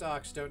 Equipment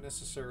docks don't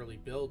necessarily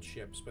build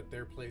ships, but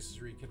they're places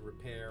where you can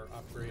repair,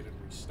 upgrade, and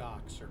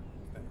restock certain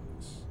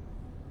things.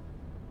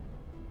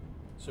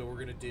 So what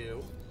we're going to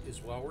do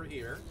is, while we're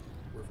here,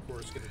 we're of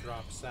course going to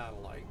drop a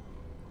satellite.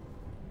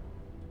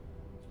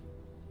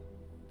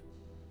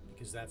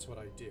 Because that's what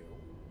I do.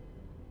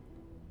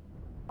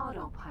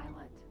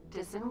 Autopilot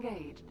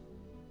disengaged.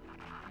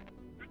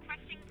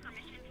 Requesting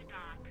permission to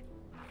dock.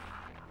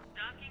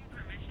 Docking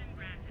permission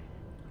granted.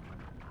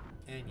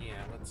 And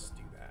yeah, let's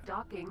do that.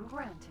 Docking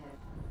granted.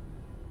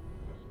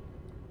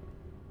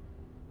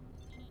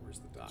 Where's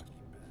the docking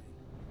bay?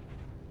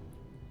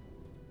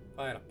 If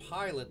I had a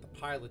pilot, the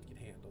pilot can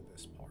handle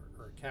this part.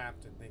 Or a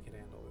captain, they can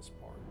handle this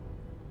part.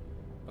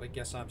 But I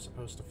guess I'm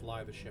supposed to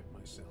fly the ship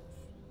myself.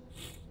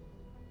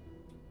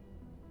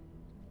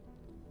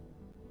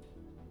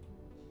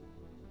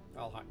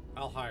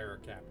 I'll hire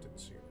a captain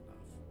soon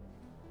enough.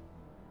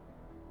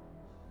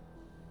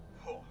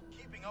 Oh,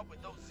 keeping up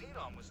with those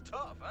Xenon was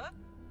tough, huh?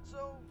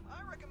 So,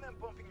 I recommend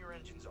bumping your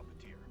engines up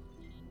a tier.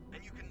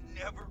 And you can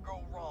never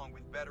go wrong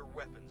with better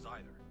weapons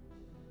either.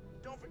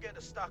 Don't forget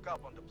to stock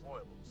up on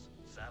deployables.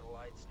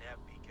 Satellites,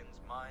 nav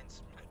beacons,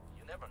 mines.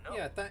 You never know.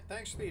 Yeah,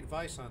 thanks for the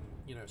advice on,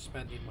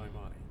 spending my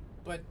money.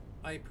 But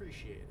I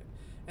appreciate it.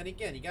 And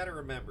again, you got to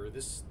remember,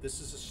 this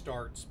is a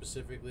start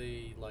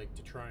specifically, like,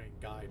 to try and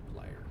guide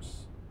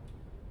players.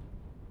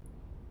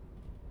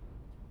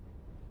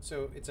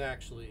 So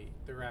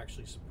there are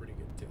actually some pretty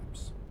good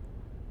tips.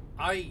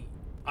 I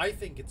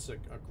think it's a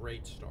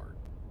great start,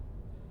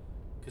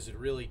 because it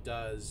really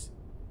does.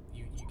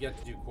 You get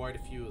to do quite a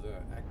few of the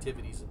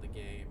activities in the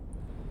game,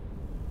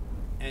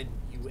 and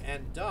you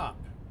end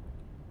up.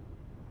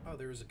 Oh,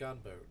 there's a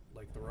gunboat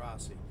like the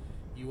Rossi.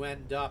 You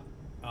end up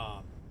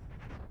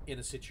in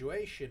a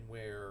situation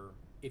where,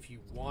 if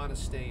you want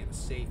to stay in a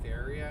safe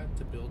area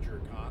to build your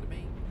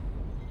economy,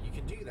 you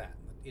can do that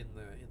in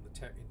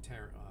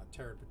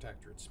Terran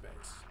Protectorate space.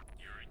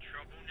 You're in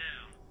trouble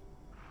now.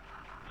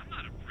 I'm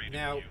not afraid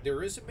Now, of you.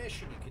 there is a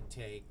mission you can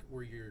take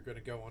where you're going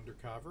to go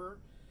undercover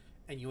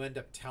and you end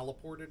up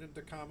teleported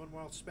into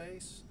Commonwealth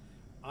space.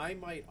 I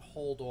might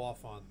hold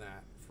off on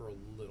that for a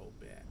little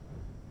bit.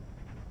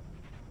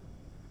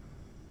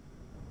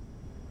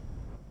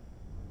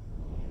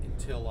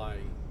 Until I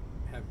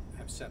have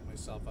set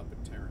myself up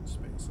in Terran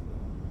space a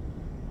little.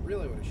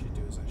 Really what I should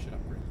do is I should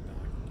upgrade the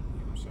docking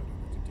computer so I don't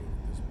have to deal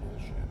with this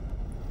bullshit.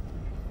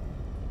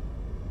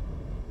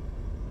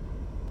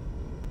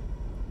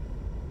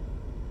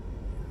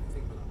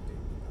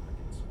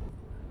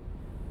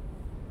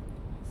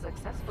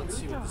 Successfully Let's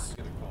see what done. this is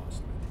going to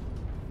cost me.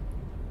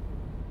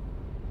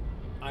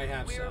 I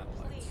have We're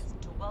satellites.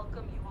 pleased to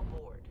welcome you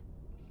aboard.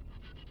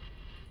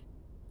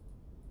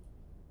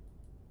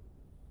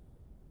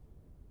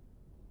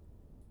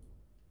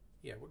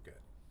 Yeah, we're good.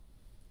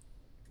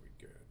 We're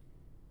good.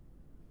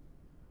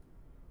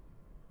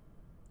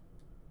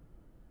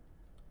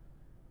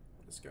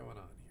 What is going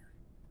on here?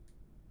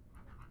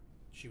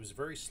 She was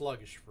very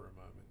sluggish for a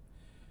moment.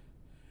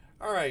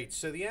 Alright,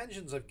 so the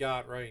engines I've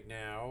got right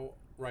now,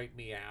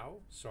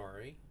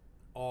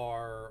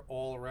 are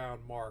all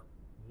around Mark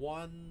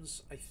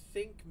 1s. I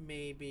think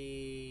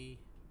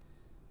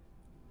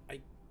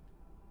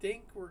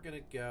we're going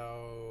to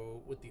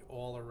go with the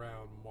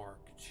all-around Mark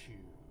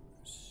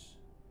 2s.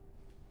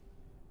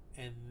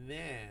 And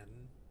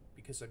then,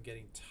 because I'm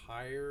getting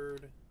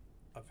tired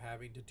of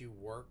having to do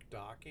work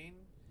docking,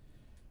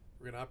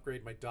 we're going to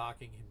upgrade my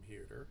docking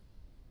computer.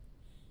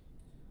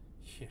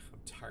 Yeah,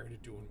 I'm tired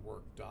of doing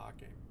work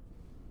docking.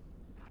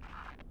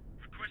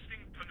 Requesting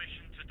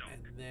permission to dock.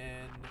 And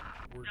then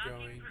we're Docking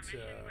going to permission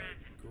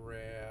granted.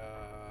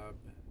 grab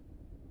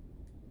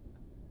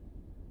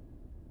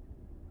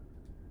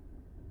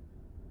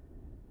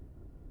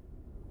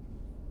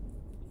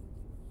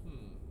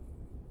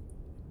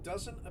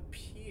Doesn't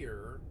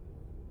appear.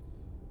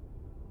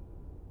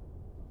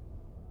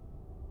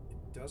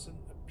 It doesn't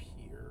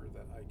appear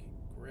that I can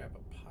grab a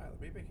pilot.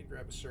 Maybe I can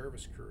grab a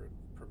service crew and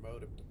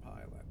promote him to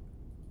pilot.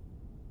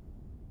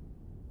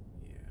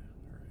 Yeah,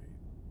 alright.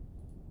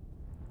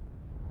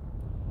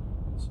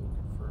 So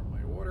confirm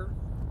my order.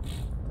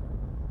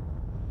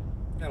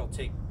 That'll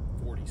take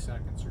 40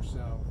 seconds or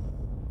so.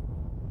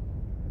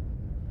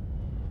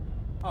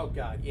 Oh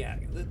god, yeah.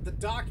 The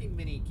docking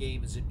mini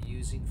game is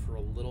amusing for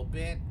a little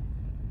bit,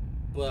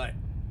 but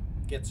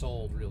gets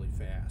old really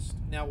fast.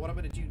 Now, what I'm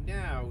going to do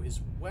now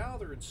is, while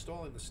they're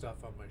installing the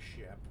stuff on my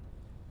ship,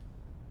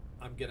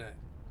 I'm going to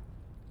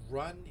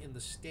run in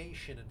the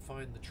station and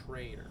find the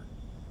trader.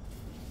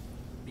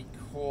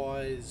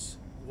 Because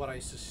what I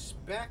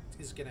suspect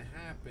is going to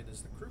happen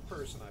is the crew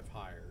person I've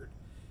hired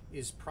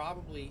is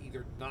probably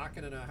either not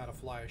going to know how to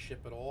fly a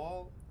ship at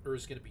all, or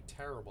is going to be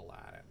terrible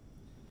at it.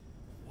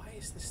 Why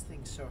is this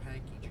thing so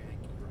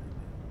hanky-janky right now?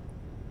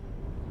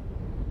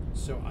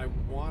 So I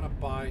want to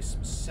buy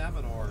some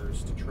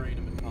seminars to train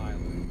him in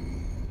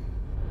piloting.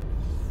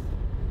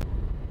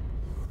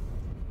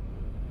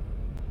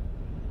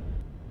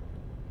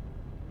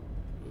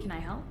 Can I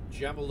help?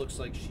 Gemma looks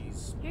like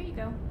she's here you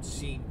go.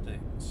 Seen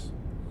things.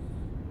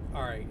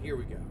 Alright, here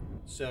we go.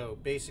 So,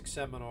 basic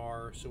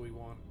seminar. So we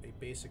want a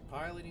basic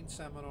piloting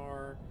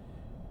seminar,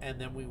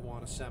 and then we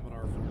want a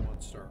seminar for the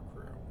 1-star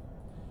crew.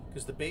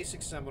 Because the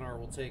basic seminar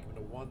will take him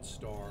to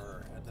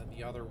 1-star, and then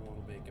the other one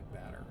will make it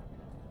better.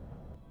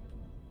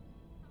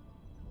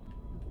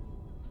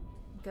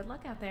 Good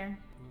luck out there.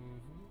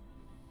 Mm-hmm.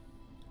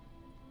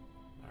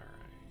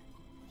 Alright.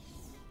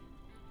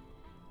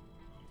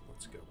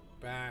 Let's go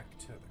back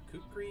to the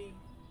Kukri.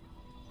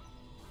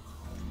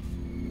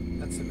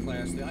 That's the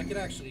class thing. I could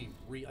actually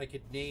I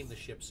could name the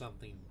ship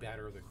something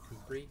better than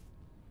Kukri.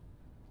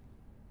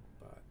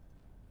 But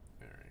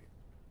alright.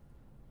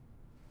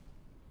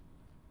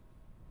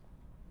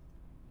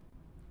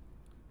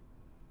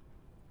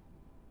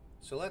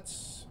 So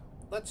let's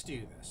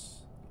do this.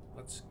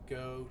 Let's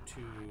go to...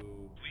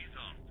 Please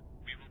hold.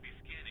 We will be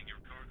scanning your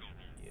cargo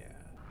hold. Yeah.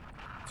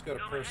 Let's go to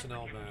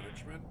personnel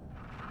management.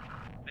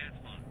 That's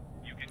fine.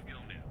 You can go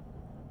now.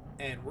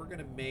 And we're going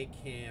to make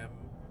him...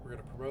 We're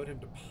going to promote him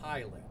to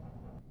pilot.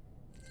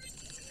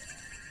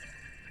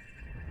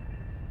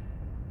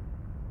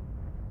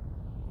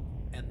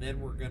 And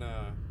then we're going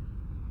to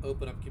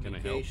open up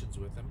communications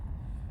with him.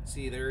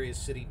 See, there he is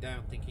sitting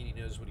down thinking he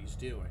knows what he's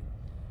doing.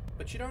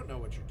 But you don't know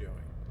what you're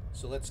doing.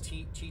 So let's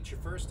teach you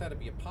first how to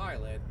be a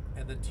pilot,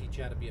 and then teach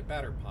you how to be a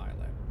better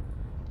pilot.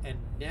 And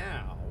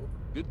now...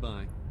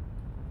 Goodbye.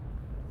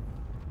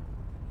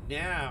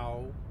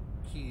 Now,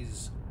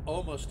 he's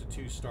almost a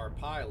 2-star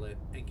pilot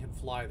and can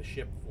fly the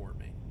ship for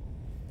me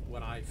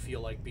when I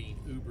feel like being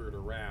Ubered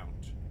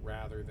around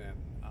rather than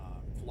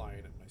flying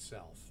it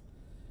myself.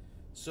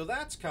 So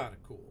that's kind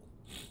of cool.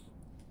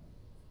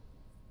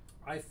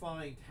 I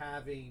find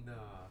having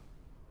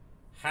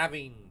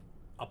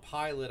a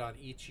pilot on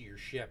each of your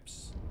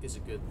ships is a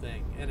good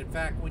thing. And in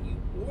fact, when you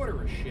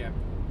order a ship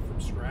from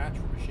scratch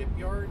from a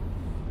shipyard,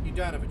 you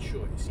don't have a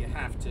choice. You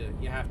have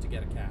to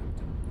get a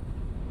captain.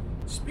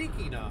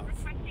 Speaking of,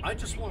 I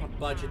just want to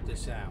budget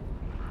this out.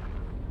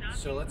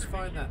 So let's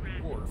find that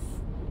wharf.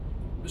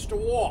 Mr.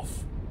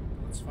 Wharf!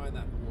 Let's find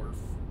that wharf.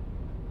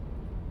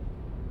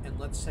 And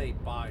let's say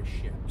buy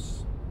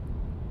ships.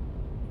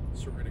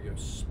 So we're going to go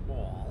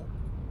small.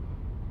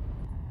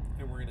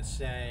 And we're going to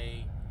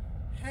say,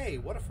 hey,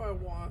 what if I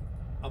want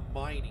a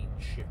mining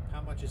ship?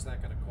 How much is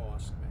that going to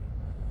cost me?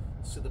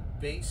 So the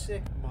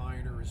basic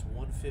miner is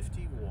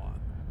 151.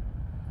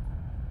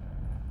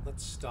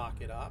 Let's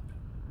stock it up.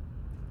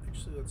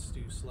 Actually, let's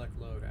do select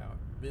loadout.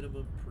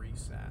 Minimum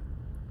preset.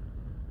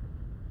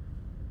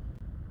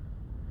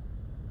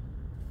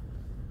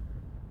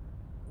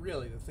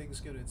 Really, the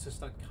thing's going to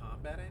insist on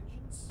combat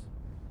engines?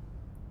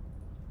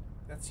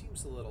 That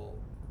seems a little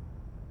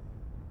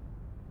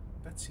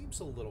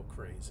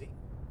crazy.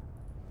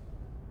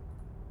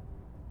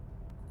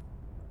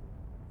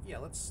 Yeah,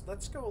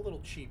 let's go a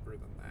little cheaper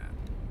than that.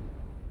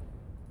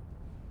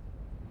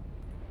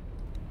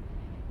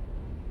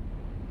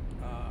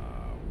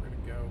 We're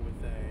gonna go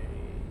with a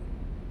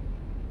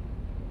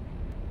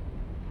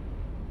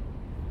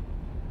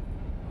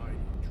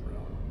mining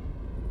drill.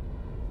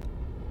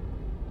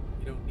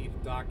 You don't need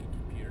a docking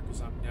computer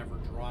because I'm never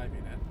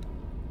driving it.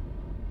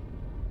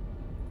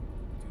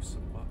 Do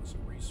some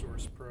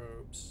resource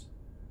probes.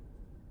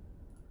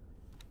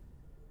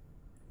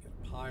 Get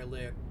a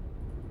pilot.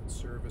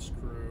 Service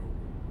crew.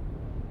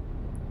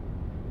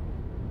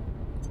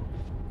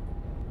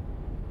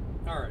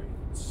 Alright,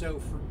 so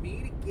for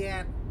me to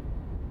get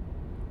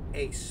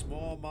a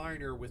small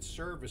miner with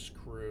service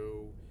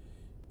crew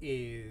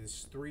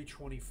is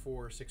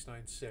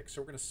 324,696.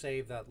 So we're going to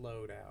save that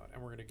loadout.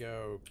 And we're going to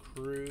go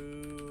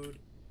crude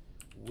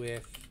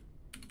with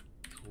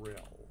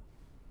drill.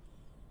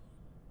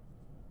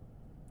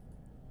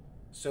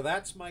 So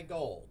that's my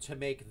goal, to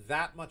make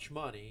that much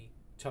money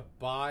to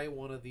buy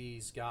one of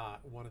these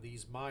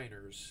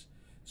miners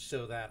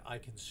so that I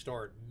can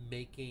start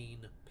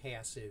making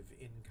passive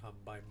income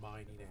by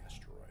mining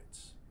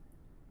asteroids.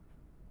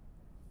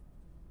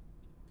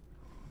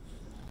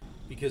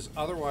 Because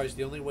otherwise,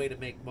 the only way to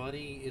make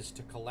money is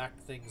to collect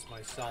things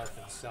myself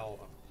and sell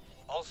them.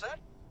 All set?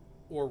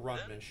 Or run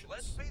Then missions.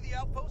 Let's pay the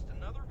outpost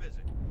another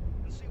visit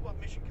and see what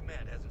Mission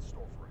Command has in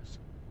store for us.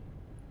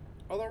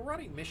 Although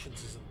running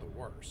missions isn't the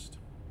worst.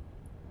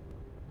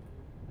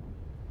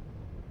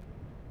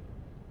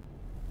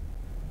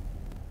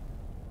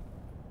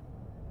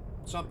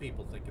 Some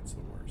people think it's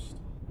the worst.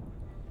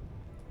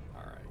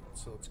 Alright,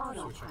 so let's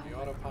switch on the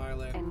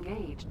autopilot.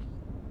 Engaged.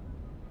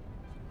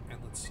 And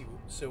let's see,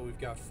 so we've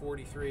got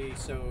 43,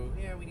 so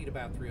yeah, we need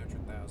about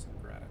 300,000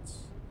 credits.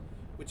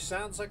 Which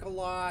sounds like a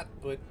lot,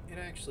 but it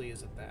actually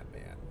isn't that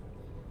bad.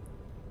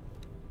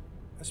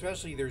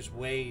 Especially there's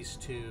ways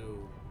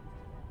to...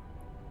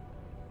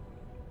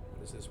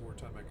 What is this?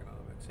 Wartime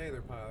economics. Hey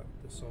there, pilot.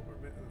 The solar...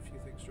 A few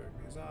things strike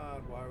me as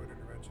odd. Why would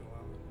intervention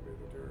allow them to be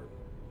the term?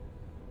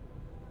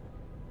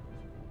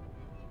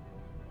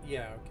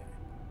 Yeah, okay.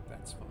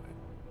 That's fine.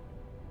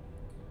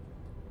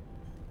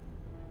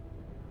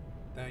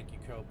 Thank you,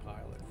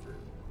 co-pilot, for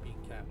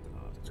being captain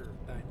on it. Or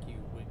thank you,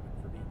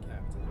 Wingman, for being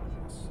captain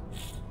on this.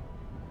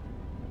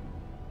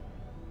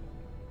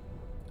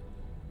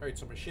 Alright,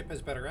 so my ship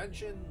has better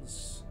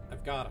engines.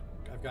 I've got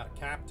a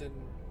captain.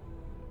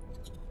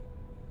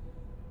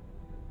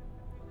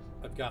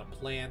 I've got a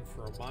plan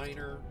for a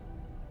miner.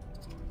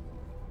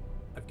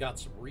 I've got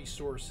some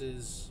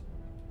resources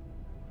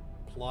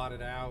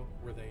plotted out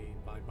where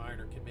my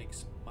miner can make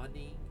some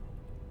money.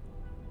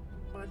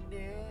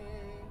 Money.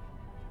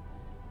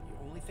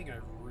 The only thing I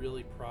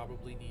really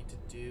probably need to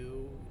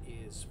do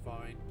is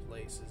find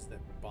places that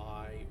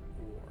buy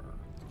ore.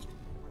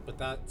 But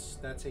that's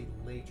a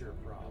later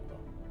problem.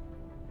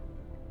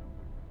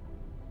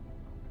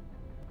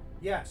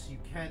 Yes,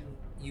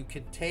 you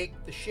can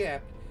take the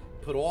ship,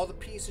 put all the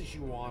pieces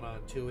you want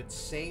onto it,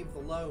 save the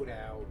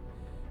loadout,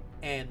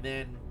 and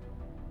then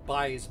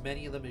buy as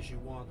many of them as you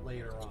want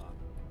later on.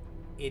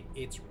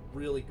 It's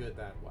really good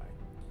that way.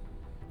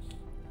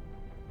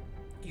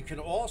 You can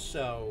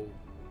also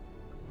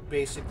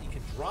basically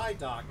dry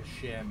dock a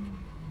ship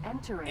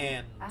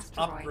and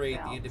upgrade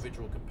the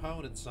individual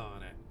components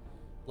on it.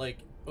 Like,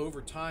 over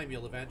time,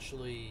 you'll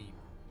eventually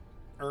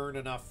earn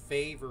enough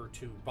favor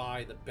to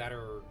buy the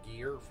better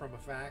gear from a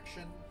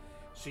faction,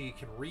 so you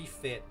can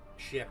refit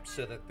ships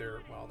so that they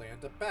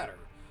end up better,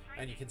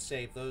 and you can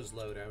save those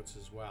loadouts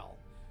as well.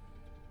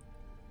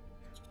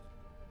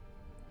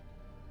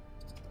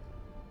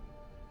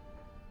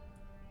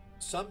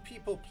 Some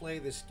people play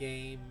this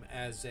game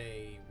as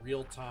a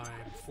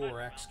real-time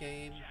 4X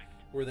game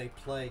where they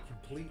play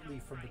completely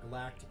from the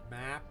galactic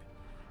map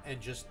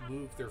and just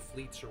move their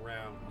fleets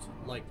around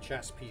like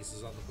chess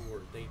pieces on the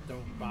board. They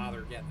don't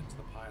bother getting into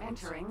the pilot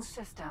Entering seats.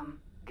 system.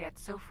 Get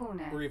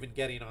Sofune. Or even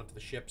getting onto the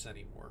ships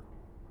anymore.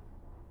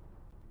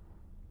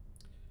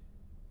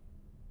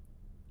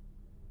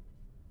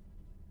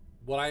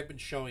 What I've been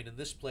showing in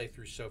this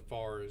playthrough so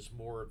far is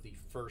more of the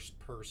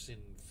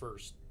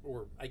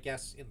or I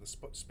guess in the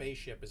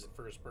spaceship, is it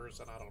first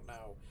person? I don't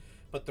know.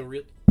 But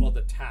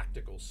the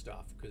tactical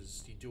stuff,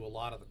 because you do a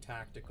lot of the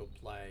tactical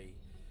play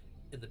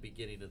in the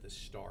beginning of the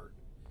start.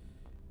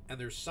 And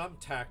there's some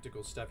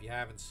tactical stuff you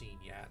haven't seen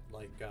yet,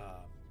 like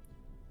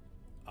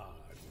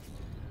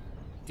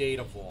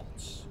data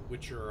vaults,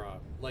 which are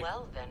like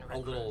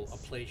a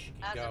place you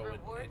can go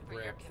and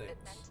grab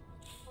things.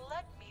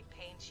 Let me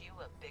paint you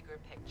a bigger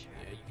picture.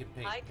 Yeah, you can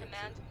paint High a picture.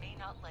 Command may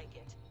not like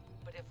it,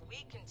 but if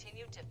we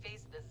continue to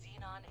face the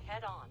Xenon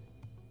head-on,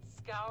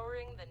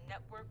 scouring the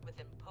network with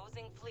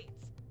imposing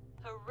fleets,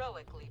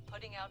 heroically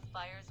putting out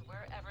fires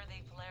wherever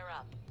they flare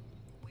up,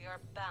 we are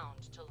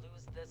bound to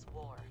lose this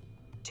war.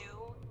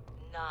 Do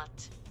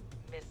not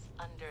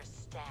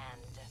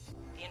misunderstand.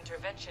 The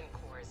Intervention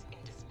Corps is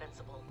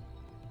indispensable,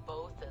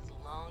 both as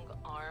long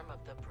arm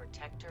of the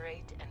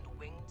Protectorate and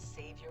winged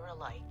savior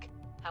alike.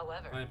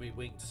 However, I'm a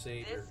winged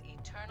savior. This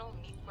eternal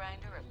meat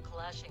grinder of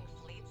clashing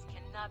fleets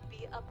cannot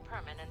be a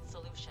permanent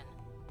solution.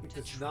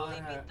 To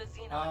truly beat the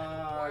Xenon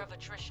in a war of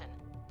attrition,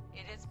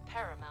 it is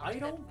paramount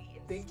that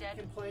we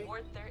instead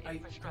thwart their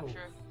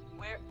infrastructure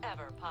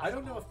wherever possible. I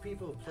don't know if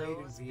people have played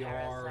in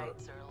VR.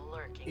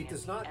 It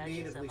does not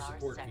natively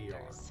support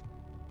VR.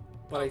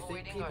 But I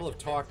think people have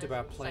talked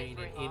about playing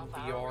it in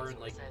VR in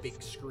like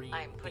big screen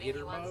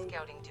theater mode.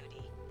 Scouting duty.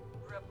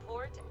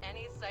 Report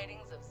any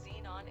sightings of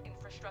Xenon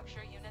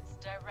infrastructure units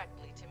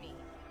directly to me.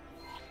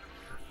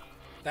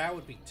 That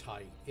would be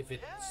tight if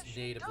it's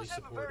natively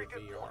supported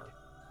VR.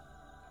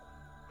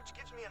 Which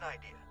gives me an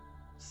idea.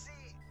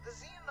 See, the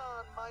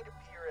Xenon might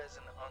appear as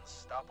an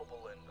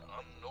unstoppable and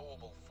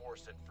unknowable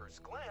force at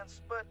first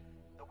glance, but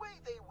the way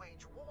they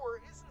wage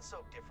war isn't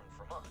so different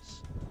from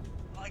us.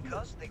 Like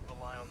us, they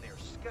rely on their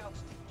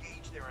scouts to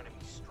gauge their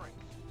enemy's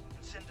strength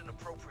and send an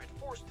appropriate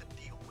force to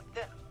deal with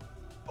them.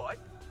 But,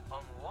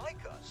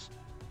 unlike us,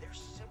 they're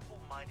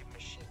simple-minded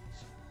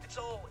machines. It's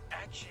all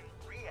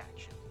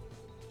action-reaction.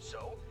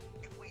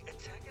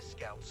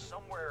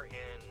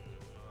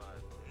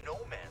 no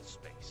man's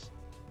space.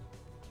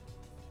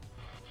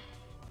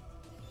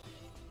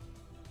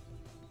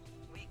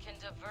 We can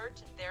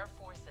divert their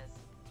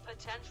forces,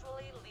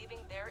 potentially leaving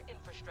their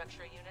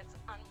infrastructure units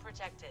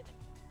unprotected.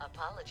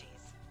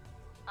 Apologies.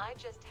 I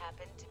just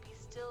happen to be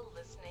still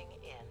listening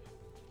in.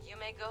 You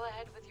may go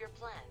ahead with your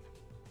plan,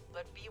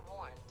 but be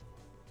warned.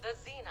 The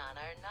Xenon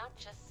are not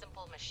just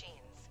simple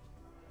machines.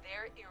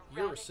 They're erratic,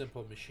 You're a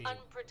simple machine.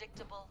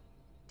 Unpredictable,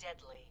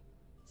 deadly.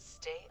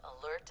 Stay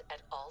alert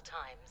at all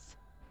times.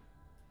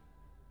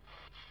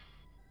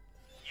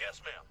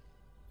 Yes, ma'am.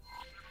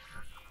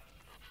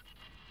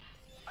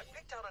 I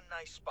picked out a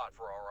nice spot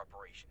for our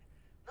operation.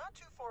 Not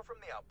too far from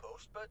the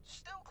outpost, but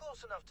still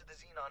close enough to the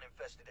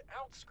Xenon-infested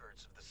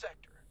outskirts of the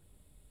sector.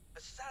 A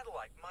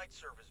satellite might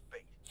serve as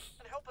bait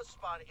and help us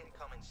spot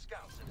incoming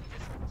scouts at a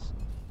distance.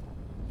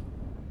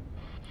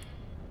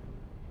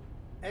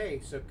 Hey,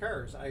 so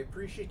Kurs, I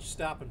appreciate you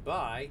stopping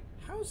by.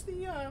 How's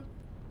the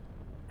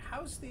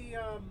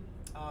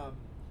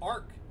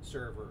ARC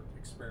server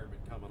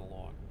experiment coming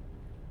along?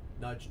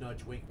 Nudge,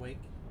 nudge, wink, wink.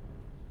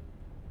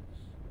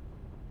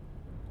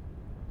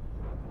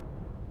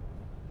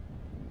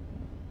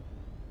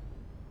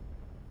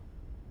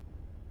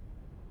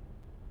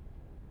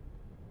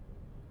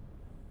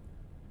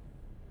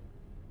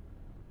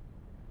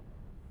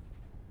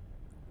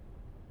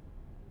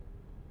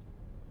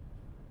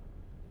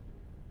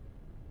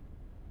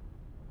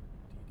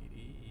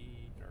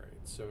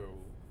 So,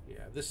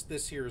 yeah,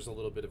 this here is a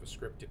little bit of a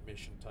scripted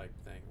mission type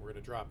thing. We're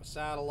going to drop a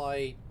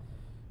satellite.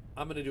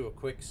 I'm going to do a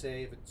quick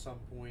save at some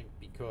point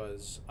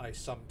because I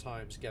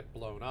sometimes get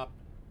blown up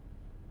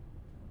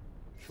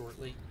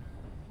shortly.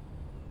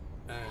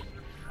 And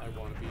I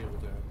want to be able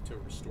to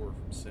restore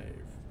from save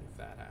if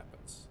that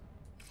happens.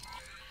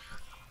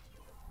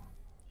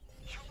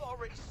 You've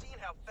already seen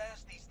how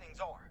fast these things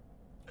are.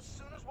 As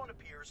soon as one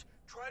appears,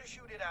 try to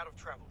shoot it out of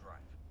travel drive.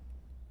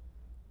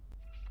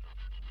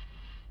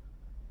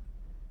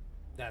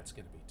 That's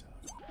going to be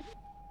tough.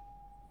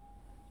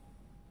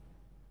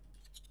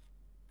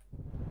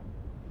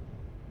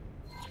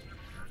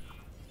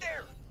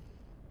 There!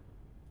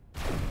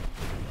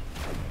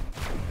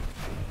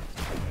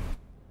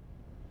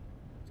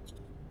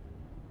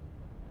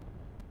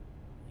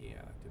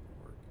 Yeah, that didn't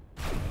work.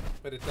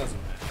 But it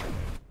doesn't matter.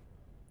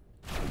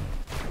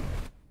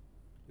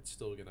 It's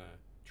still going to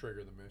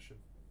trigger the mission.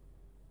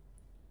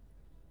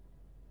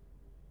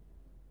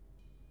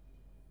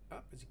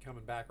 Oh, is he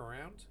coming back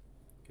around?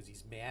 Because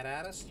he's mad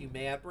at us? You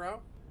mad, bro?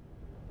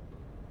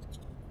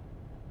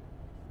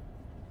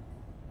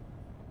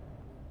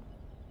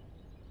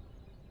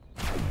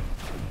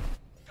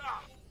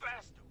 Ah,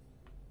 bastard!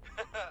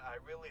 I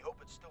really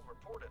hope it's still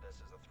reported us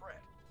as a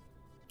threat.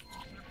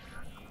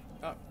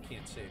 Oh,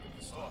 can't save it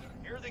this time.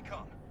 Here they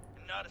come.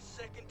 Not a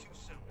second too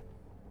soon.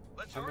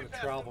 Let's I'm going to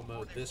travel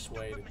mode this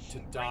way to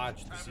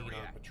dodge the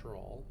Xenon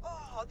patrol.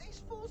 Oh,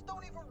 these fools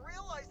don't even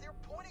realize they're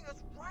pointing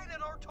us right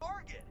at our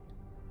target.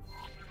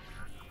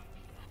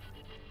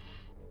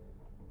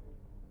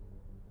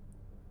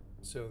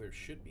 So there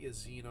should be a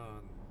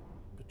Xenon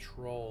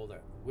patrol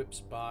that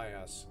whips by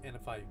us, and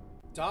if I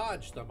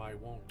dodge them, I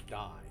won't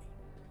die.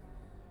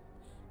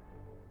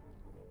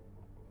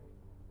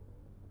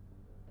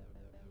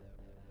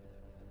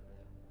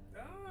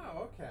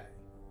 Oh, okay.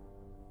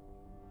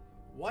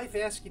 Wife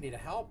asking you to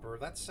help her,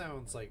 that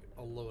sounds like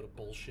a load of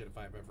bullshit if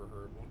I've ever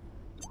heard one.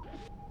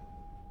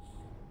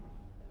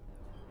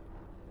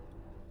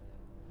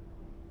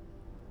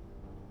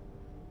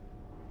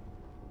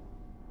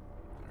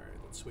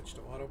 Switch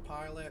to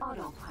autopilot.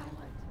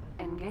 Autopilot.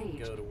 Engage.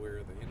 Go to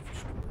where the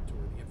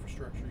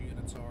infrastructure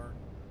units are.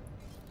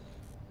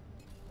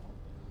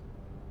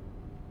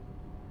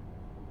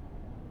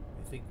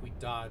 I think we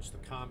dodged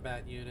the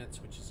combat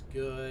units, which is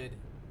good,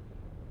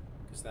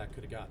 because that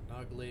could have gotten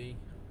ugly.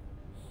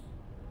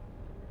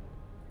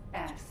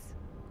 S.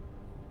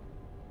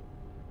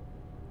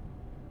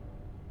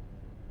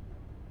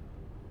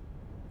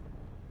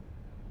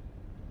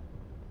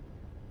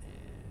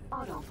 And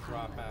autopilot.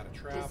 Drop out of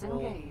travel.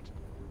 Disengage.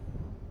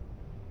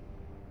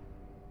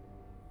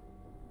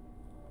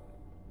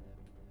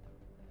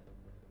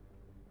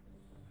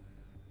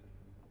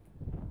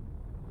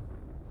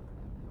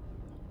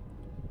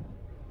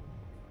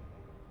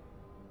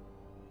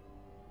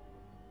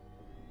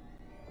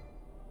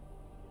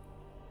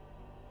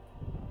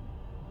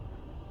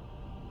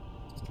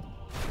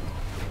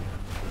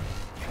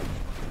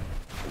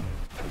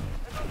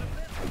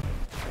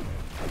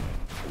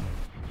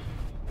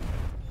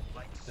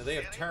 Now they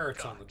have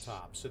turrets on the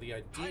top, so the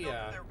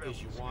idea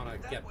is you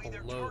want to get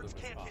below them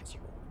if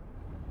possible.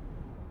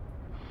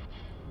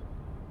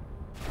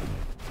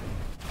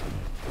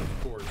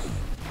 Of course,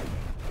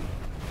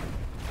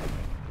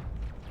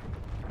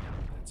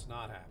 that's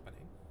not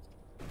happening.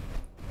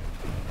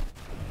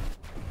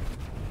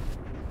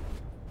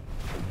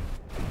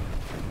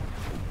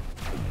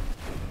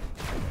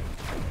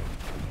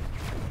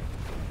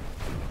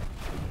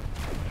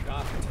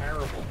 God,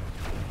 terrible.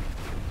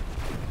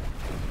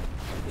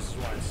 This is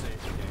why I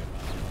saved the game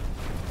last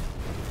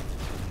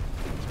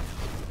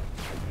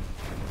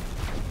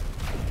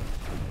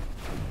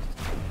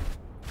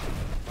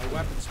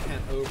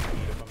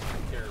overheat if I'm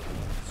not careful,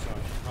 so I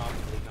should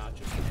probably not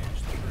just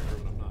mash the trigger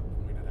when I'm not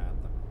pointed at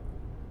them.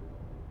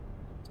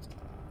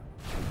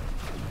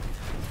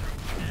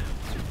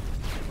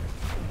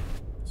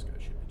 This guy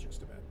should be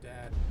just about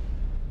dead.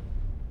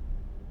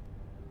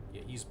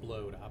 Yeah, he's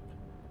blowed up.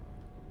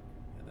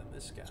 And then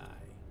this guy.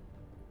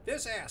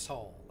 This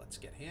asshole! Let's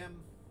get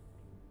him.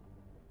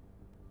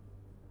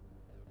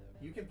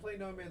 You can play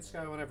No Man's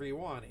Sky whenever you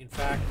want. In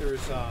fact,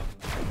 there's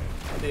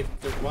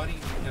they're running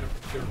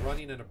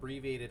an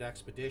abbreviated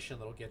expedition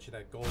that'll get you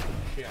that golden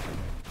ship.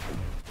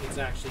 It's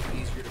actually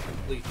easier to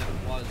complete than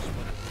it was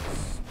when it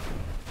was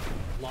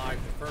live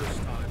the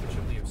first time, which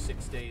only have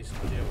 6 days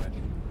to do it.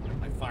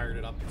 I fired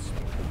it up this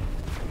morning,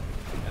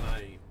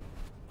 and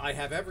I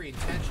have every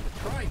intention of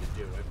trying to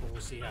do it, but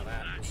we'll see what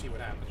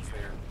happens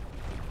there.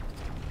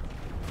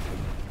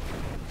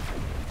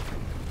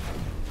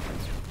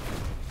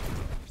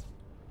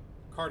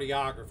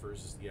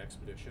 Cartographers is the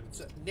expedition.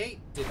 So Nate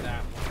did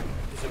that one.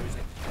 He's always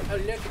like, oh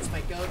look, it's my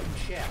golden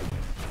ship.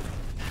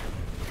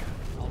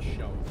 I'll show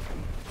him.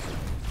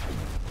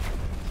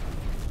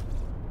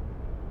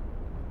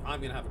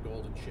 I'm gonna have a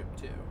golden ship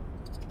too.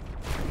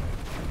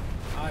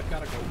 I've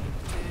got a golden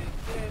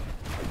ticket.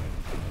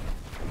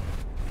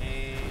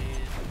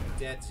 And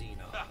dead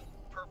Xenon. Ah,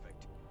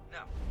 perfect.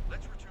 Now,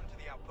 let's return to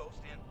the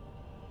outpost and...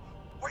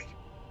 Wait!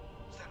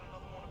 Is that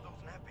another one of those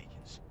nav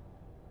beacons?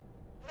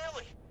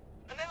 Nelly!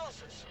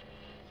 Analysis!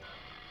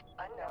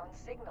 Unknown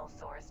signal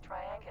source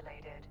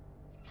triangulated.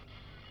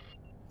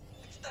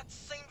 It's that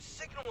same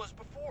signal as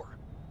before.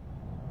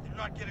 They're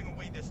not getting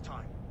away this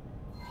time.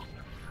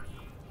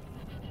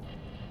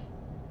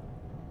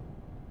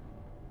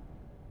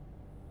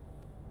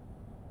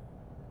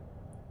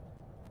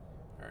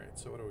 Alright,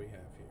 so what do we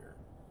have here?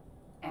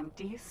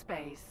 Empty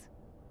space.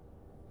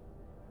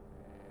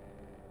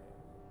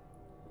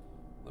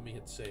 Let me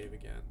hit save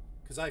again,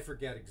 because I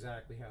forget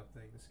exactly how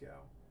things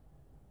go.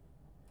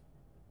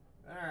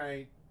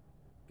 Alright,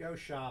 go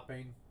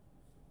shopping.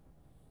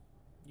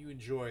 You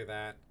enjoy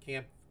that.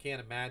 Can't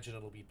imagine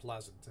it'll be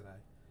pleasant today.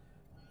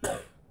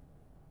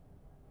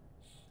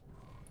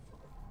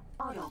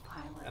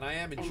 Autopilot. And I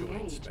am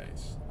enjoying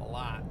space a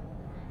lot.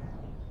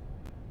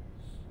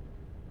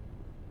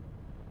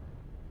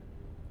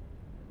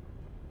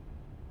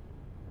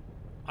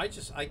 I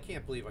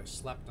can't believe I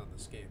slept on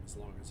this game as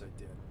long as I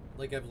did.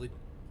 Like,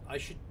 I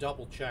should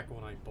double check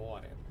when I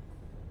bought it.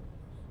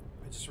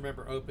 I just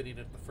remember opening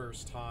it the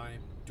first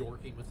time,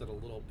 dorking with it a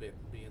little bit,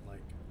 and being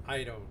like,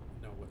 I don't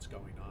know what's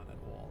going on at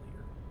all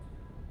here.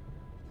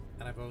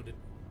 And I've owned it.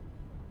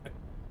 I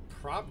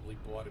probably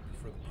bought it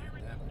before the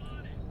pandemic.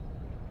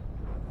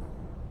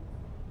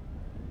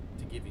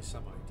 To give you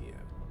some idea.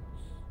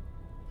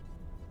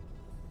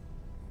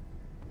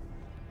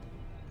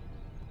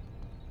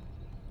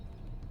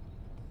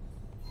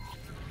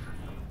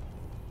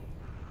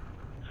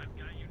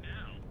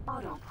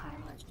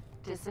 Autopilot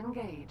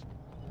disengaged.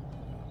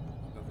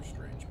 Another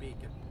strange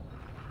beacon.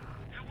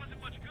 That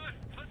wasn't much good,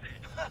 was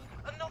it?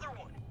 Another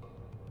one!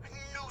 I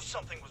knew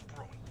something was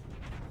brewing.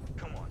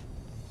 Come on,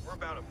 we're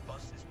about to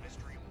bust this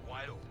mystery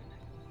wide open.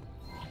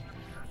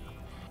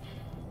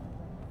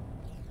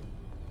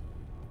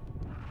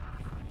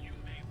 You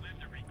may live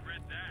to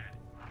regret that.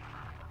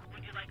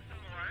 Would you like some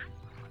more?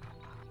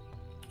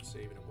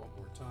 Saving it one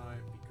more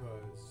time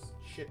because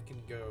shit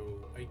can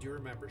go... I do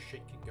remember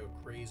shit can go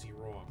crazy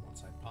wrong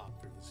once I pop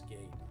through this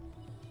gate.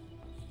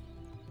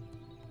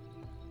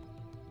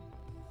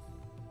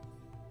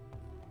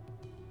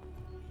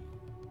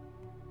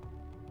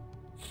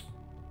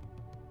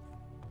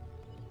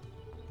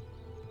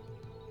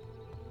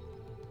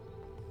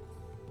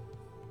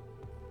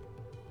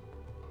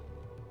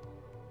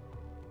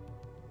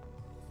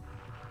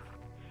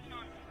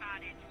 Xenon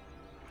spotted.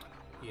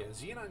 Yeah,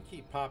 Xenon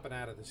keep popping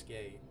out of this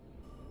gate.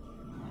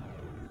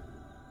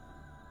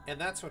 And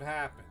that's what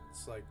happens.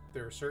 Like,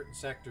 there are certain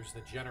sectors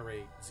that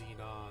generate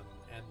Xenon,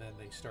 and then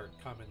they start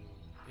coming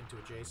into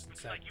adjacent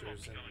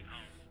sectors, and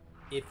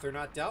if they're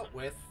not dealt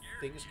with,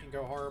 things can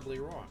go horribly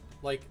wrong.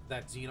 Like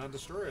that Xenon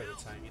destroyer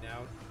that's hanging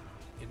out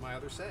in my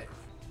other save.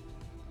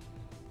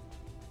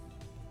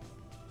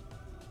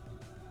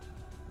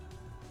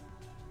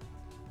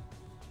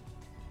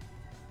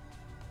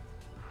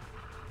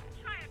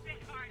 Try a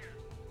bit harder.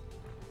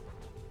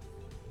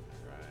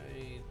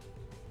 Right.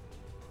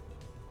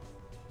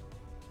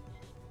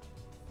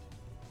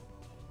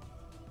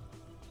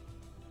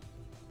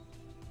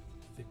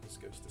 I think this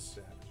goes to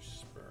Savage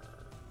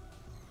Spur.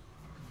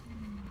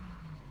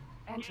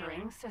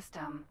 Entering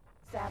system.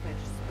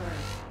 Savage Spur.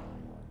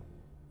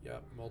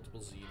 Yep, multiple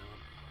Xenon.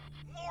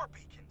 More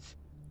beacons!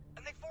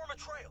 And they form a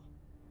trail.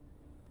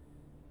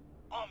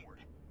 Onward.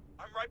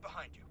 I'm right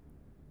behind you.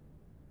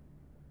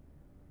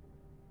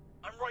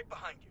 I'm right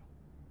behind you.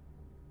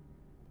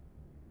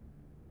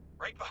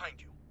 Right behind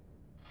you.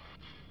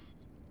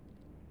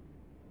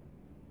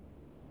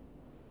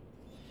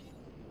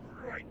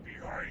 Right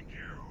behind you.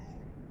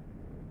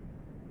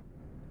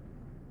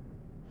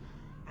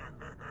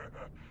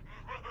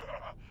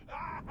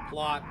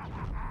 Plot.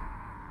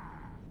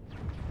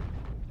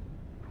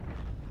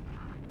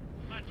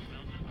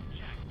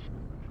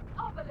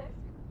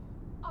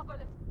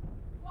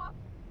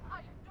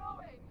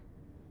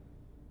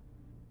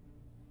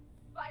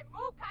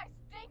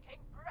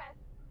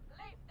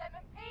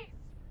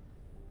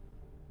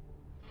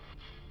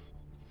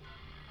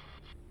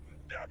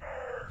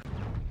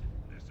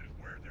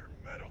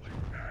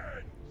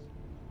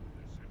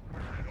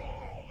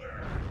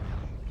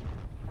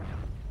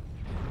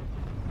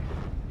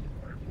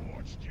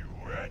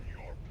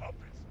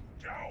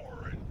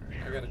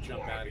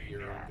 jump out of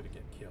here or I'm gonna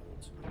get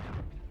killed.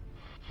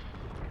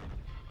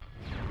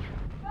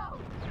 No!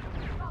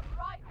 Stop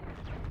right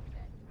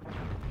there!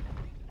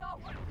 You know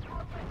what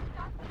already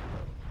done.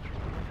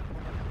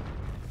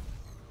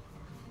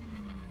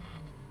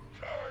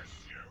 Curse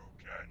you,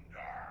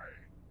 Gendai.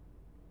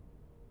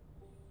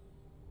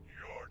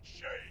 Your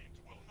chains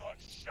will not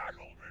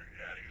shackle me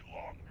any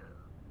longer.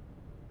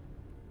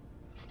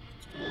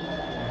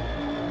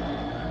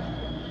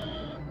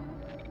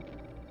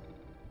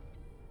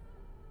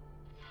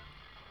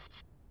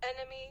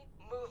 Enemy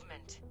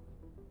movement.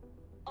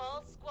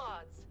 All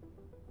squads,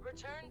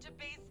 return to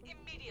base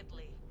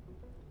immediately.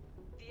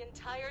 The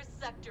entire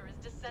sector is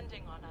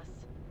descending on us.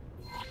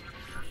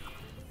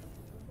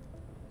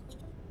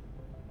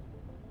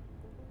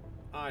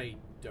 I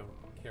don't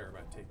care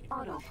about taking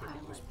ownership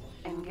at this point.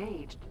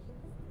 Engaged.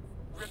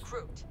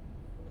 Recruit,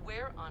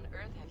 where on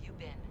Earth have you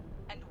been?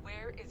 And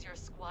where is your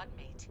squad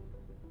mate?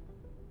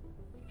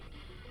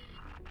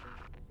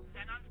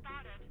 Xenon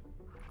spotted.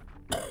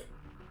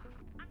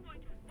 I'm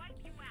going to wipe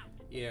you out.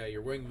 Yeah,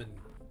 your wingman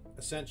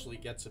essentially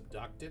gets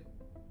abducted.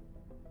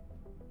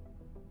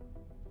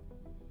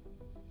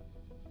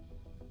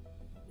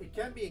 It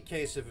can be a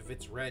case of if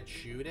it's red,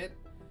 shoot it,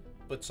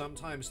 but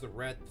sometimes the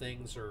red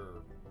things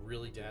are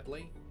really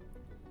deadly.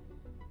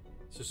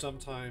 So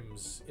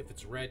sometimes if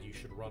it's red, you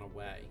should run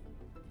away.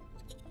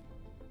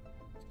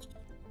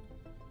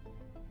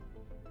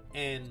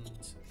 And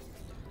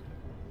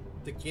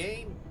the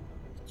game,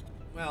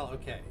 well,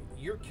 okay,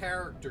 your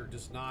character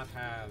does not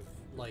have,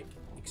 like,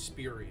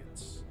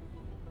 experience,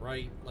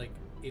 right? Like,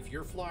 if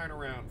you're flying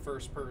around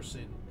first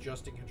person,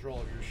 just in control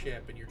of your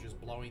ship, and you're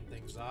just blowing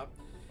things up,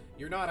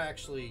 you're not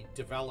actually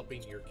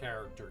developing your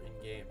character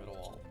in-game at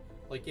all.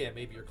 Like, yeah,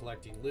 maybe you're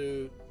collecting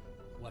loot,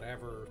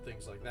 whatever,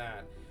 things like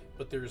that,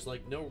 but there's,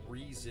 like, no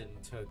reason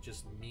to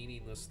just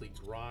meaninglessly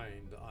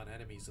grind on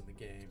enemies in the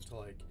game to,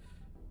 like,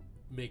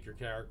 make your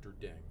character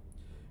ding.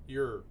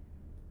 Your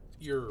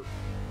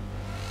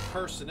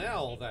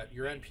personnel, that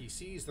your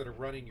NPCs that are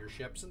running your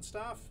ships and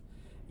stuff,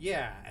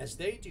 yeah, as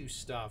they do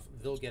stuff,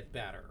 they'll get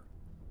better.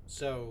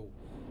 So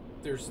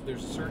there's a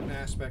certain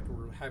aspect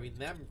where having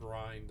them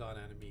grind on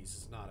enemies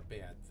is not a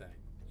bad thing.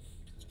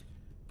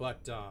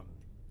 But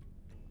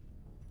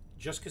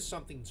just because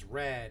something's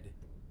red,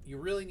 you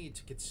really need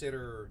to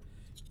consider,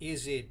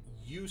 is it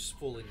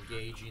useful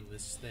engaging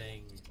this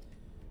thing?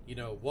 You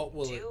know, what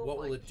will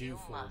it do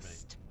for me?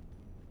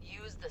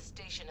 Use the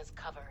station as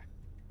cover.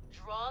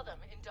 Draw them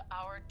into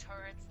our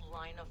turret's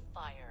line of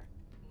fire.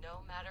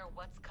 No matter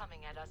what's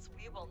coming at us,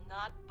 we will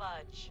not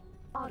budge.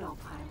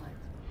 Autopilot.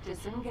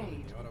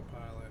 Disengage.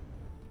 Autopilot.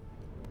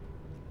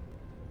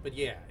 But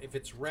yeah, if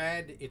it's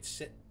red,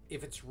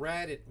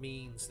 it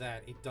means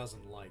that it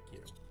doesn't like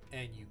you,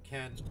 and you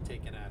can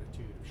take an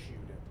attitude of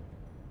shoot it.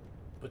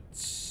 But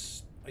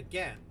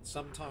again,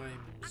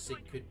 sometimes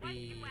it could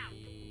be.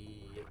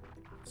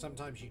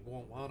 Sometimes you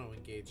won't want to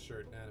engage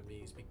certain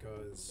enemies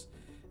because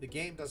the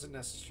game doesn't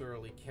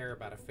necessarily care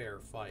about a fair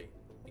fight.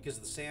 Because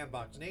of the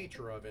sandbox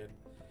nature of it,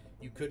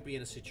 you could be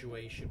in a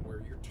situation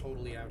where you're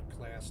totally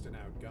outclassed and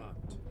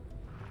outgunned.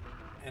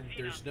 And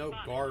there's no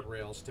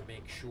guardrails to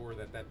make sure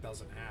that that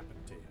doesn't happen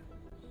to you.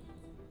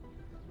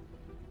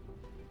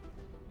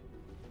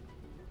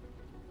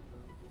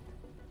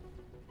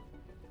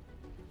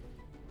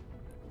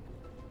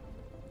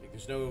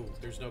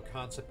 There's no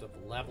concept of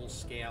level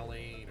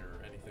scaling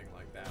or anything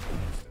like that, for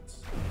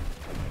instance.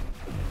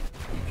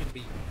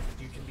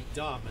 You can be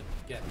dumb and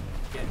get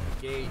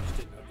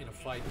engaged in a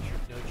fight that you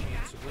have no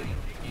chance of winning.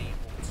 The game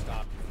won't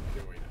stop you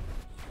from doing it.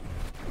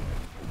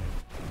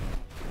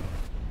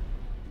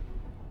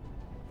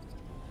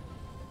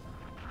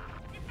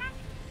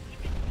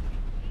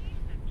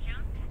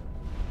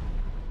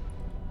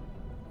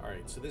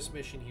 Alright, so this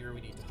mission here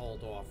we need to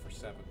hold off for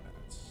 7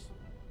 minutes.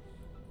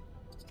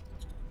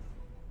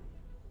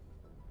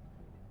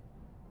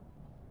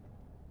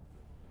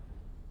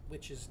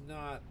 Which is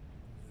not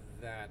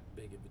that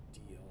big of a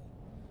deal.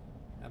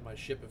 And my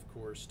ship, of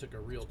course, took a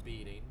real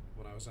beating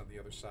when I was on the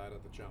other side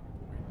of the jump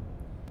point.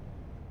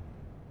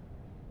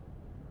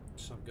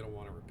 So I'm going to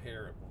want to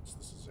repair it once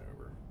this is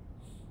over.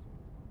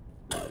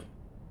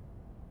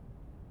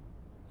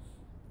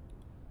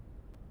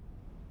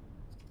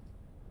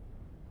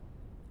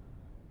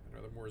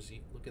 Another more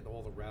Z. Look at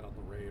all the red on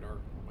the radar.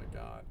 Oh my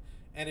god.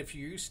 And if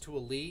you're used to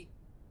Elite,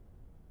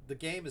 the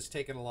game has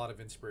taken a lot of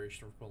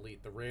inspiration from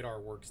Elite. The radar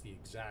works the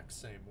exact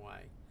same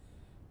way,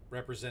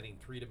 representing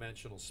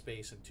three-dimensional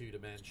space in 2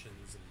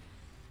 dimensions and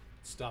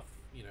stuff,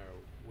 you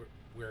know,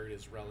 where it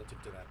is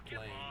relative to that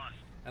plane,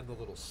 and the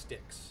little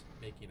sticks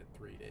making it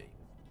 3D.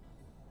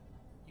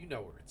 You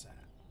know where it's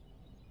at.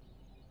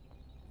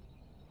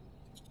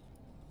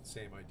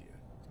 Same idea.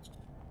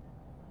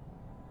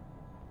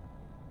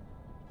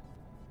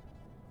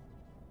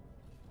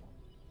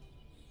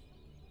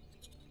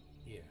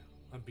 Yeah,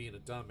 I'm being a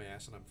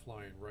dumbass and I'm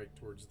flying right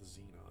towards the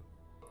Xenon.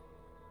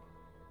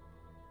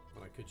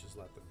 When I could just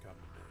let them come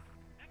to me.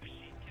 That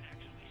machine can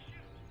actually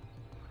shoot.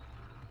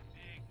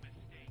 Big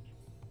mistake.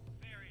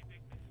 Very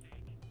big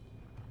mistake.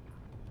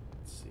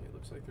 Let's see, it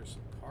looks Looks like there's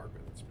some cargo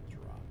that's been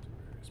dropped in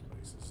various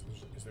places.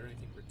 Is there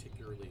anything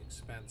particularly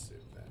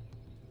expensive that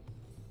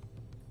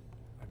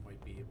I might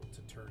be able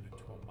to turn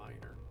into a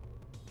miner?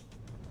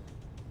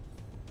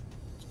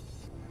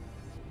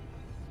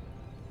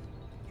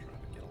 I'm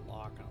trying to get a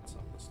lock on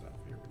some of the stuff.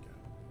 Here we go.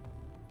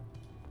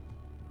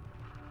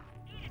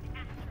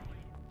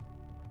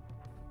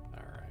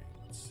 Alright,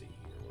 let's see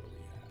here. What do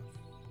we have?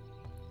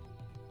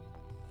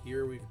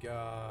 Here we've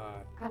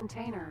got...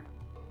 Container.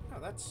 Oh,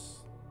 that's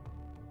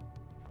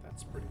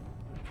pretty...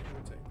 Okay,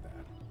 we'll take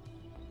that.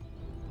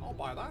 I'll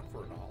buy that for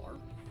 $1.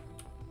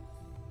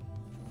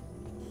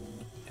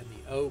 And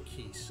the O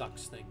key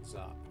sucks things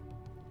up.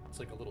 It's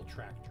like a little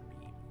tractor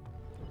beam.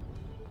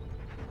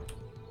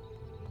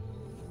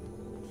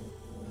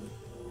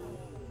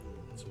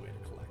 It's a way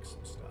to collect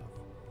some stuff.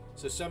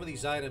 So some of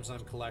these items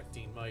I'm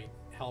collecting might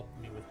help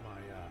me with my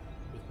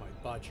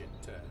budget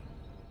to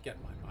get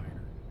my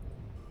miner.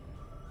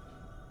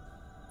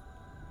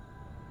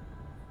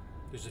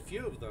 There's a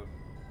few of them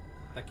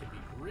that can be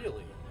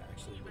really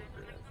actually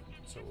lucrative.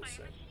 So we'll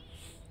see.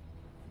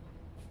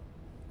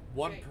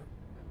 One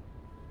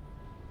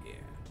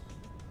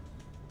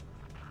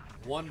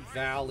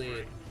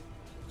valid.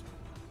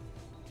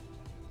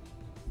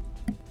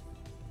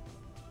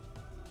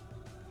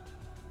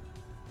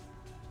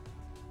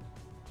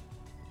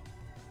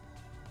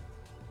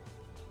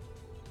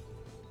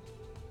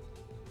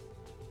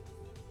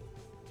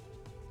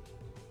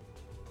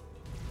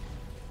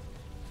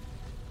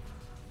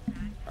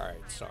 All right,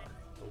 sorry.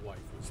 The wife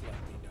was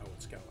letting me know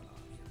what's going on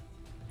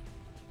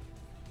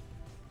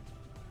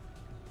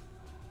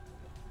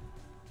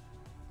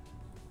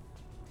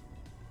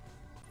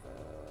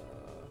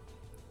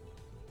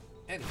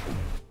here. Anyway,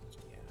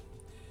 yeah.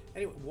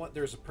 Anyway,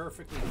 there's a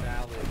perfectly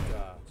valid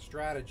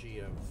strategy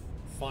of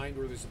find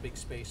where there's a big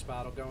space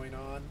battle going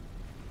on,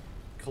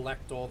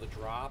 collect all the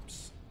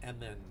drops,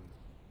 and then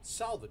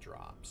sell the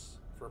drops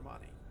for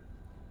money.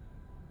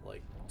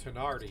 Like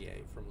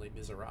Thénardier from Les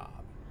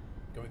Miserables,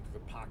 going through the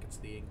pockets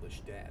of the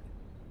English dead.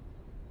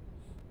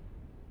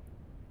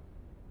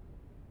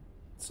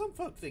 Some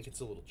folk think it's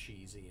a little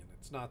cheesy, and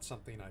it's not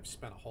something I've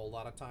spent a whole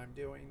lot of time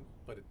doing,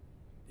 but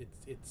it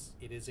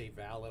is a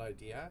valid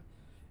idea.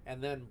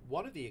 And then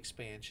one of the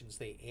expansions,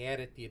 they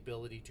added the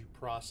ability to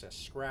process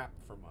scrap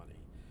for money,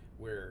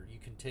 where you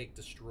can take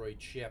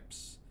destroyed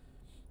ships,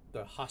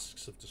 the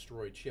husks of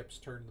destroyed ships,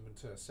 turn them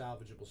into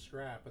salvageable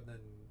scrap, and then,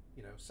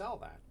 you know, sell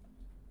that.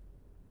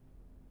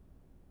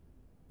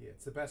 Yeah,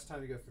 it's the best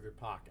time to go through their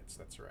pockets,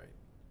 that's right,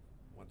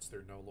 once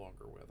they're no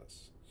longer with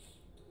us.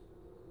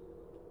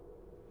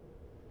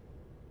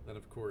 Then,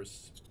 of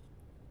course,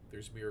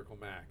 there's Miracle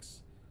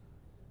Max.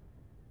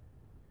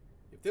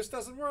 If this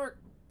doesn't work,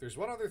 there's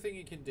one other thing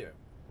you can do.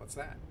 What's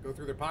that? Go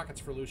through their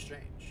pockets for loose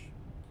change.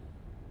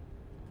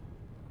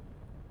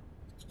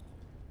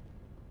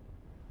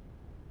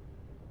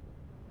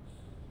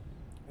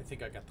 I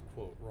think I got the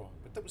quote wrong,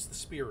 but that was the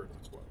spirit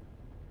of the quote.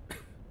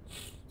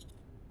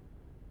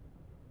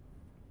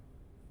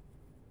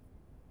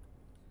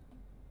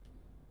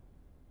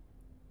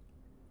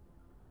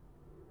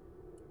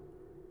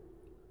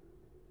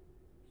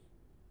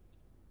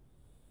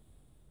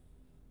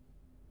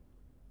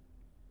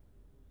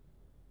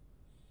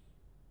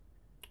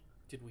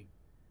 Did we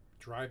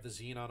drive the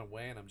Xenon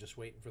away and I'm just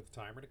waiting for the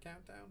timer to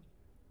count down?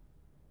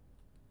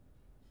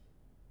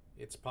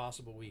 It's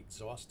possible we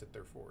exhausted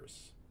their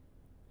force.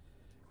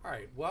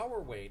 Alright, while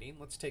we're waiting,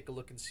 let's take a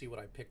look and see what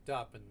I picked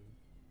up. And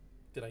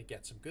did I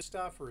get some good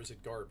stuff or is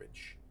it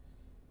garbage?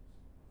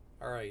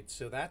 Alright,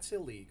 so that's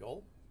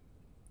illegal.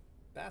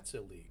 That's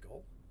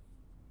illegal.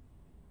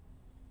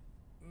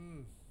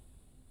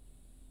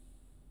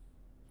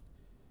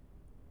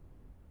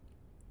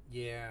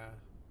 Yeah.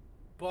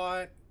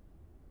 But...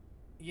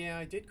 yeah,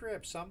 I did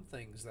grab some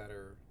things that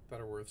are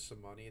worth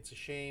some money. It's a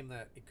shame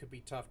that it could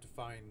be tough to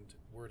find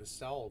where to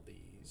sell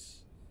these.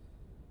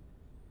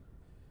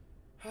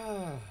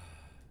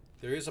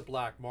 There is a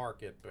black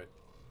market, but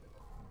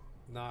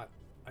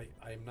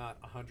I'm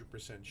not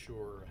 100%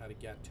 sure how to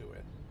get to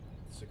it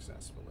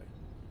successfully.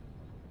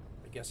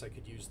 I guess I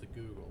could use the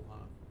Google,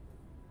 huh?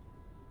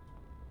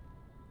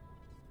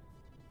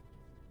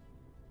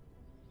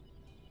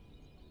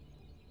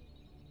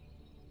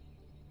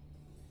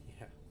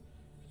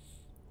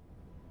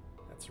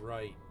 That's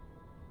right.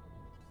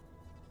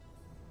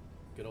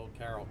 Good old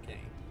Carol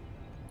Kane.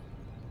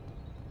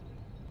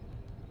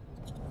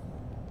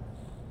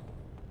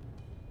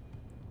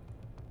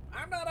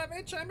 I'm not a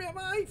bitch, I'm your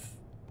wife!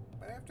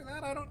 But after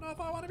that, I don't know if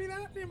I want to be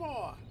that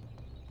anymore.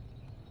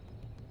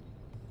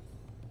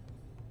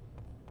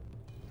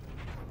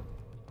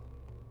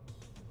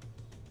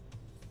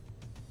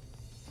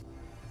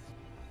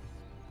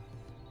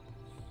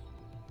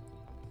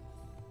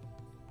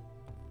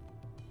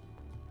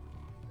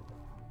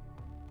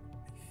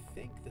 I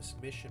think this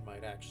mission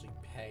might actually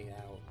pay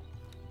out.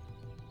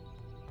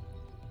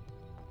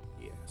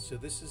 Yeah, so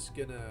this is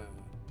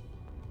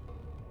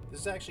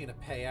actually gonna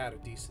pay out a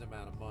decent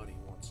amount of money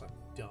once I'm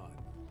done.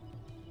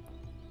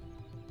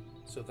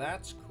 So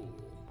that's cool.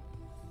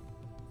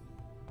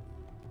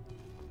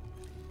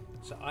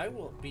 So I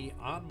will be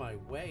on my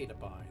way to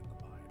buying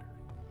the miner.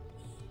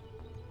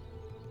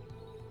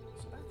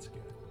 So that's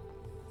good.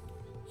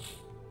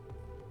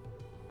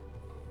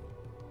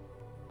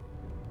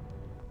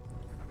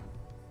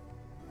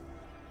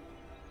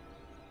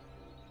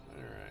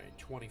 Alright,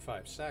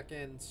 25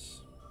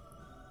 seconds.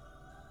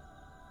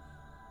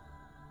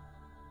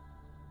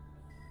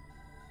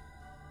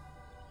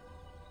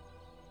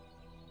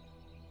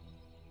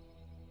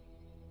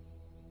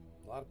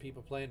 A lot of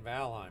people playing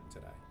Valheim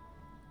today.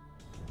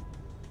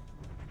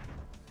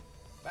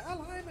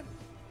 Valheim and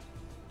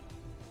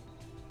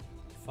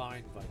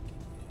fine Viking.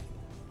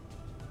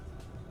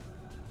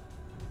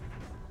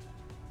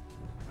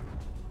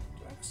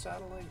 Do I have a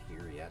satellite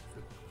here yet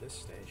for this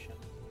station?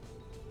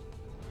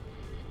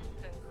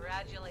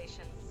 Congratulations,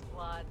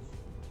 squads.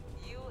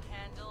 You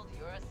handled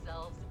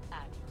yourselves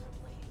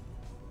admirably.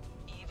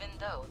 Even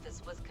though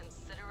this was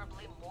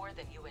considerably more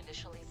than you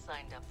initially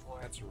signed up for.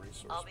 That's a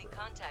resource. I'll be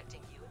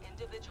contacting you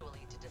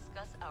individually to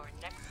discuss our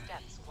next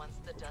steps once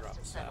the dust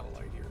has settled.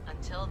 Here.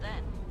 Until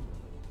then,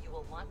 you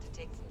will want to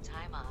take some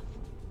time off.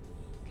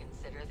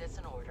 Consider this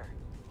an order.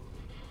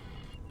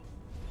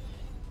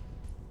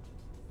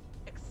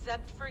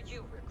 Except for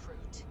you,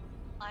 recruit.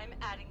 I'm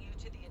adding you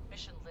to the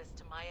admission list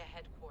to Maya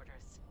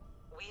headquarters.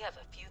 We have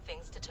a few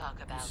things to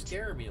talk about. You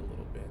scare me a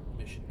little bit,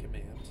 Mission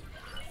Command.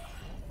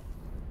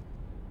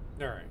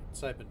 Alright,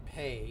 so I've been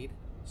paid,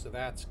 so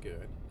that's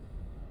good.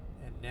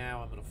 And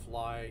now I'm going to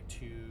fly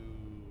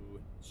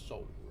to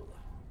Seoul.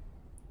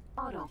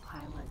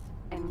 Autopilot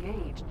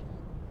engaged.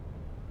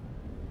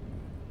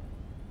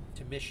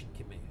 To Mission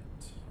Command.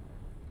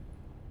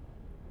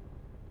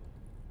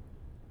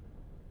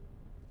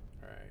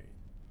 Alright.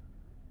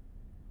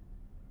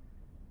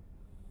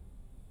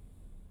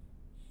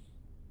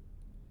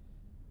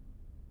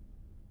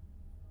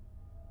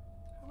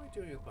 How am I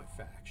doing with my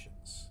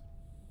factions?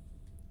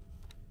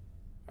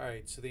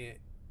 Alright, so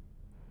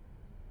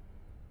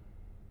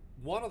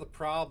one of the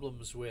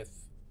problems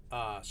with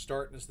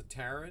starting as the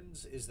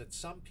Terrans is that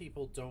some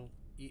people don't,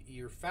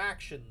 your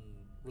faction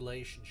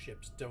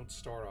relationships don't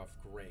start off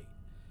great.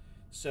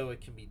 So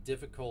it can be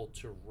difficult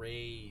to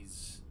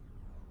raise,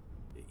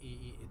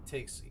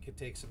 it could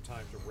take some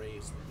time to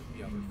raise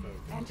the other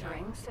folk.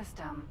 Entering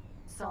system,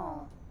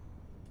 Seoul.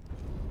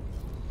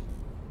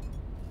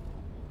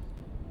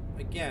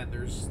 Again,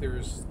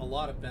 there's a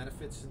lot of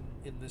benefits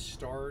in this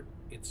start.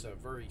 It's a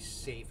very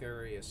safe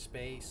area of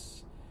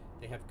space.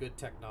 They have good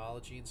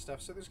technology and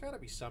stuff, so there's got to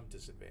be some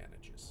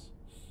disadvantages.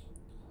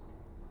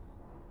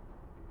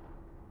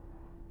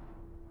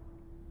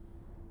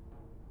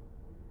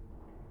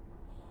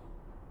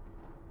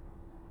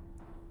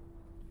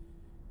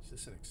 Is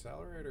this an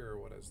accelerator or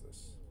what is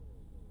this?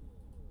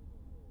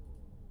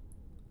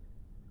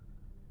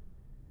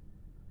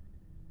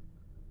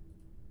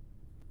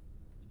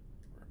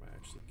 Where am I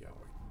actually going?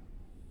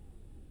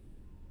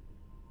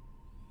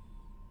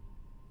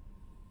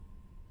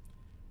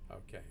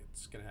 Okay,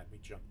 it's going to have me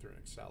jump through an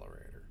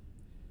accelerator.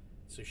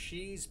 So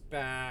she's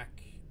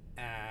back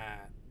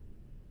at...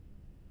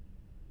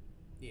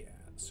 Yeah,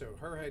 so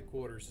her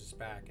headquarters is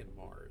back in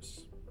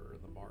Mars, or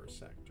in the Mars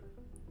sector.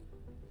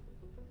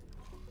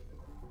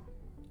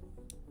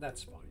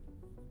 That's fine.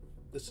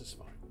 This is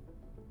fine.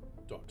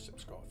 Dog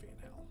sips coffee in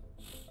hell.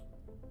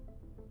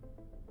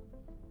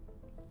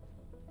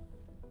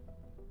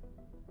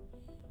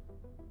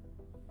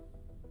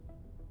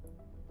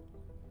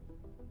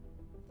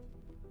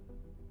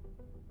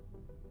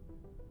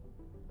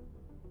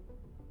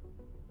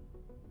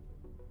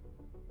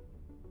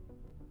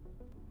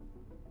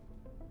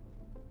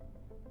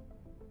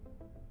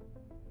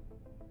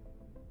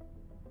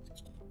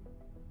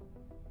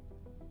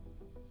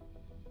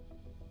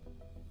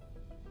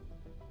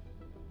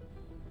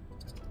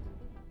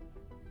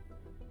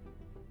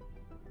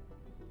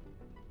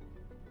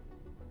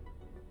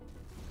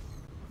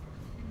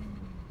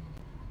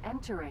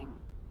 Entering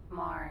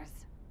Mars.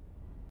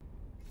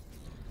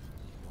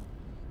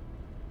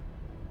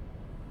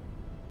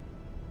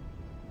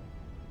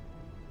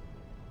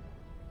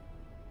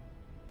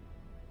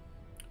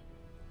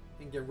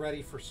 And get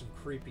ready for some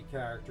creepy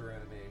character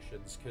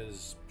animations,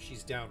 because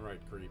she's downright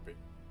creepy.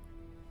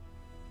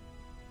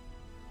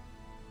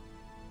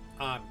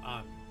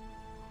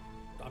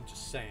 I'm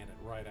just saying it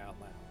right out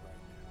loud right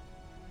now.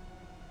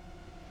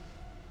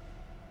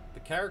 The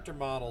character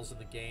models in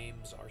the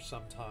games are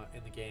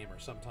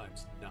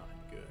sometimes not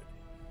good.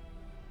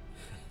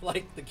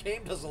 Like, the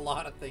game does a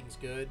lot of things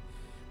good,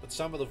 but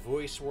some of the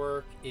voice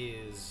work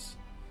is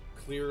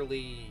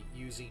clearly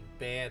using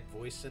bad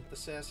voice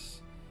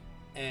synthesis,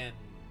 and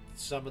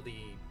some of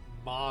the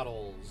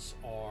models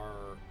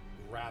are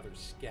rather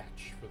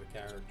sketch for the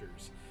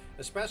characters,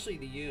 especially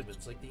the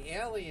humans. Like, the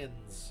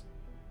aliens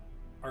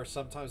are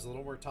sometimes a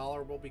little more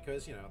tolerable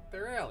because, you know,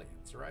 they're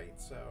aliens, right?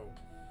 So,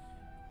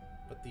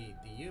 but the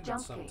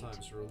humans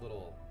sometimes are a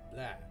little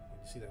blah.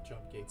 You see that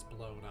jump gate's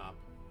blown up.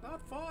 Not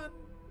fun.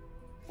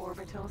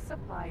 Orbital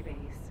supply base.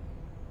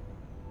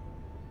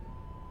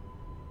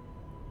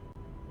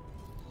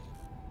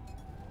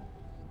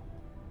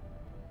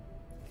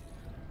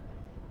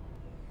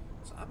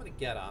 gonna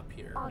get up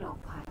here.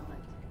 Autopilot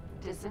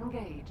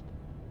disengaged.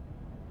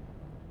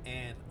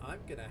 And I'm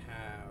gonna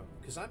have,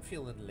 because I'm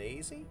feeling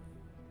lazy,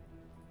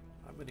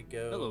 I'm gonna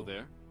go. Hello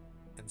there.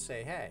 And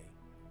say, hey,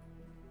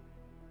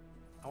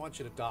 I want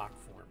you to dock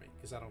for me,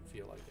 because I don't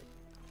feel like it.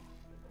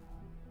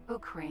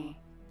 Ukri.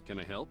 Can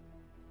I help?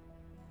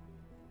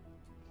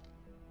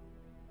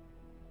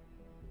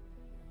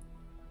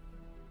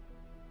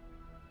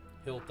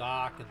 He'll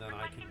dock, and then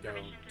I can go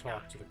and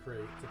talk to the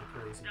crazy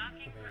command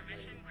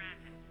lady.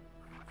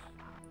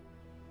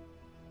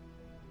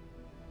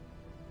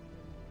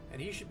 And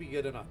he should be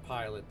good enough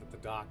pilot that the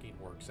docking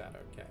works out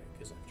okay,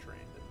 because I've trained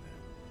him now.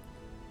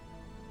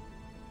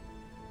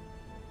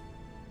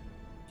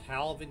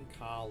 Calvin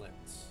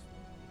Collins.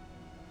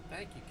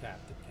 Thank you,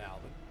 Captain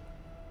Calvin.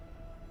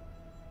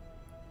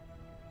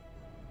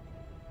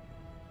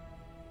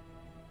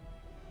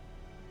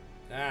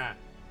 Ah,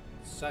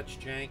 such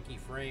janky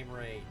frame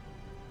rate.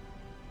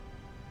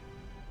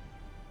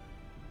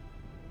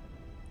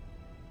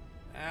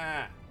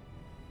 Ah.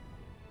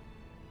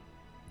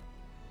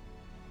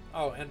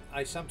 Oh, and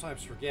I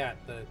sometimes forget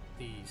that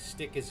the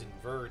stick is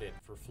inverted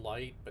for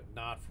flight, but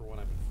not for when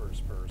I'm in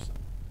first person.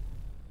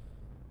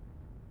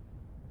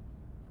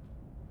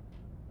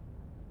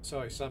 So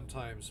I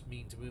sometimes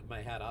mean to move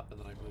my head up and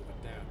then I move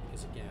it down,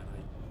 because again,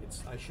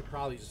 I should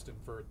probably just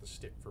invert the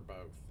stick for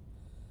both.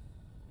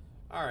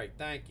 Alright,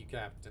 thank you,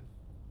 Captain.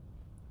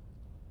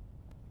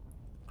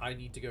 I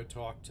need to go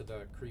talk to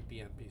the creepy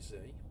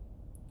NPC.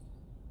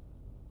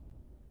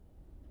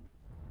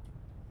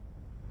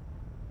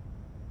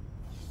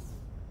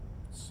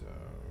 So,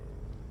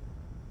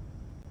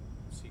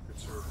 Secret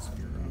Service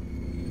Bureau.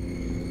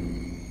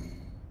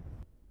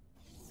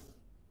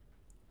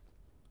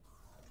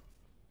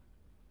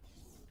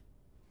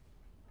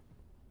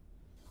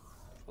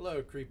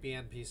 Hello, creepy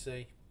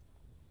NPC.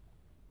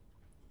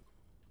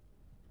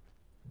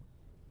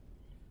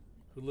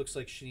 Who looks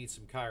like she needs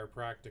some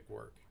chiropractic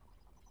work.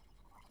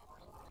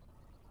 Oh,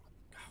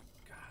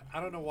 God. I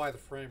don't know why the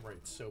frame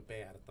rate's so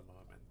bad at the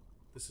moment.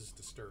 This is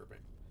disturbing.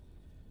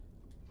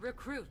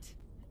 Recruit.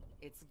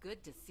 It's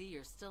good to see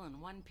you're still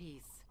in one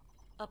piece.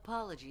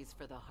 Apologies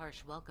for the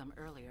harsh welcome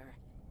earlier.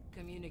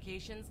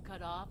 Communications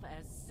cut off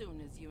as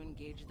soon as you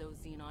engage those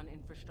Xenon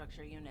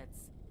infrastructure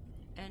units.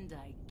 And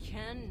I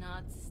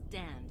cannot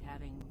stand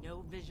having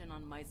no vision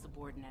on my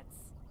subordinates.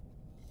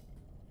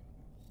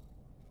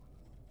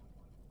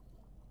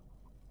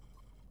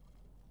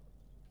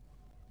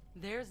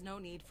 There's no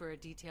need for a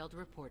detailed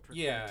report.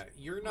 Yeah,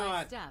 you're My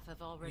not. staff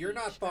have already You're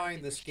not buying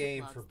extracted this your ship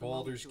game logs for the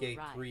moment Baldur's you Gate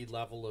arrived. 3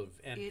 level of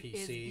NPCs. It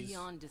is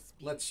beyond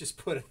dispute. Let's just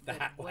put it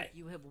that way. What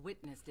you have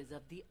witnessed is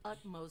of the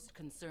utmost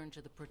concern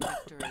to the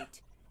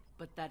Protectorate,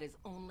 but that is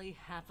only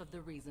half of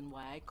the reason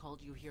why I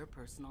called you here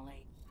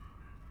personally.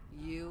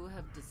 You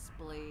have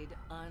displayed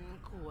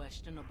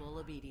unquestionable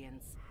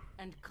obedience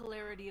and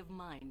clarity of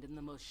mind in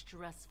the most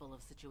stressful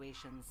of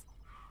situations,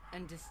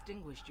 and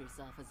distinguished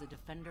yourself as a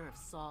defender of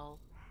Saul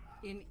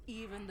in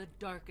even the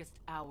darkest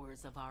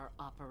hours of our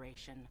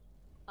operation.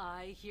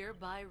 I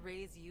hereby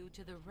raise you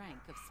to the rank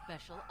of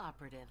Special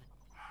Operative,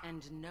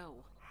 and no,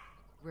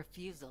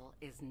 refusal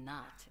is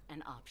not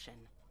an option.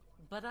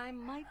 But I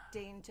might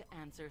deign to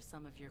answer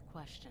some of your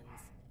questions,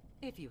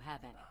 if you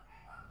have any.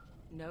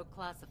 No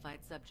classified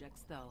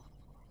subjects, though.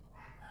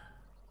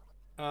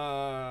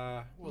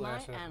 Well, My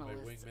that's my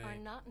analysts wingman. are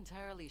not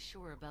entirely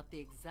sure about the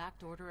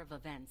exact order of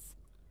events.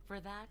 For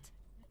that,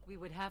 we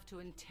would have to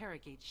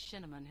interrogate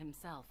Shinneman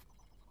himself,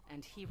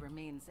 and he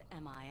remains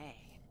MIA.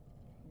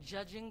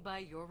 Judging by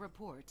your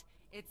report,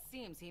 it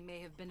seems he may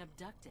have been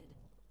abducted.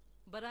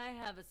 But I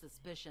have a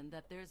suspicion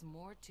that there's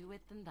more to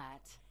it than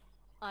that.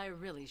 I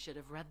really should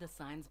have read the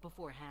signs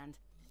beforehand.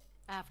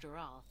 After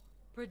all,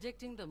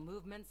 predicting the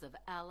movements of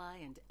ally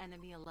and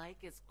enemy alike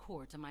is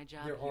core to my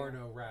job There here. are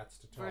no rats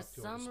to talk to on the space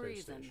For some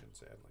reason, station,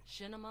 sadly.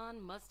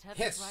 Shinneman must have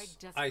Hiss, tried I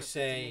desperately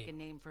say, to make a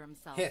name for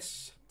himself.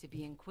 hiss. To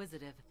be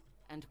inquisitive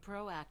and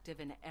proactive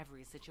in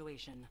every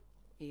situation.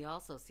 He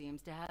also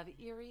seems to have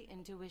eerie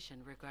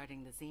intuition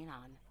regarding the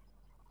Xenon.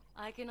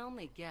 I can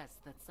only guess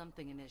that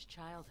something in his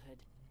childhood,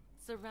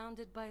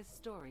 surrounded by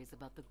stories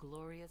about the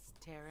glorious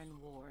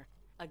Terran War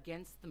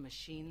against the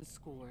machine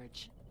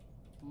Scourge,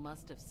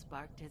 must have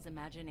sparked his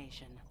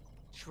imagination.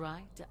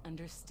 Try to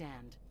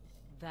understand.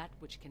 That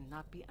which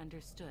cannot be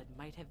understood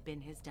might have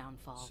been his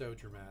downfall. So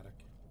dramatic.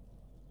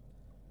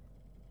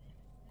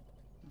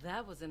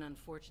 That was an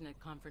unfortunate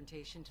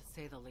confrontation, to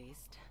say the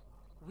least.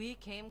 We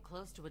came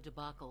close to a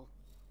debacle,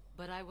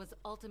 but I was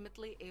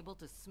ultimately able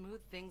to smooth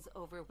things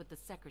over with the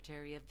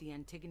Secretary of the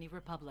Antigone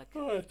Republic.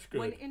 Oh, that's good.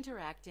 When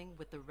interacting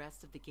with the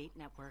rest of the Gate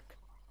Network,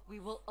 we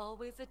will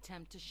always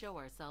attempt to show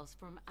ourselves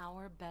from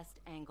our best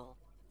angle.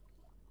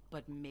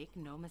 But make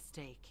no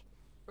mistake,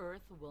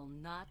 Earth will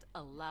not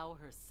allow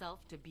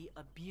herself to be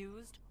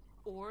abused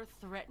or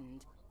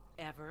threatened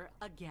ever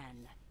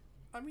again.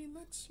 I mean,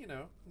 that's, you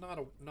know,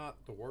 not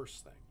the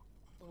worst thing.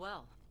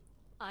 Well,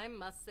 I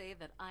must say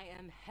that I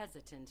am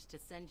hesitant to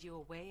send you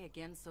away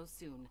again so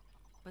soon.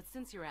 But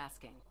since you're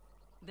asking,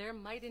 there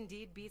might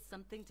indeed be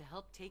something to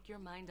help take your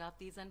mind off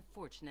these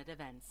unfortunate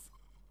events.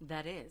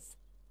 That is,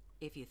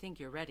 if you think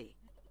you're ready.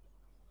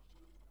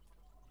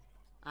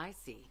 I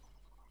see.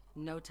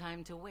 No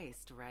time to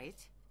waste,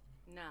 right?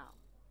 Now,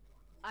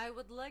 I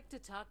would like to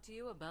talk to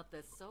you about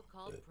this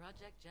so-called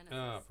Project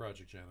Genesis.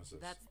 Project Genesis.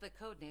 That's the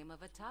codename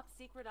of a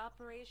top-secret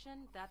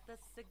operation that the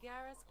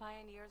Sagaris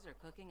pioneers are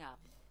cooking up.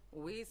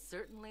 We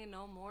certainly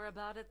know more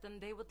about it than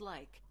they would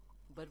like,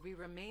 but we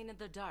remain in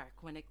the dark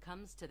when it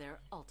comes to their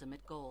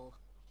ultimate goal.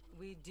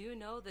 We do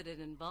know that it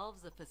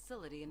involves a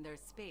facility in their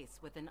space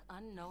with an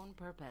unknown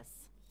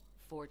purpose.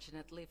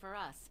 Fortunately for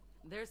us,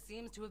 there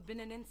seems to have been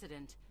an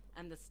incident,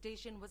 and the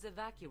station was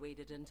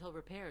evacuated until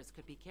repairs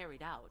could be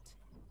carried out.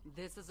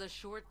 This is a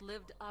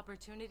short-lived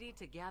opportunity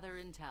to gather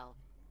intel.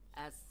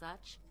 As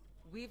such,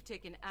 we've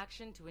taken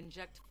action to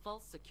inject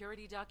false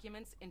security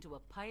documents into a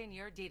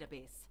Pioneer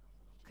database.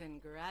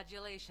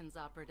 Congratulations,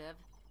 Operative.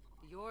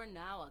 You're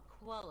now a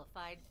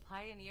qualified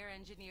Pioneer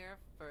engineer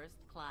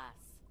first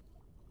class.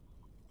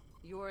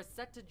 You're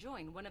set to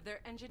join one of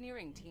their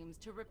engineering teams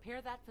to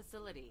repair that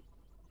facility.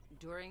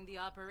 During the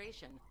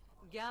operation,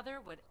 gather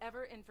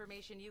whatever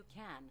information you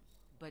can,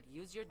 but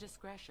use your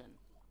discretion.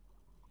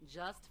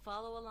 Just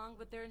follow along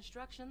with their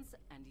instructions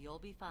and you'll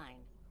be fine.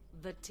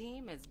 The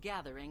team is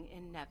gathering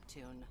in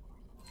Neptune.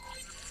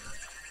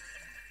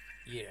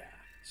 Yeah,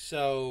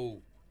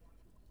 so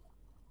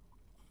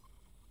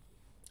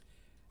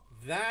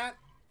that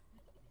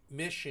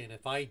mission,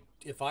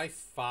 if I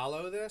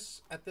follow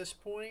this at this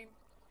point,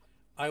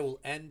 I will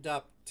end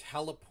up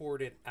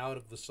teleported out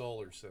of the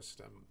solar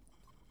system,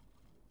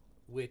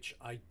 which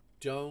I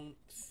don't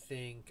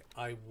think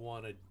I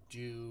want to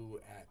do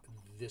at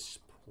this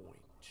point.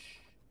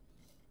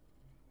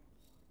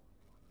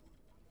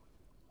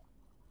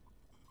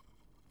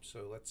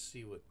 So let's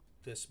see what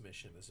this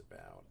mission is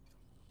about.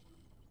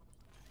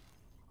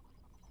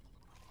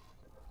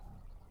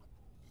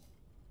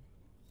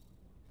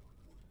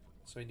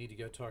 So I need to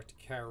go talk to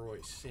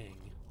Karoy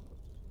Singh.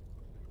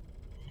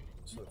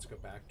 So let's go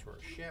back to our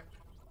ship.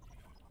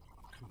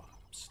 Come on, I'm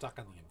stuck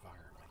on the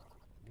environment.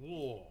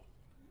 Whoa.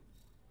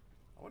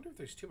 I wonder if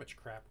there's too much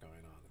crap going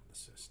on in the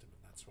system,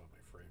 and that's why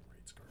my frame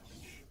rate's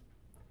garbage.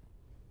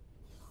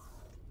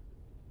 Alright.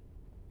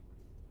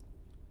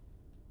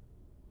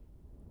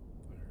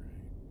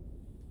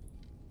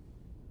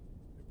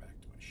 Go back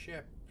to my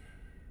ship.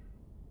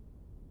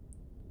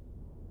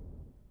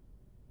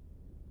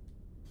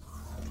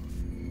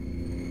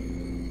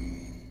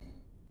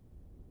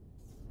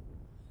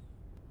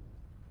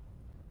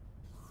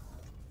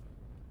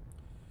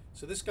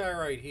 So this guy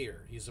right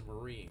here, he's a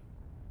Marine.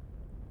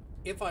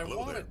 If I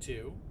wanted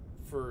to,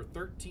 for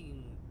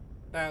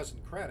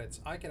 13,000 credits,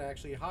 I could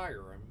actually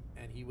hire him,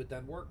 and he would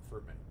then work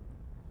for me.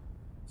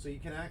 So you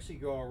can actually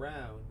go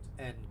around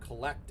and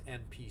collect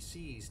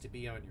NPCs to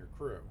be on your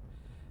crew.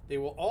 They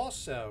will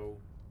also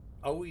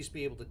always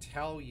be able to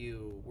tell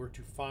you where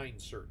to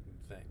find certain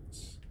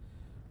things.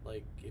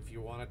 Like if you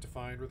wanted to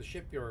find where the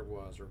shipyard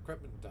was, or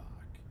equipment dock.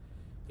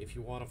 If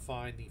you want to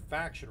find the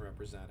faction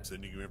representative.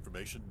 Sending you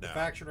information now. The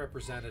faction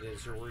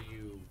representatives are where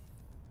you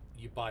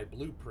buy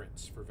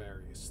blueprints for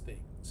various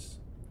things.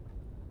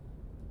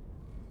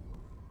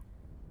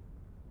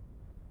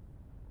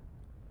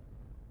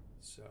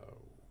 So,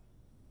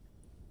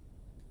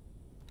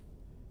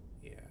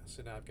 yeah,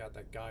 so now I've got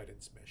that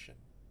guidance mission.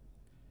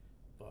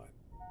 But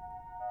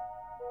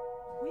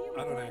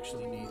I don't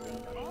actually need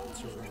that.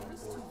 So we're going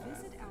to board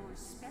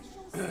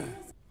that.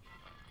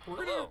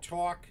 We're going to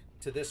talk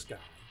to this guy.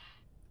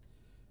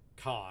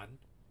 Khan.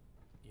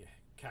 Yeah,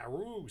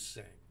 Karu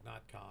Singh,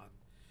 not Khan.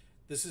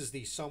 This is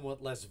the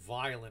somewhat less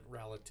violent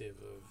relative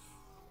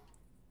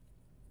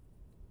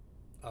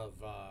of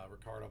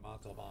Ricardo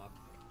Montalban.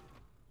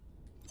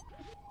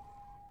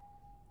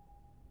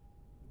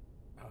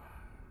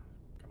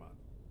 Come on,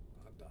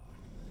 undock.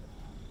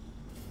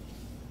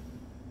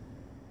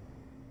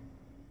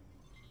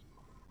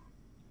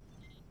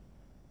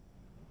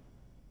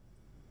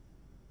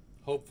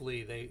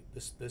 Hopefully,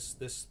 this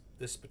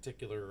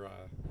particular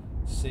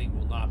Singh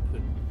will not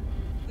put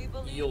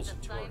eels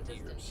into our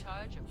ears.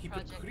 He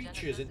put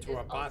creatures into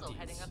our bodies.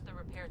 Heading up the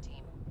repair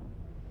team.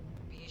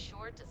 Be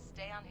sure to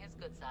stay on his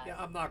good side. Yeah,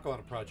 I'm not going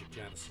to Project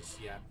Genesis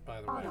yet,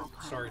 by the way.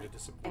 Sorry to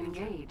disappoint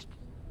you.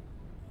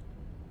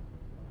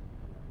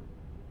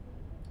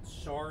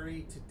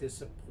 Sorry to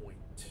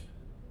disappoint.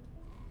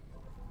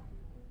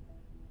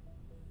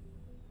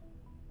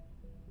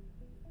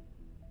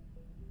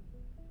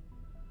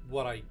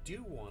 What I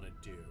do want to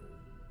do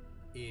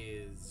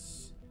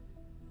is,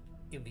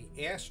 in the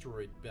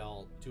asteroid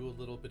belt, do a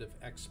little bit of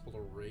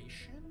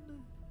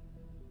exploration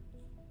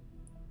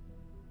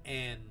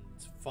and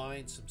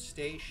find some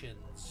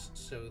stations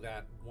so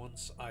that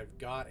once I've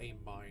got a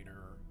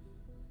miner,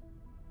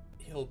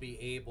 he'll be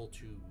able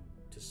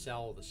to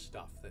sell the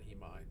stuff that he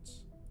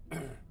mines.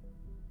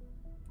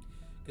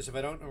 Because if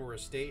I don't know where a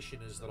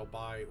station is that'll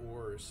buy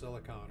ore or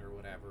silicon or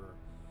whatever,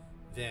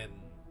 then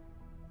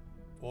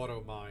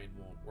auto mine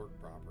won't work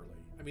properly.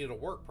 I mean, it'll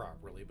work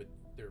properly, but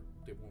there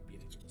won't be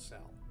anything to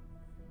sell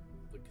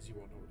because you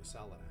won't know where to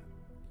sell it at.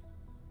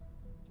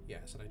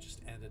 Yes, and I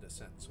just ended a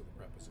sentence with a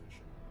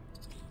preposition.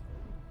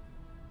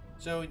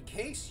 So in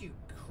case you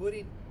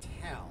couldn't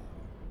tell,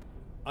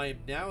 I am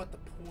now at the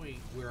point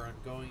where I'm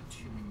going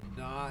to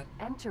not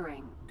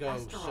go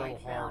so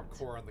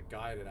hardcore on the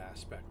guided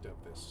aspect of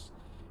this.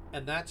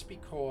 And that's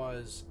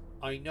because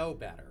I know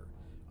better.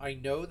 I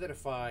know that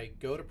if I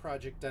go to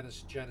Project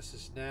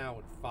Genesis now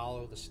and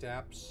follow the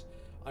steps,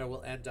 I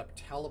will end up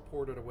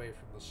teleported away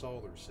from the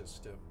solar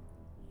system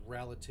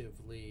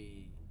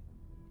relatively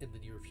in the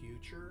near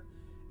future,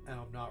 and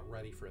I'm not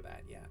ready for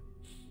that yet.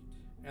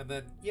 And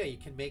then, yeah, you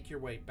can make your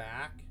way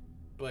back,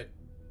 but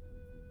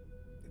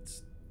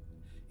it's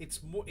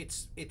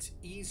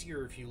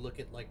easier if you look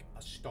at like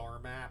a star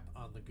map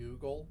on the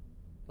Google,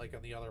 like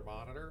on the other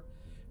monitor,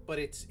 but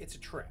it's a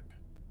trip,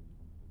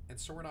 and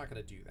so we're not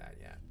going to do that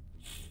yet.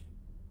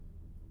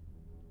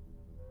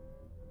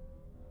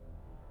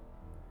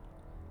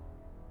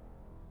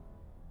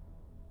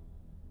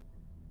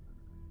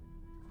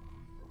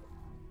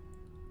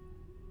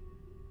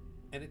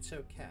 And it's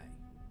okay.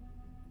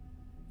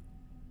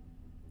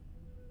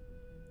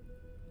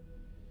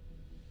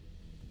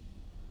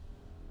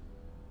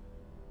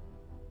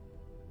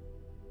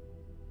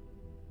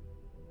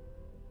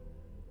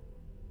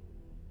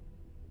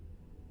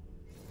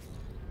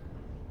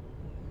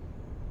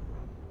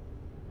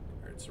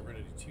 Alright, so we're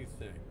going to do two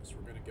things.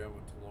 We're going to go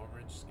into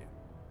long-range scan.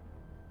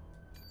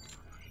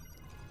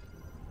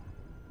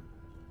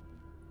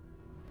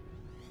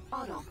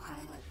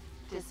 Autopilot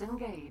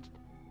disengaged.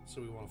 So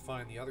we want to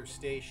find the other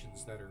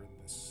stations that are in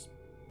this,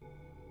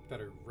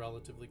 that are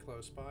relatively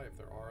close by, if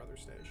there are other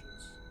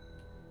stations.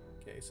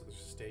 Okay, so there's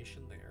a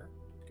station there.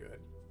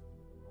 Good.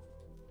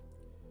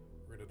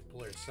 We're going to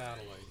deploy a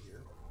satellite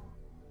here.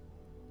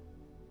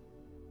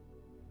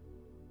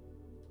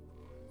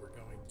 We're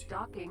going to...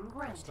 Docking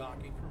granted.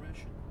 Docking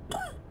permission.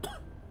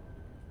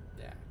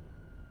 Yeah.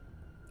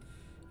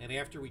 And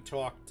after we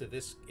talk to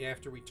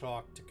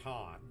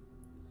Khan,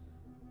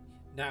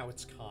 now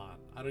it's Khan.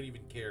 I don't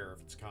even care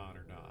if it's Khan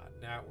or not.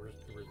 Now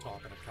we're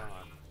talking to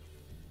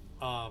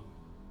Khan.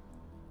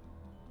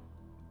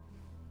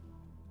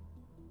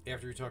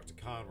 After we talk to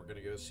Khan, we're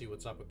going to go see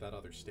what's up with that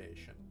other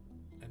station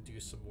and do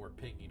some more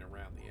pinging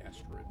around the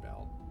asteroid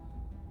belt.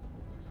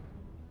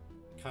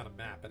 Kind of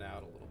map it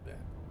out a little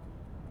bit.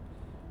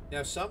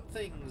 Now, some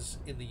things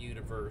in the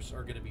universe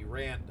are going to be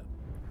random.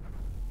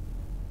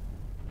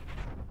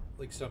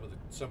 Like some of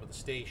the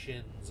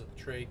stations and the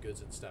trade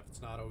goods and stuff.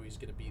 It's not always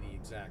going to be the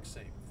exact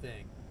same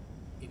thing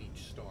in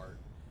each start.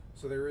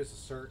 So there is a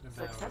certain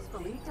amount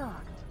Successfully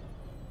docked.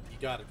 You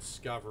got to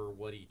discover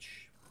what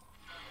each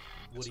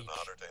It's an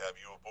honor to have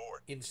you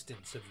aboard.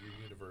 Instance of your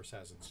universe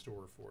has in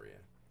store for you.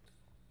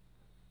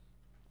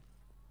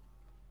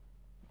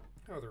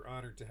 Oh, they're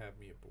honored to have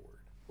me aboard.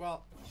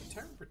 Well, the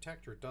Terran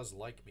Protectorate does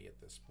like me at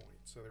this point,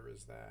 so there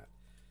is that.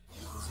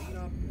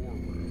 Xenon War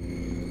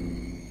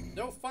Room.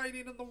 No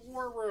fighting in the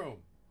War Room!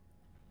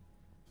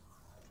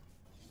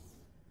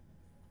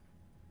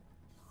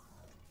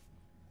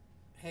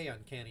 Hey,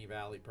 Uncanny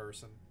Valley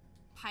person.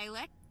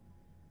 Pilot?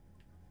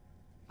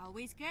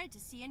 Always good to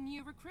see a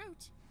new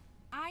recruit.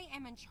 I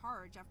am in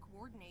charge of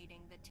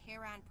coordinating the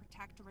Terran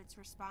Protectorate's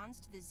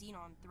response to the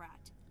Xenon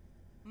threat.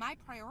 My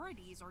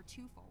priorities are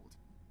twofold: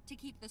 to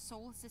keep the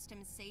Sol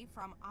system safe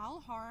from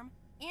all harm,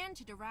 and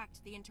to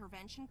direct the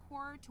Intervention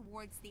Corps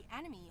towards the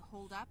enemy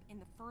holed up in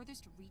the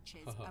furthest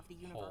reaches of the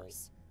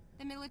universe.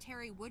 The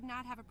military would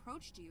not have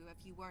approached you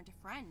if you weren't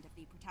a friend of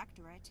the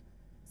Protectorate.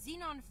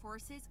 Xenon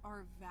forces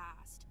are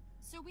vast,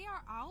 so we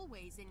are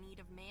always in need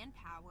of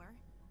manpower.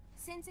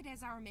 Since it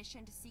is our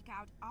mission to seek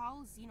out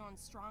all Xenon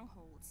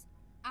strongholds,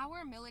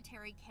 our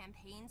military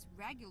campaigns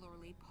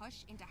regularly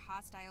push into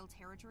hostile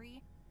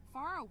territory,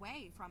 far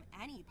away from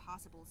any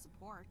possible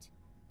support.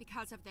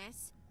 Because of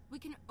this, we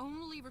can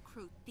only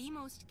recruit the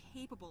most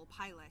capable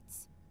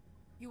pilots.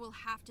 You will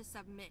have to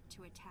submit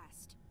to a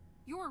test.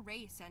 Your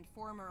race and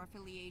former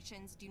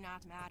affiliations do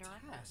not matter,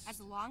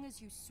 as long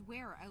as you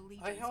swear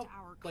allegiance to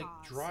our cause.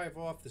 Like, drive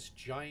off this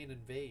giant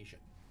invasion.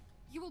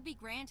 You will be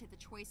granted the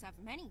choice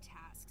of many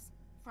tasks,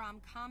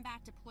 from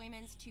combat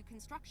deployments to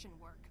construction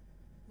work.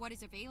 What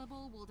is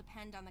available will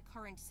depend on the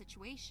current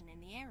situation in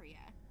the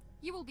area.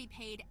 You will be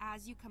paid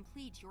as you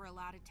complete your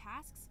allotted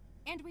tasks,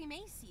 and we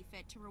may see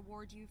fit to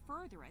reward you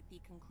further at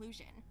the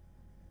conclusion.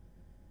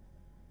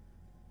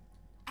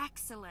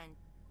 Excellent!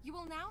 You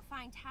will now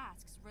find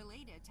tasks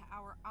related to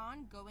our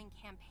ongoing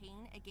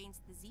campaign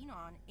against the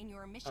Xenon in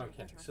your mission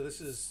interface. So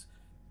this is...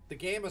 The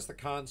game has the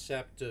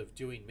concept of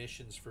doing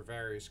missions for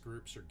various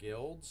groups or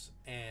guilds,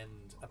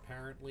 and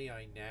apparently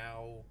I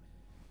now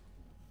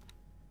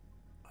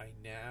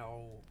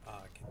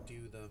can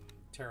do them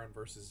Terran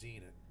versus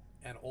Xenon.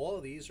 And all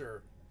of these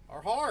are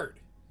hard!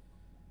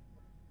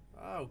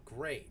 Oh,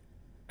 great.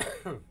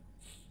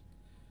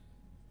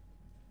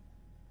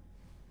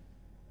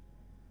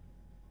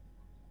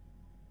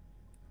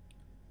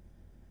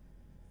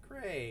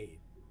 Great.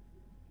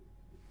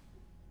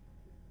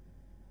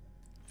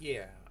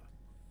 Yeah.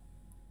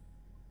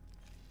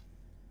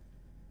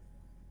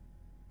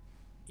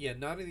 Yeah,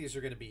 none of these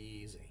are going to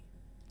be easy.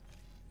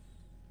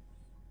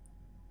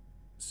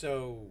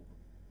 So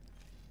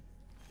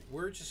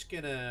we're just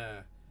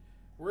gonna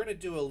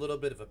do a little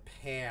bit of a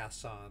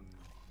pass on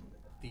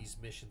these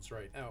missions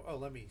right now. Oh,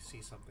 let me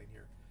see something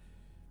here.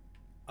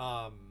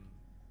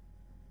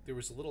 There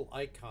was a little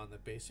icon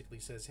that basically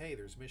says, hey,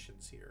 there's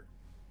missions here.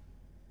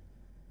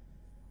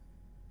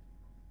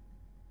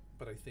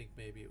 But I think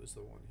maybe it was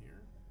the one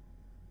here.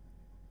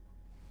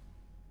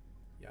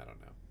 Yeah, I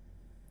don't know.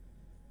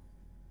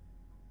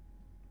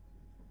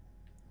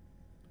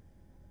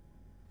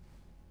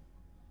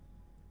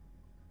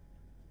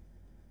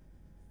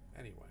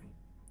 Anyway,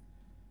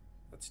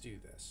 let's do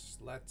this.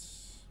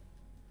 Let's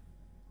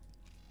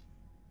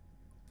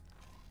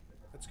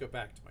go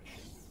back to my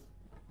ship.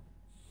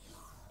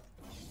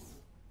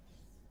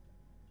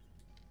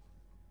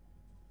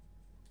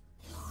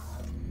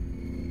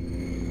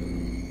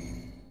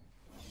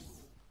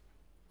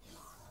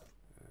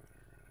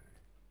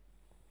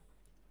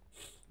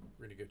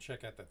 We're going to go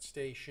check out that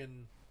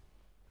station.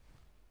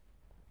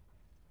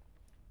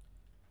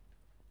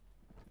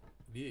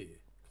 Yeah,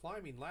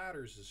 climbing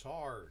ladders is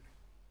hard.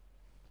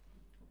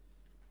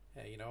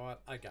 Hey, you know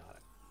what? I got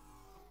it.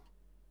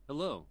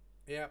 Hello.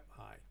 Yep,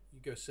 hi. You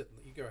go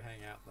you go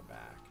hang out in the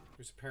back.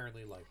 There's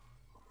apparently like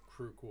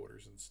crew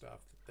quarters and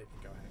stuff that they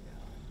can go hang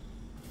out in.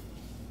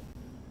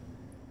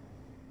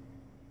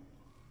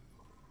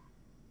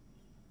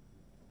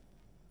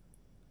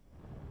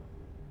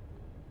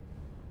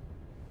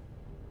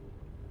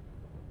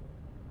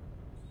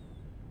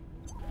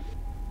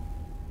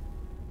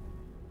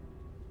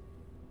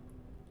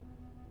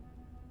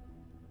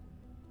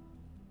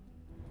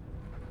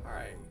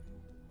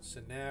 So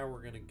now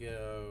we're going to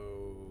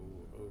go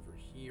over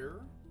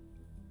here.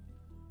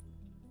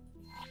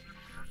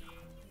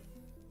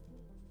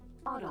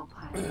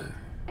 Autopilot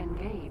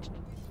engaged.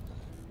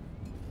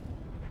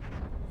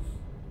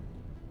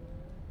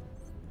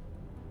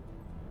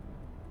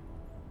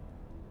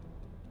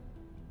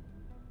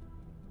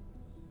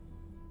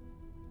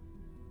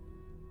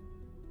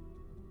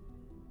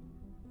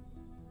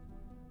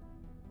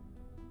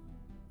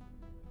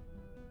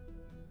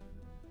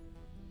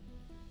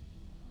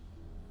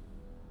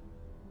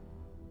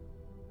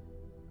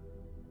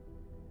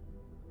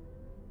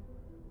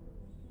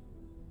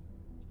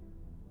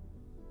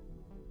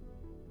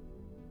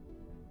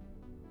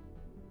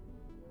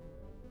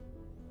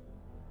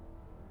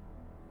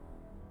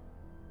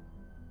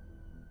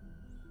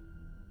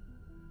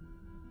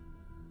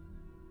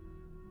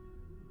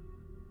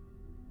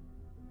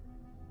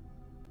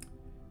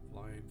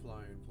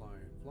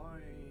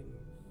 Flying.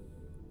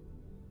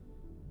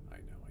 I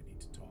know, I need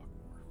to talk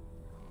more.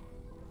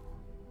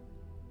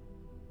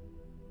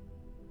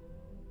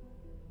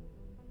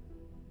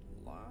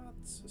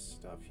 Lots of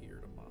stuff here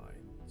to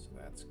mine, so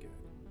that's good.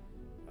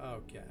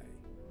 Okay.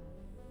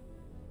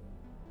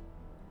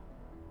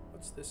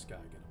 What's this guy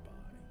gonna buy?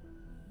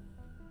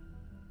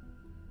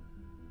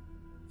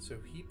 So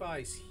he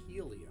buys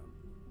helium.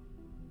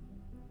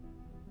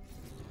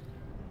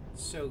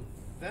 So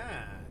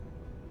that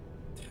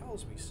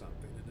tells me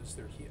something. And is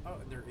there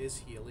and there is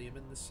helium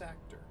in the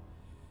sector.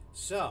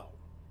 So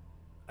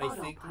I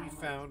think we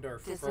found our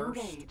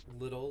first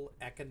little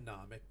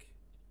economic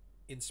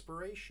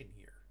inspiration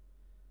here.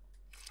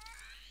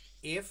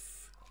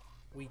 If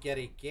we get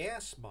a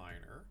gas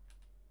miner,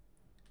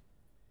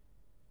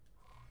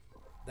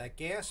 that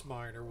gas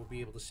miner will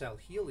be able to sell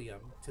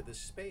helium to the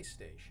space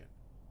station.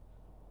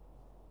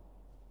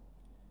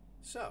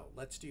 So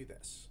let's do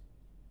this.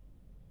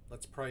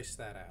 Let's price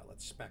that out.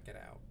 Let's spec it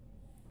out.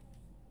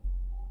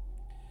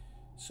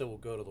 So we'll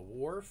go to the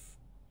wharf.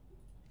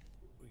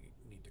 We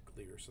need to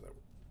clear so that,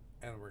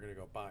 and we're going to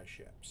go buy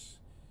ships.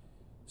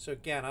 So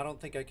again, I don't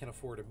think I can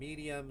afford a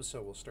medium,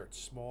 so we'll start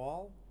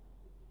small.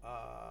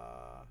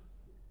 Oh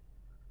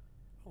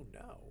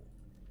no.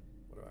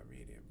 What about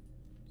medium?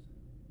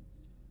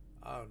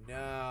 Oh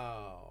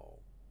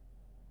no.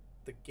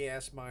 The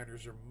gas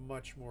miners are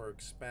much more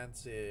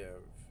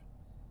expensive.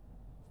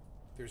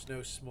 There's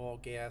no small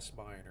gas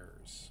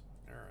miners.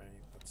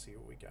 Alright, let's see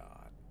what we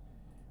got.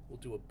 We'll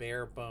do a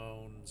bare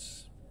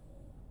bones.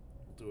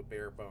 We'll do a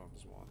bare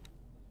bones one.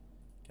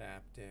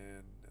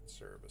 Captain and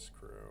service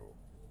crew.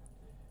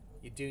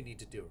 You do need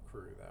to do a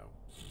crew though.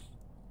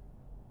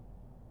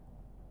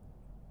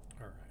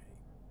 Alright.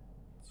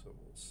 So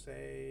we'll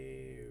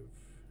save.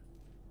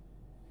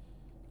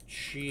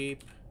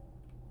 Cheap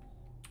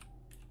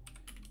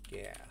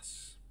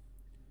gas.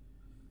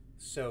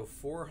 So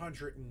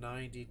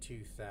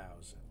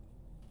 492,000.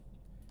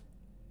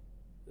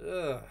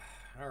 Ugh.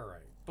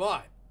 Alright.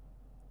 But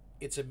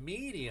it's a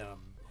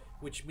medium,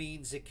 which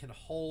means it can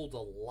hold a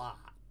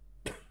lot.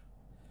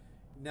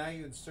 Now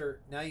you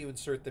insert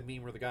the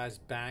meme where the guy's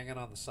banging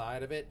on the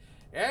side of it.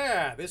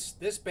 Yeah,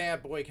 this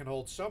bad boy can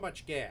hold so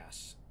much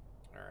gas.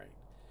 All right.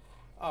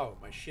 Oh,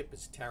 my ship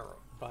is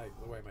terrible. By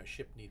the way, my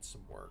ship needs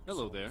some work.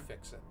 Hello so there.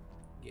 Fix it.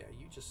 Yeah,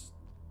 you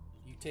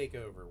take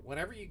over.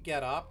 Whenever you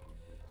get up,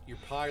 your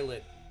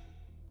pilot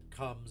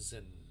comes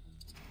and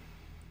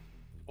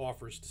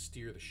offers to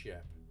steer the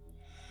ship.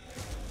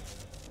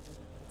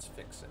 Let's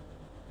fix it.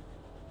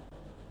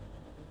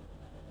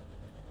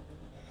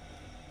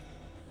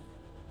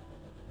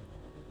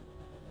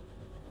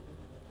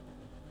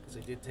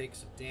 because I did take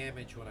some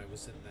damage when I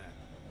was in that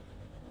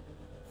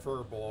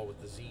fur ball with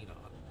the Xenon.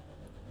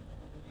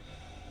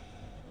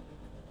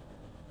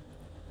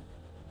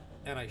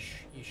 And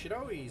you should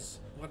always,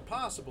 when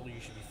possible, you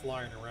should be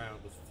flying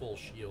around with full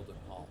shield and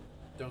hull.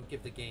 Don't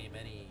give the game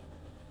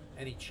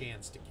any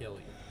chance to kill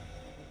you.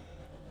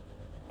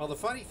 Well, the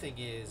funny thing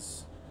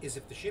is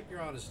if the ship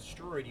you're on is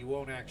destroyed, you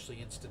won't actually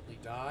instantly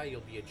die.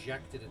 You'll be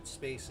ejected in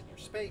space in your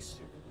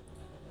spacesuit.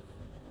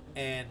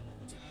 And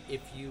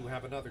if you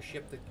have another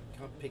ship that can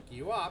come pick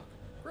you up,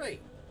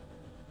 great.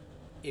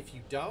 If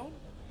you don't,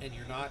 and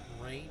you're not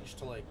in range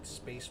to, like,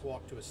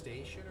 spacewalk to a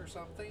station or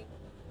something,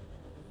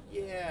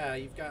 yeah,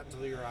 you've got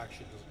until your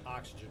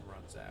oxygen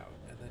runs out,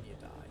 and then you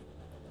die.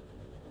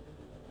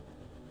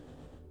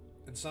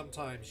 And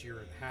sometimes you're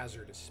in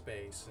hazardous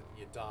space, and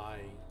you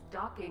die...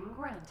 Docking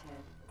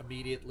granted.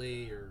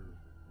 Immediately, or,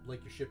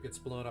 like, your ship gets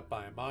blown up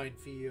by a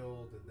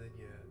minefield, and then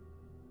you...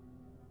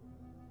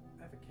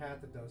 I have a cat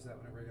that does that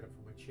whenever I get up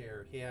from my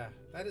chair. Yeah,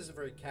 that is a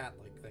very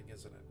cat-like thing,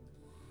 isn't it?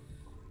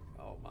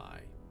 Oh, my.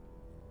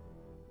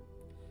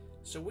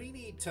 So we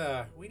need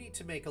to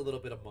make a little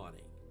bit of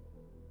money.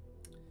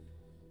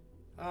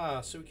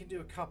 So we can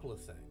do a couple of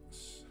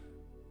things.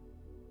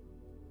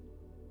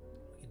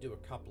 We can do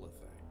a couple of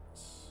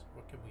things.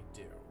 What can we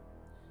do?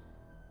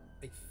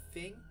 I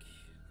think...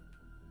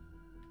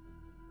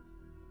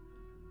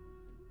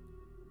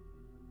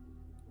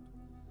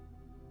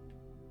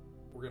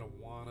 we're going to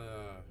want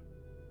to...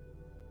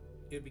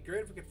 It'd be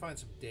great if we could find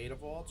some data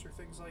vaults or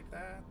things like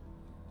that.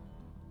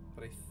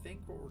 But I think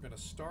what we're going to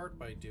start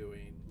by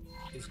doing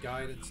is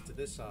guidance to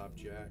this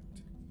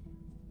object.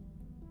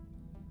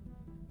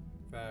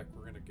 In fact,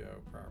 we're going to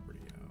go property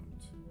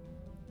owned.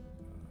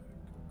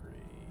 Agree.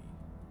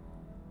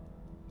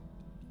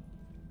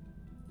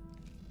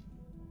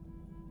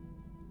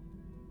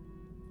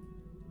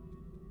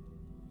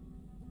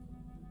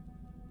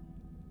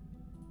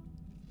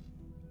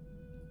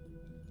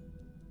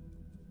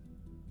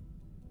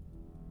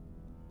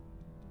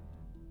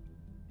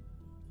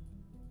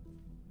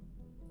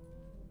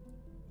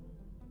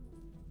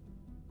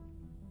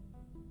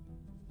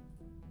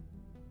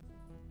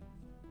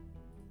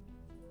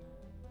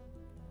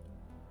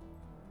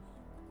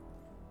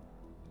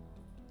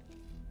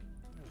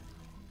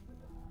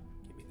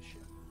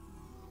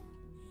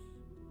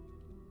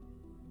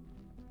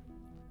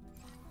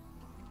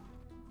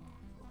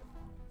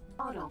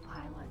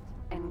 Autopilot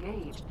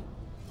engaged.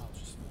 I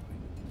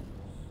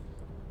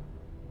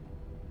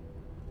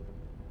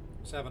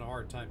was having a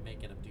hard time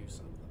making him do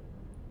something.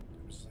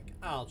 I was like,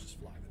 I'll just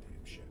fly the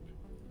damn ship.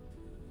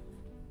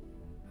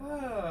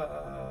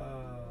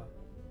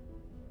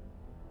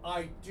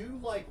 I do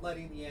like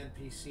letting the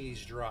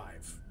NPCs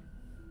drive.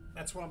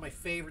 That's one of my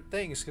favorite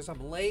things because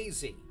I'm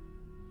lazy.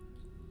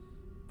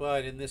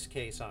 But in this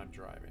case, I'm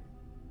driving.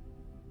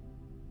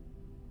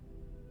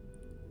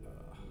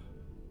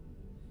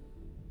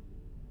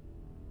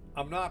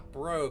 I'm not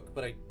broke,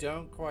 but I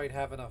don't quite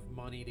have enough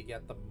money to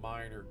get the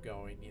miner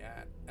going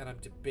yet. And I'm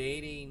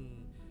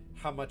debating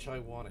how much I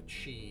want to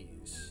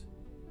cheese.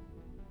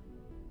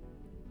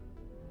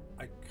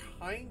 I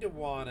kind of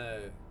want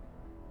to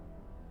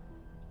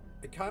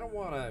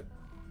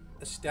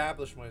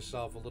establish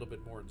myself a little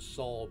bit more in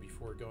Seoul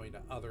before going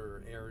to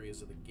other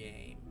areas of the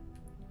game.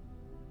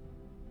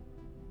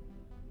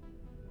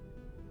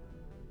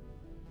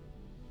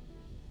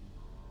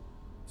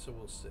 So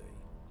we'll see.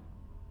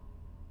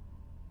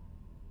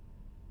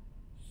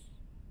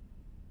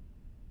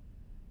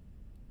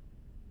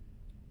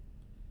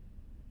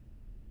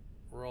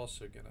 We're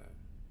also gonna,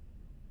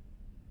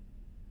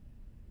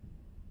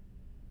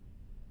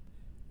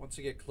 once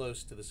I get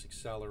close to this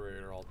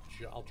accelerator,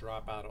 I'll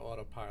drop out of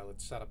autopilot,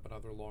 set up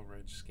another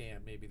long-range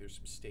scan. Maybe there's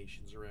some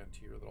stations around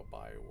here that'll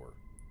buy ore,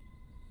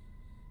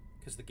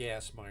 because the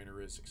gas miner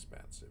is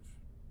expensive.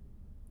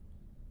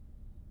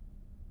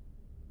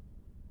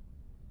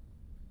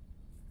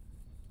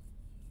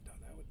 No,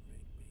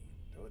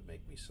 that would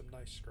make me some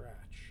nice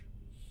scratch.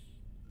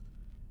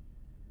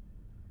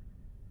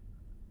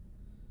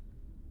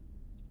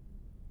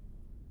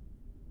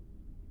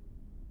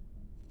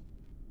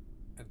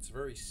 And it's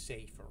very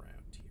safe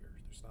around here.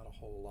 There's not a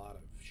whole lot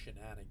of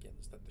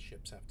shenanigans that the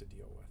ships have to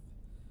deal with.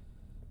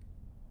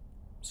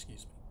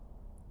 Excuse me.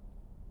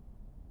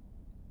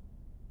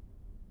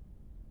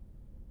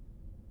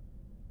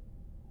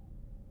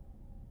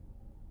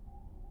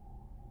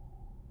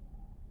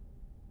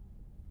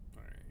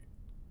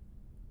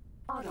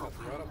 Alright.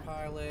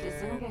 Autopilot.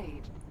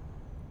 Disengage.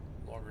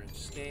 Long range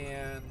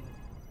scan.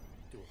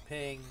 Do a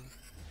ping.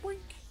 Boink.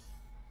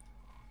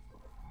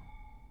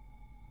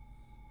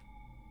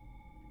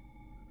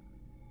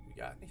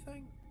 Got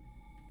anything?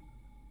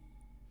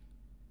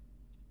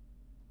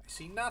 I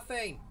see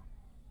nothing.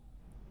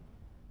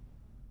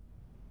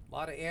 A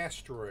lot of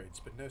asteroids,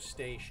 but no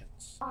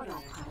stations.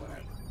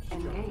 Autopilot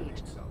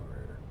engaged.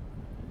 Accelerator.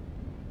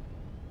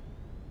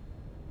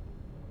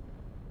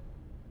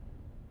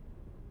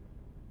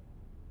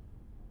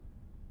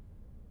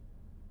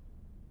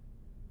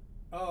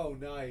 Oh,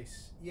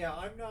 nice. Yeah,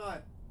 I'm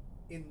not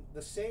in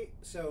the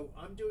so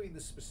I'm doing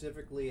this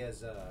specifically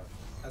as a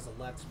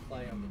let's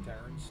play on the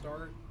Terran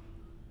start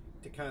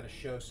to kind of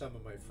show some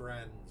of my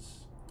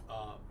friends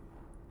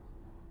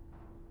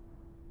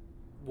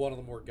one of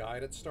the more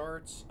guided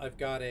starts. I've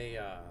got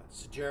a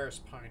Sageris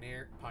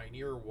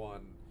Pioneer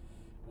one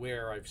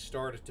where I've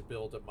started to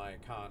build up my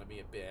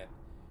economy a bit,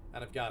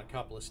 and I've got a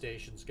couple of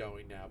stations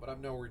going now, but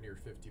I'm nowhere near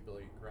 50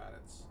 billion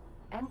credits.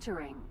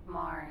 Entering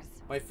Mars.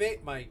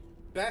 My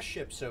best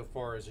ship so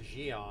far is a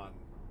Xi'an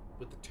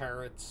with the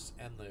turrets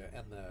and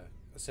the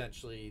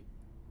essentially,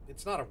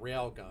 it's not a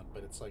railgun,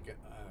 but it's like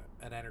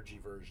an energy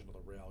version of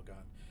the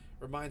railgun.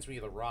 Reminds me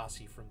of the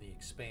Rossi from The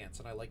Expanse,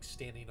 and I like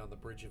standing on the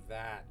bridge of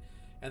that,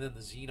 and then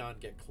the Xenon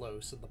get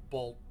close, and the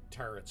bolt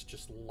turrets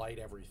just light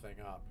everything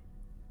up.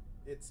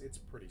 It's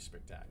pretty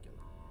spectacular.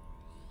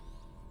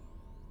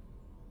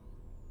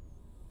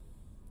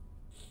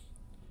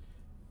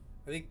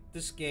 I think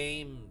this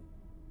game,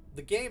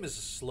 the game is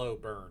a slow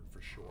burn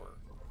for sure.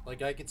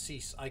 Like I could see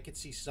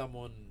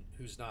someone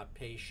who's not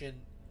patient,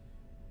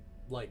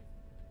 like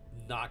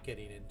not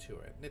getting into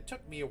it, and it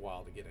took me a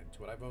while to get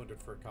into it. I've owned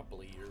it for a couple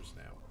of years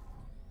now.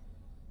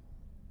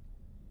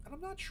 And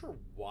I'm not sure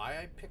why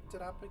I picked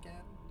it up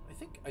again. I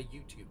think a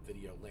YouTube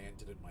video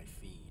landed in my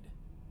feed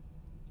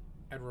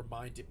and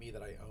reminded me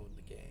that I owned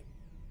the game.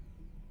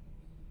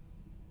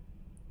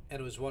 And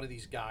it was one of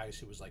these guys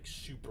who was like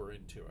super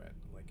into it.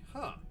 I'm like,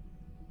 huh.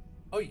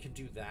 Oh, you can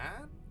do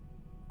that?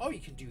 Oh, you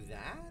can do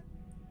that?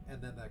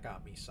 And then that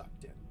got me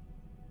sucked in.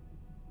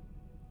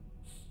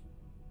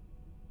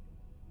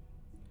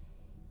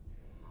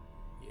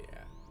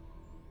 Yeah.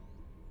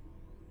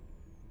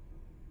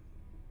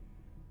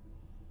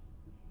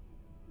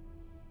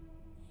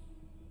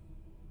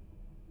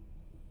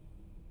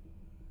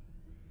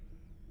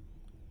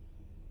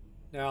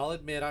 Now, I'll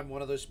admit I'm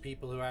one of those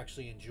people who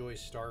actually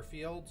enjoys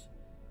Starfield,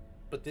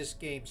 but this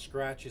game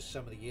scratches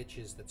some of the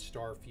itches that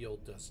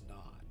Starfield does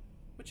not,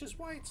 which is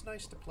why it's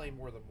nice to play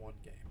more than one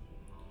game.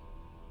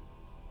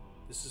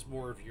 This is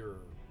more of your,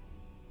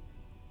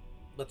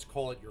 let's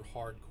call it your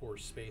hardcore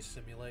space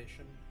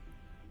simulation.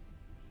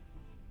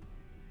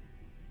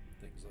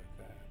 Things like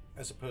that,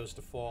 as opposed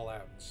to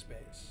Fallout in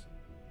space.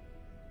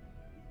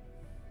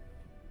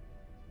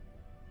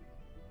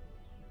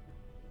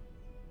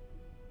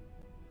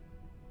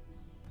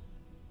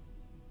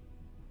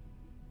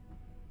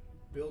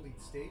 Building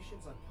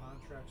stations on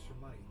contracts for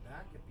money.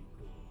 That could be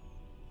cool.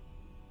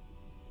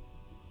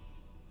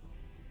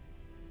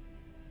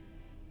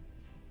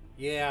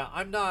 Yeah,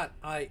 I'm not.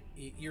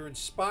 You're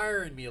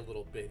inspiring me a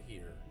little bit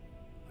here.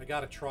 I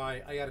gotta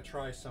try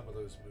some of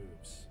those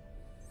moves.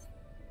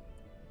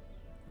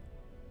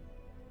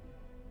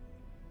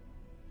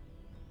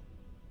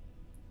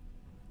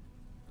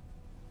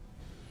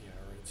 Yeah,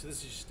 alright. So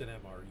this is just an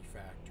MRE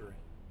factory.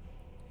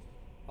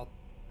 I'll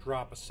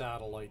drop a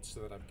satellite so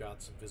that I've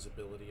got some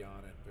visibility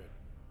on it, but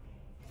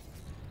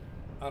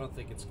I don't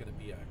think it's going to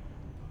be a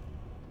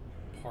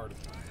part of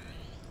my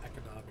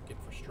economic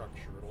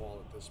infrastructure at all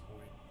at this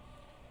point.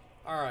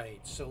 Alright,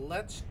 so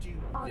let's do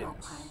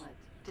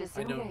this.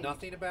 I know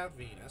nothing about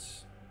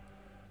Venus,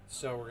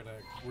 so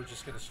we're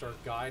just gonna start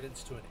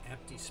guidance to an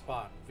empty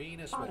spot.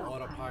 Venus, we'll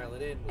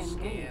autopilot in, we'll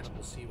scan, and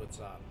we'll see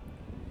what's up.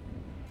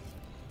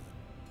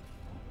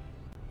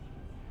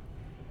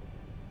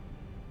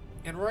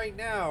 And right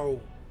now,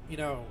 you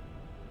know,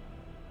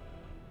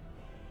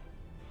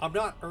 I'm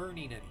not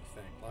earning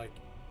anything. Like,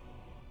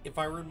 if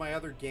I were in my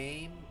other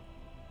game,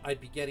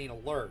 I'd be getting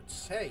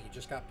alerts. Hey, you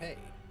just got paid.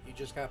 You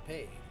just got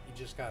paid. You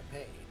just got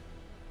paid.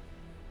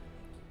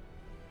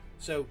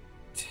 So,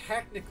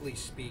 technically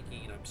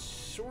speaking, I'm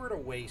sort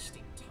of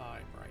wasting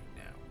time right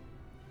now.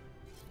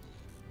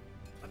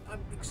 I'm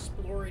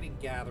exploring and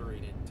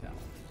gathering intel,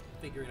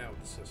 figuring out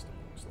what the system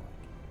looks like.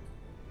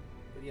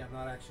 But yeah, I'm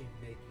not actually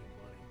making money.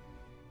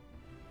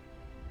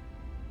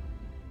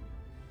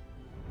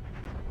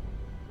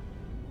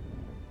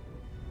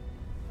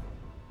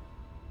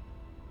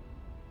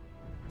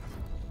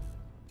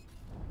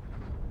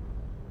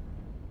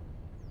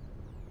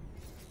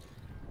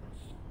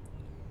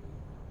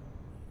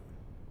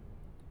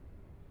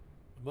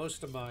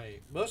 Most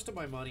of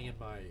my money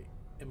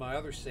in my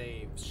other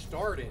save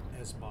started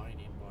as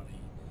mining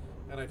money,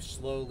 and I've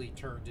slowly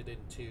turned it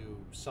into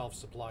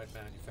self-supplied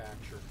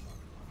manufacturing money.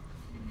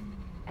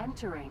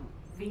 Entering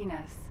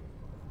Venus.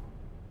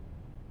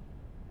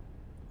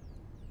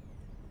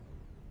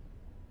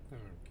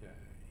 Okay.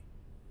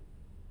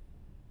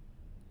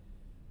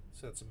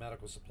 So it's a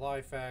medical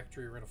supply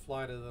factory. We're going to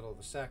fly to the middle of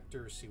the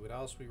sector, see what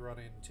else we run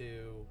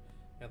into,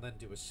 and then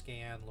do a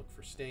scan, look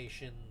for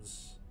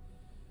stations.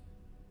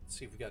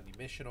 See if we got any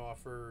mission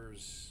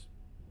offers.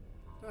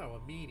 Oh,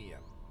 a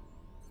medium.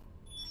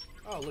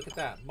 Oh, look at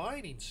that.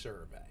 Mining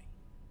survey.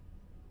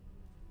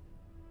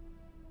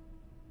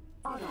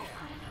 Yeah,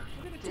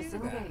 we're gonna do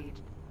that.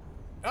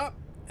 Oh,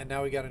 and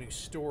now we got a new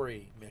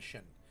story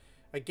mission.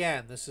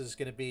 Again, this is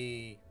gonna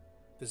be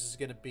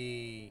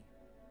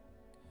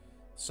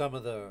some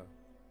of the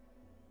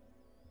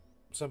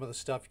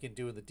stuff you can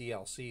do in the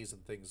DLCs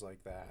and things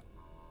like that.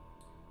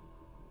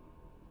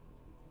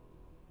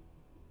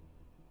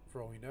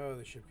 For all we know,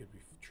 the ship could be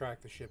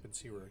track the ship and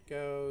see where it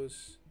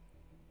goes.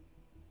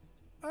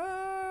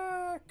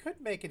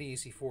 Could make an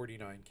easy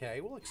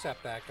 49K. We'll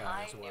accept that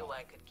guy as well. I knew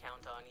I could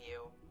count on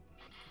you.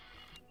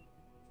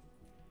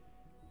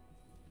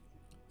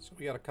 So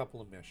we got a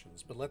couple of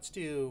missions, but let's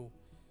do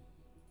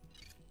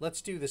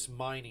this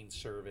mining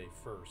survey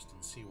first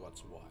and see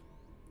what's what.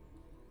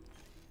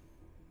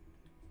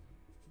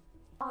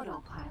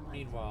 Autopilot.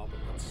 Meanwhile, but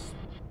let's...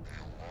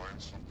 The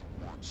Alliance of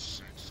the World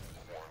seeks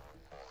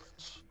inquiring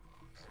minds.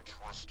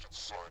 Interested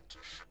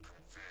scientists should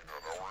convene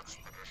at our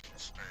expedition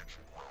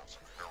staging grounds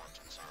in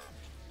Heritage End.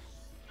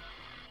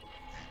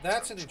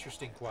 That's an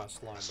interesting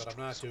quest line, but I'm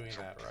not doing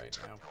that right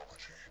now.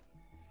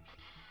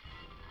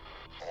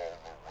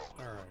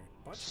 Alright,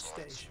 bunch of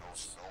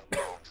stations.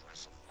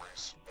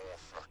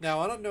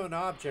 Now, unknown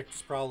object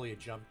is probably a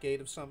jump gate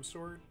of some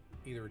sort.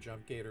 Either a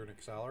jump gate or an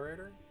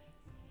accelerator.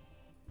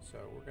 So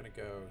we're going to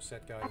go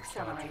set guidance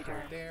object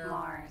right there.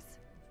 Mars.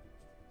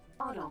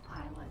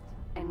 Autopilot.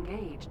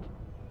 Engaged.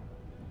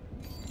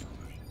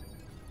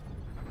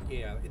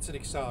 Yeah, it's an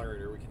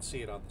accelerator. We can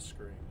see it on the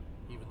screen.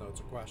 Even though it's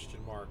a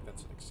question mark,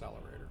 that's an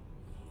accelerator.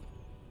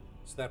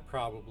 So that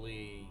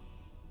probably...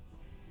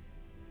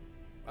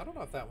 I don't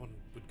know if that one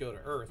would go to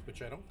Earth,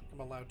 which I don't think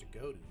I'm allowed to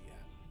go to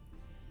yet.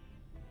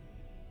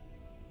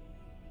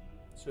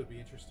 So it'd be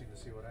interesting to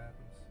see what happens.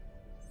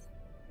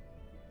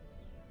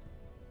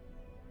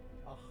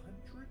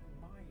 100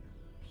 miners.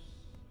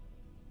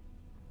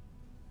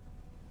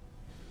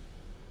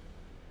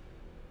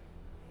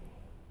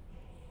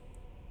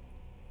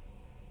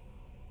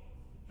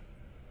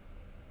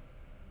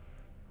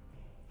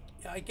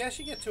 Yeah, I guess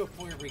you get to a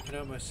point where you can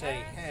almost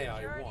say, hey,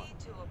 I won.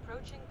 To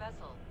approaching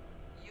vessel.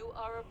 You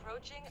are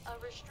approaching a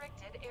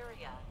restricted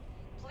area.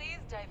 Please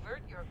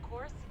divert your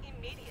course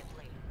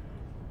immediately.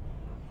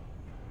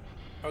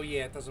 Oh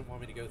yeah, it doesn't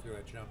want me to go through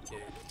that jump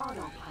gate.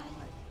 Autopilot.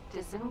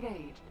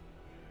 Disengaged.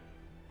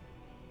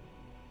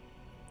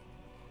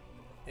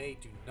 They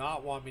do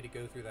not want me to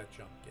go through that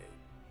jump gate.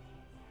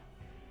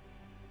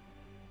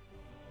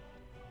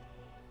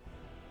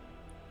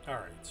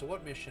 Alright, so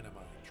what mission am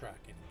I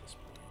tracking at this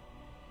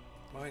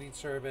point? Mining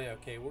survey,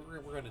 okay, we're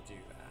going to do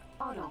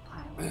that.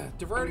 Autopilot.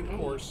 Diverting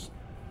course.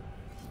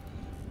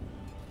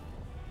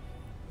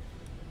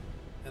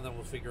 And then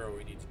we'll figure out what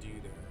we need to do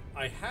there.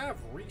 I have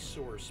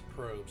resource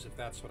probes if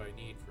that's what I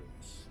need for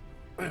this.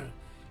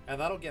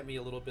 And that'll get me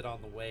a little bit on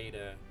the way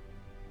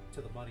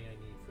to the money I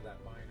need for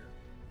that miner.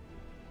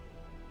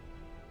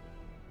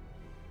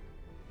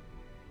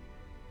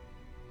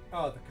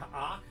 Oh, the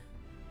Ka'ak?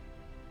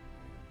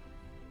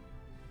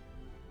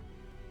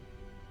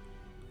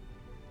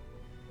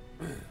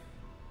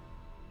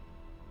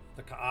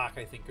 The Ka'ak,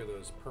 I think, are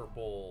those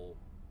purple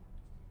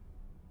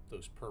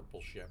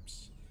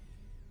ships.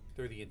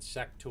 They're the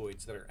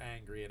insectoids that are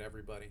angry at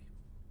everybody.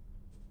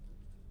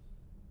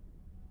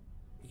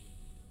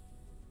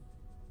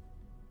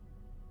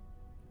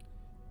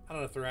 I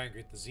don't know if they're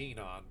angry at the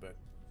Xenon, but...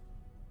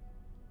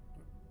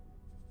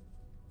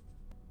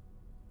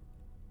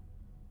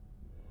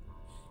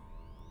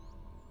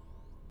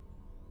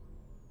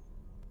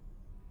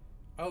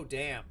 Oh,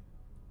 damn.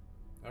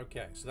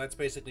 Okay, so that's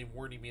basically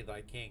warning me that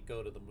I can't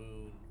go to the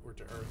moon or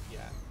to Earth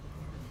yet.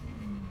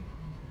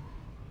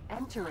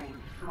 Entering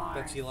Mars.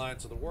 That's the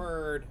Alliance of the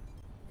Word.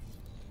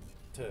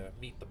 To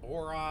meet the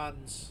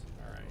Borons.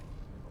 Alright.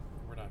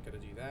 We're not going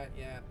to do that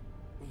yet.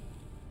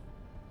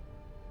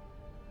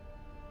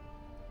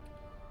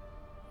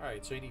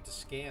 Alright, so you need to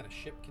scan a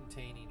ship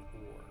containing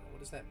ore. What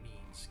does that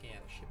mean, scan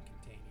a ship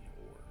containing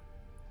ore?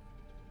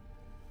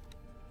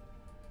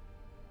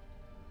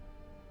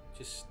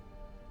 Just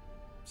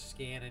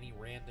scan any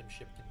random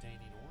ship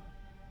containing ore?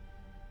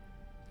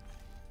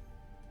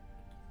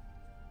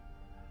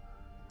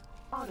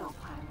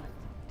 Autopilot.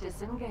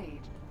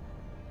 Disengaged.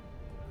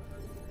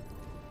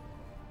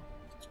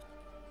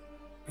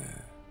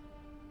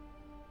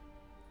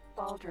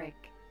 Baldric.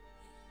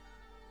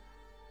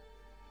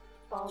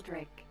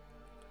 Baldric.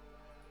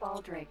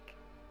 Baldric.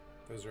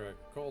 Those are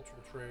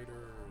agricultural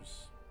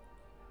traders.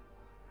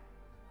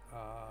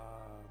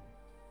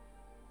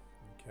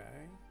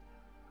 Okay.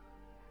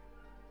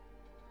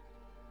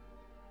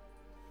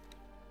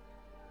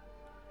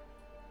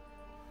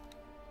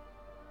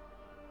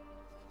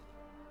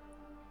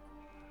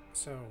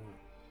 So,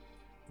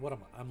 what am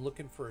I? I'm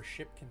looking for a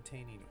ship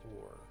containing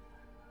ore.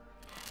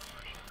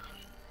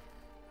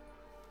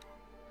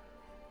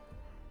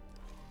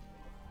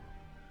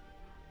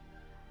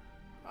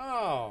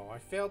 Oh, I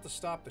failed to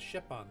stop the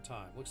ship on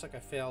time. Looks like I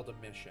failed a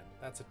mission.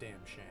 That's a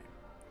damn shame.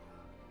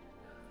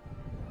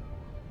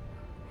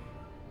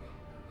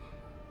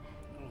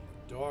 Oh,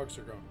 the dogs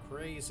are going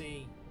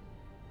crazy.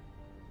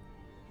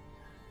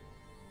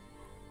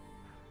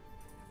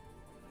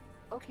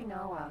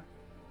 Okinawa.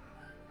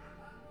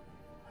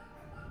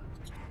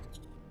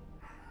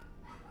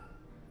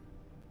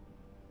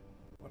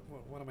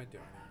 What am I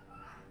doing?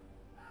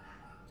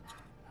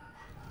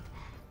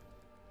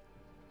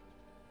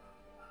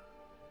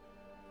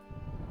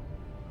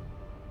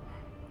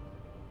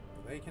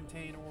 Do they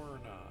contain ore or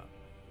not?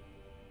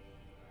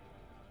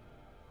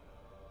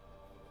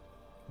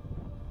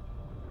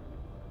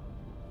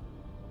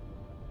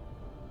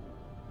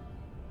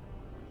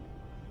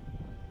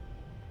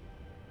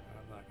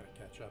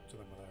 catch up to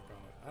them without going.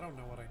 I don't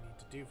know what I need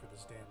to do for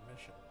this damn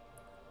mission.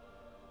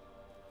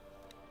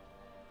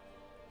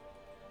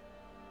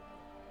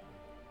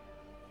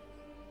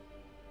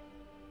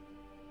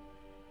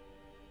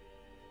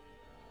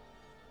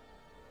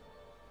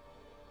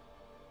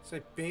 So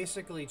I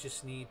basically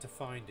just need to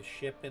find a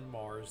ship in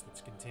Mars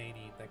that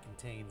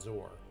contains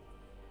ore.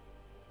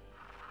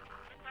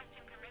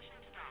 Requesting permission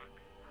to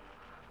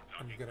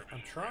dock.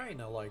 I'm trying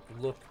to like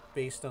look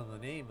based on the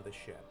name of the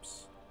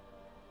ships.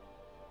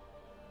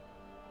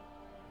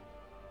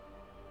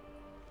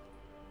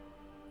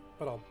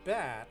 But I'll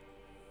bet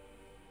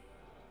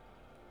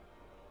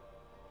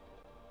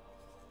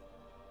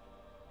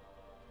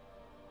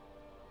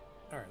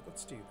alright,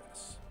 let's do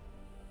this.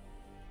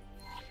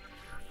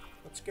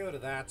 Let's go to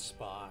that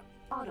spot.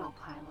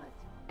 Autopilot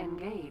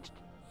engaged.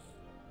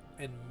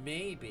 And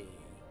maybe,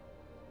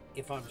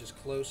 if I'm just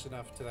close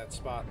enough to that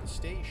spot in the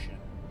station,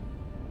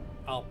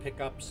 I'll pick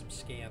up some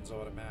scans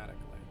automatically.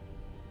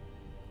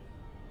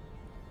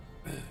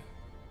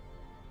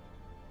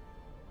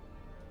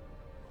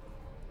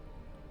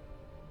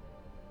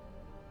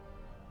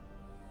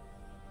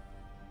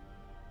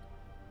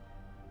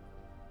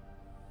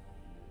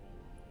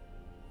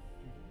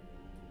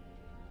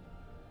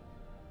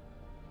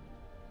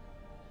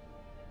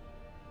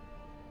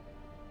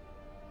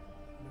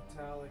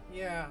 Metallic.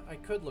 Yeah, I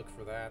could look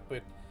for that,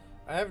 but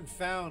I haven't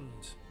found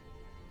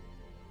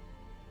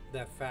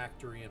that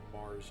factory in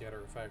Mars yet,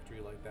 or a factory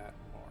like that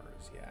in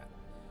Mars yet.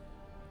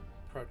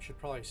 Should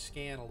probably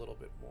scan a little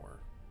bit more.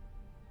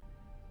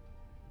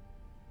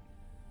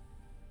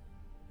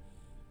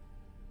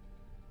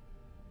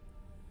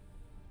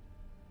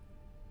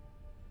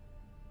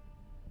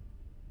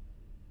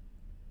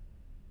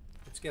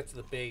 Let's get to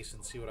the base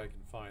and see what I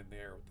can find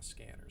there with the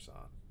scanners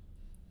on.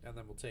 And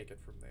then we'll take it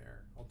from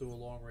there. I'll do a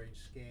long-range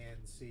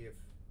scan, see if...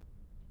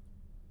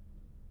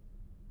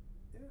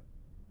 Yeah.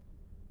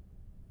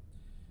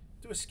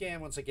 Do a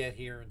scan once I get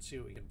here and see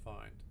what we can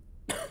find.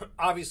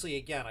 Obviously,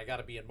 again, I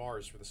gotta be in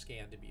Mars for the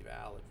scan to be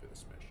valid for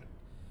this mission.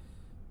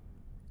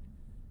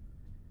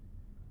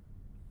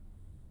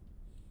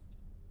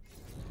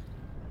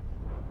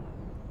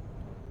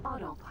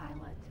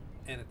 Autopilot.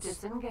 And it's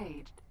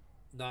disengaged.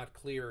 Not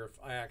clear if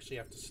I actually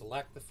have to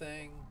select the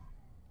thing.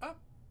 Oh!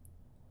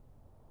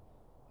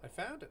 I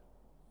found it.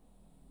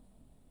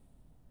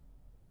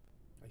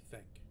 I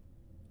think.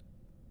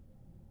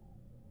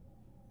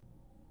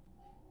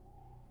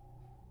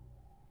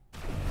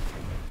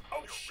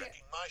 Oh shit!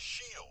 My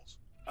shields.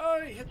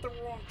 I hit the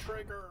wrong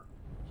trigger.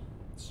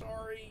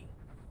 Sorry.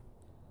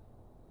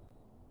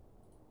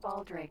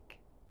 Baldric.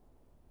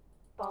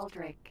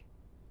 Baldric.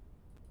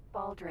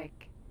 Baldric.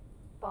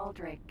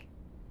 Baldric.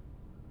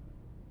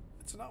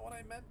 It's not what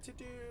I meant to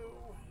do.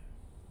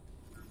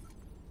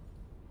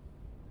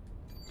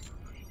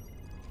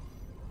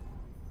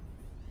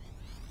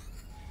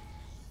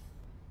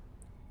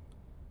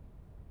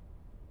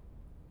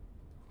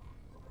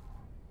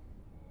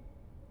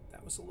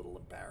 That was a little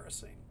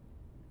embarrassing.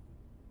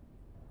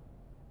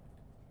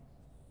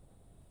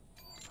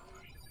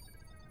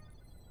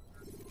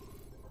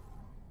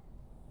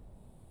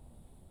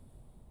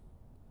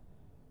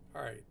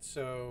 Alright,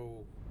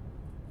 so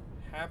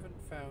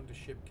haven't found a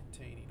ship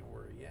containing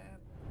ore yet.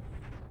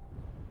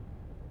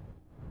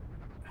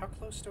 How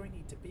close do I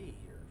need to be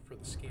here for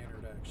the scanner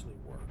to actually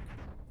work?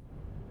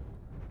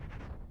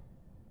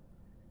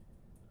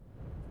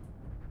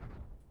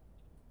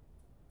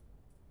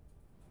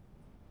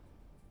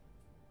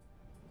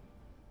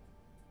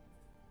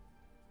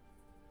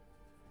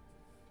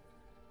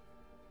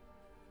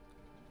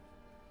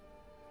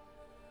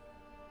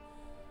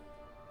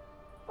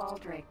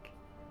 Baldric.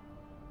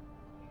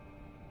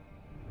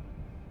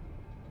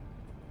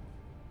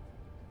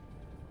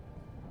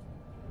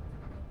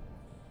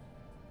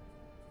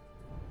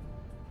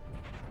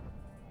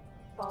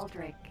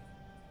 Baldric.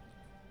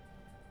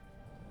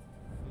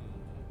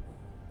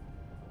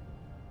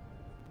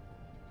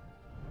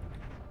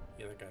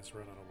 Yeah, that guy's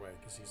running away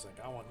because he's like,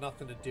 I want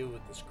nothing to do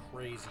with this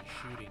crazy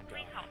shooting guy.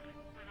 Please hold. We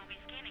will be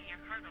scanning your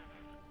cargo hold.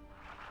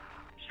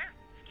 Sure,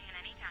 scan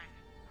anytime.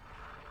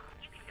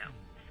 You can go.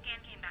 The scan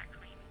came back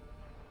clean.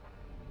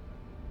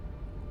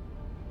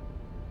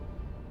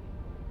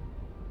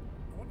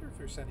 I wonder if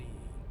there's any...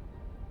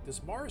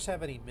 Does Mars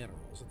have any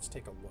minerals? Let's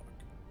take a look.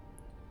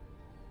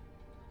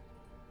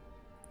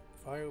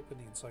 If I open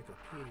the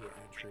encyclopedia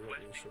entry, what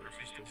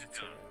resources does it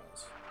say it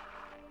has?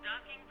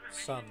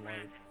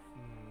 Sunlight.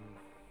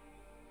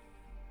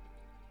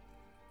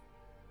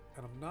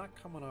 And I'm not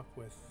coming up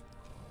with...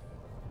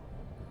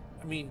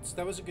 I mean,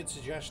 that was a good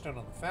suggestion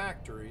on the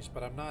factories,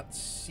 but I'm not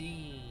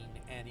seeing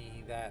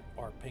any that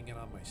are pinging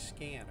on my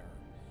scanner.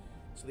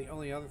 So the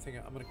only other thing,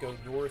 I'm going to go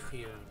north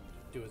here and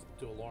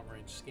do a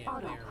long-range scan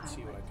there and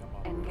see what I come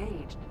up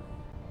with.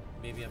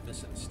 Maybe I'm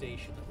missing a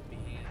station that would be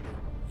handy.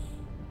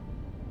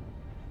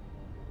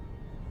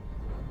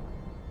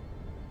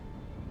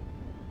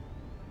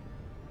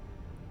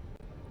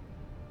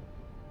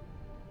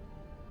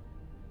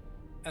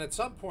 And at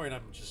some point,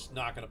 I'm just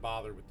not going to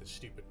bother with this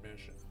stupid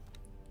mission.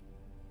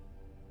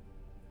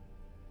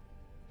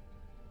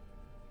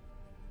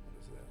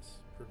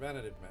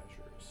 Preventative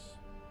measures.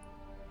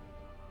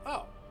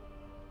 Oh.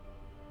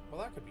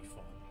 Well, that could be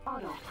fun.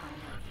 Autopilot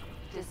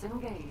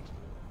disengaged.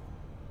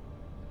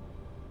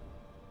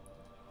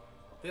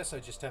 This, I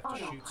just have to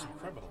shoot some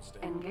criminals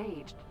down.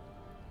 Engaged.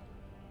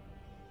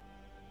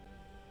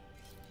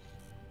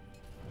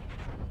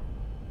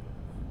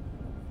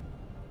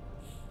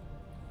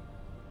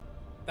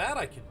 That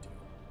I can do.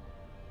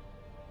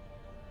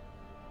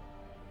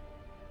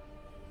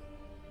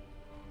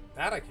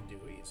 That I can do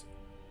easy.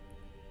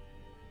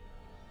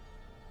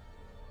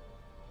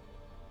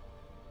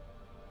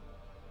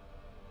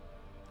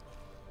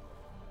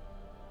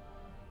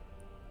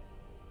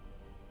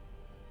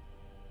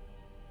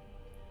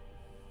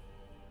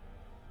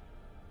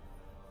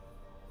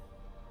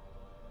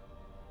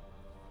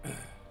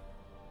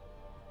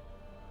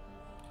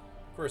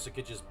 Of course, I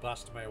could just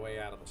bust my way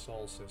out of the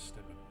Sol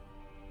system and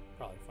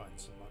probably find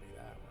some money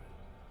that way.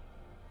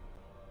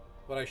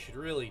 What I should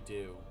really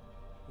do,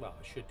 well,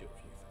 I should do a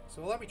few things.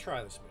 So let me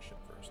try this mission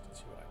first and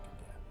see what I can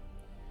get.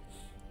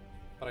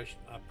 But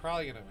I'm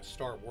probably going to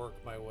start to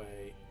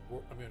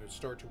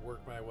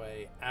work my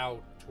way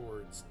out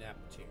towards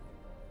Neptune,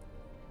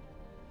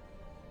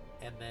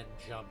 and then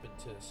jump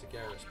into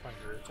Sagaris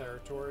Pioneer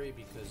territory,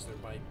 because there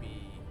might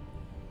be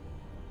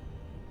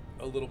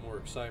a little more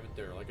excitement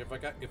there. Like if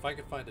I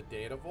could find a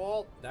data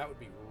vault, that would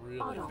be really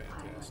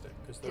fantastic,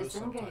 because those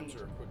sometimes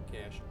are a quick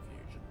cash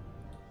infusion.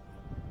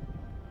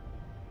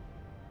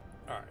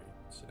 Alright,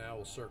 so now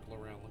we'll circle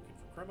around looking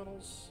for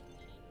criminals.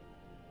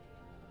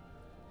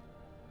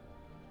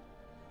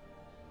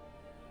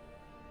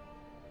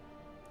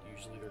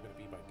 Usually they're going to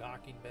be by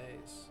docking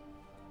bays.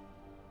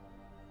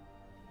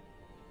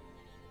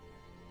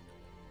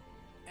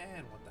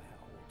 And what the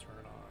hell, we'll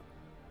turn on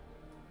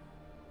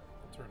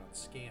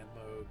scan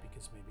mode,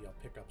 because maybe I'll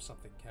pick up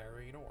something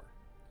carrying ore.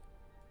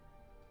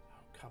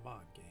 Oh, come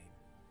on, game.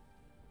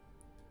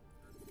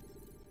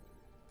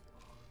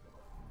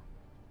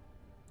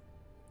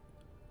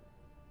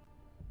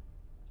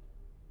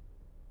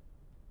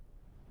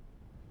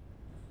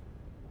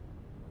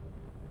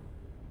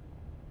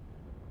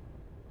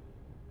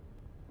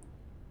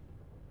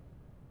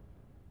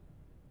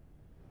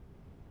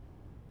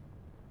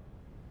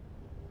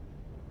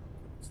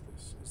 What's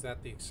this? Is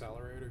that the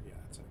accelerator? Yeah,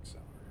 it's an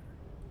accelerator.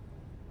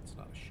 It's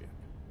not a ship.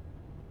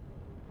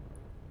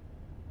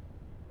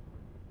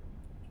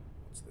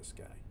 What's this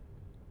guy?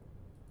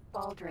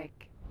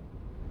 Baldric.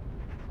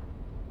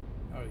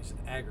 Oh, he's an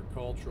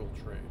agricultural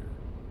trader.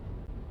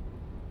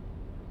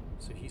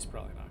 So he's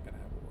probably not going to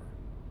have ore.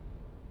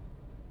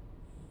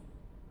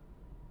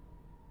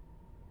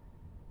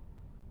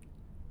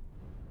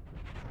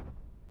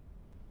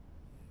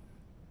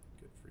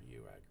 Good for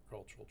you,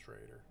 agricultural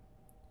trader.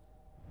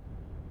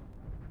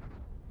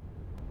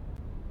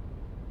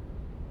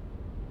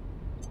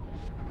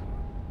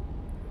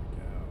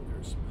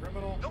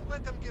 Criminal. Don't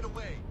let them get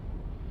away.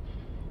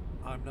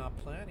 I'm not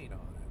planning on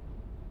it.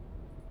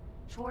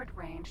 Short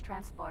range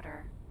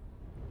transporter.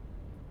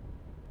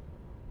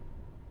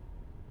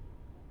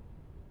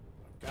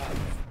 Oh God,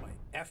 my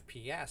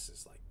FPS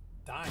is like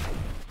dying.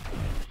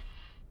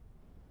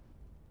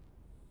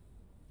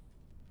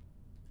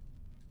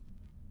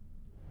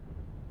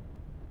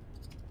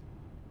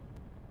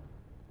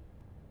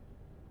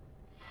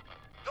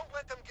 Don't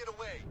let them get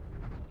away.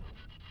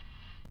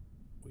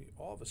 We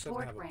all of a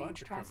sudden have a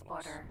bunch of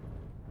criminals.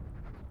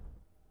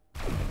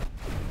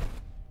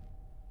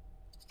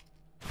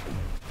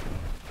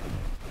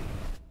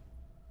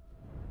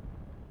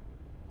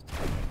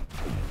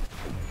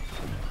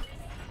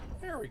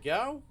 There we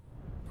go.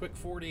 Quick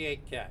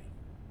 48K. A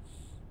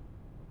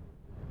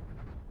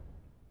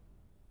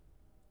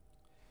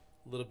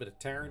little bit of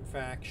Terran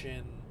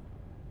faction.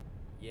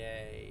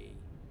 Yay.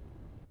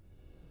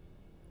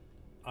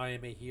 I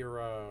am a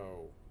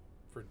hero.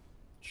 For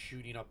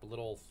shooting up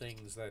little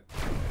things that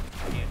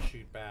can't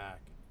shoot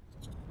back.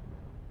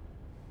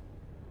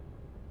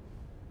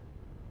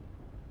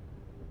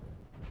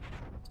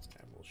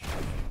 And we'll shoot you.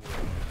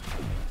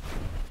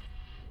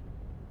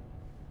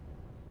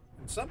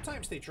 And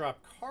sometimes they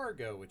drop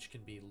cargo, which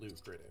can be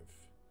lucrative.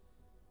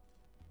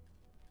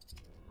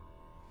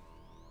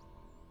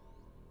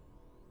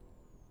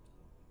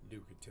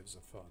 Lucrative's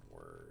a fun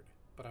word,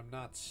 but I'm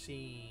not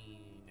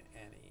seeing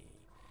any.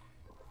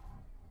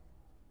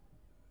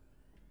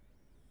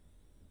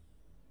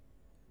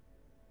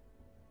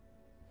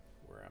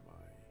 Where am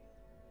I?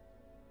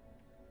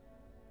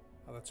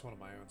 Oh, that's one of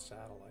my own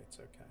satellites.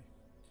 Okay.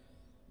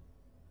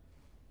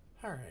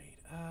 All right.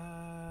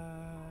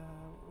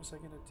 What was I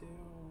gonna do?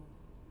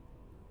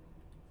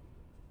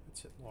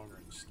 Let's hit long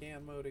range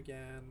scan mode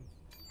again.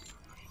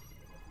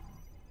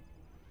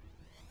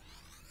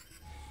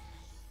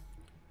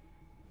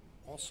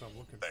 Also, I'm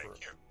looking for.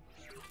 Thank you.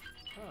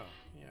 Oh,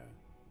 yeah.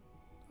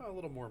 Oh, a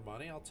little more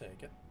money. I'll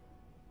take it.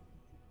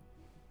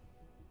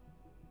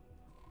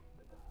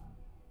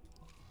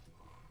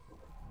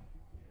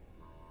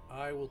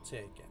 I will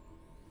take it.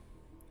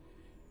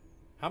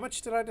 How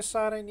much did I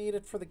decide I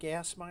needed for the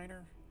gas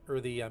miner? Or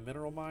the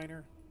mineral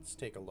miner? Let's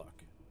take a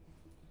look.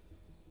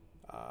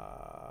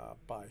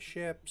 Buy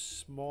ship,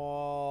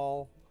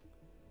 small,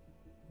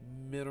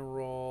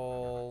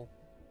 mineral,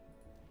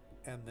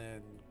 and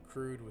then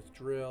crude with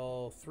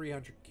drill,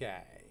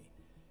 300K.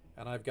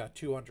 And I've got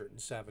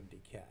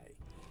 270K.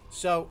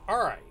 So,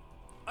 alright,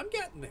 I'm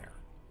getting there.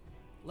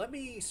 Let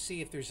me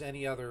see if there's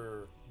any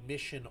other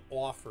mission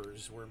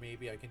offers where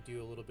maybe I can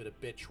do a little bit of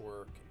bitch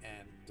work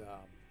and,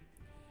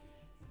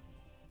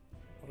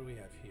 what do we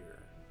have here?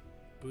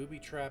 Booby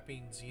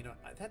trapping, Xenon.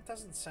 That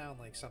doesn't sound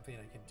like something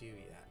I can do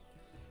yet.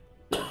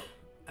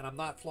 And I'm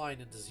not flying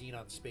into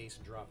Xenon space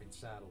and dropping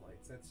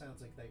satellites. That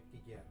sounds like that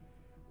could get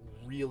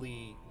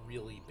really,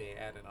 really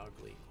bad and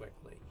ugly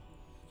quickly.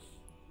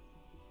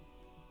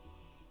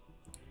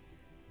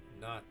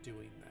 Not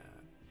doing that.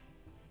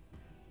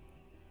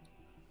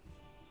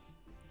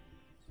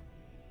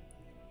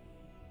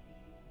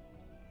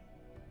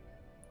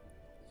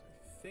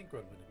 So I think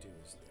what I'm going to do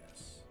is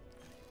this.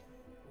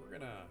 We're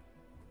going to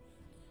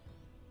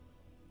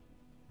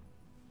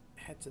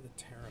head to the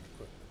Terran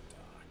equipment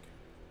dock.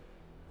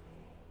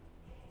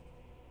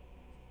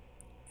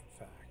 In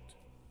fact,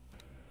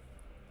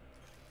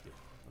 here,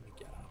 let me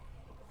get up.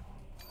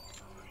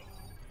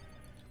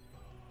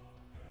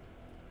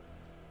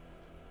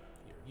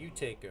 Here, you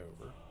take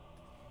over.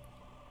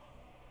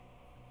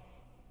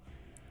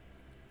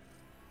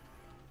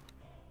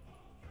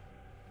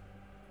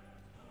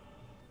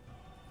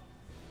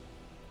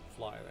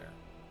 Fly there.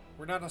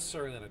 We're not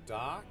necessarily in a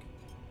dock,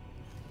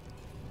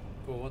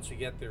 but once we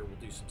get there, we'll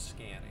do some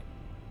scanning.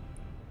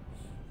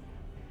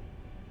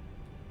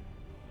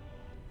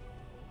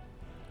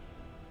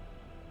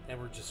 And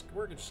we're just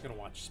gonna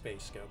watch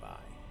space go by.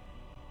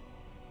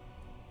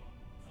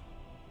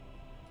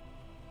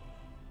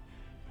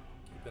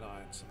 Keep an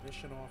eye on some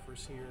mission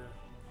offers here.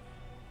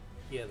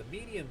 Yeah, the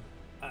medium,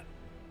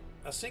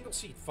 a single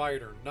seat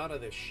fighter, none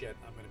of this shit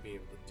I'm gonna be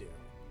able to do.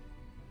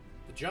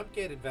 The jump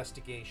gate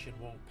investigation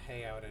won't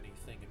pay out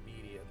anything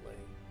immediately.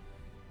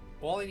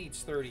 All I need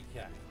is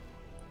 30K.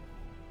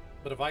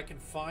 But if I can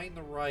find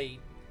the right...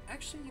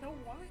 Actually, you know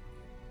what?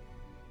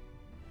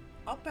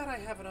 I'll bet I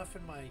have enough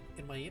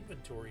in my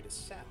inventory to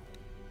sell.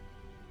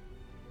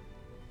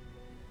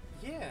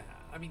 Yeah,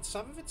 I mean,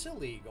 some of it's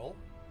illegal.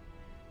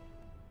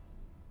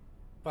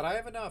 But I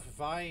have enough.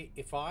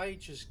 If I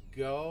just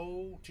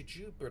go to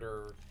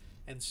Jupiter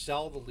and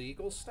sell the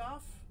legal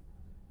stuff,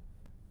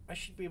 I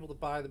should be able to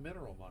buy the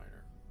mineral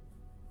miner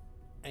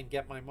and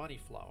get my money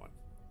flowing.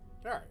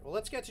 All right, well,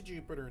 let's get to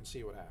Jupiter and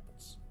see what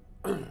happens.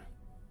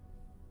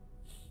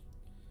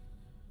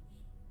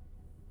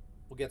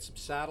 We'll get some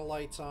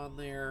satellites on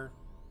there.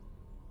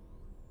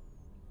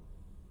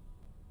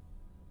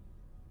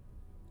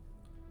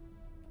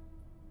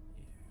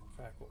 Yeah,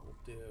 in fact, what we'll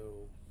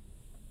do...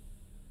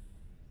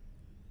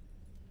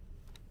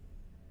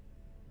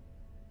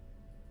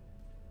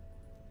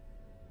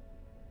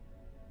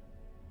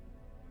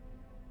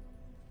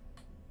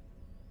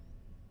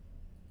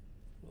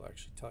 We'll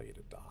actually tell you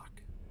to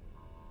dock.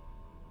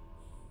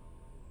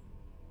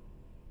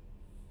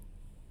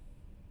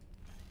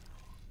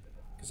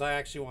 Because I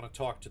actually want to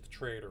talk to the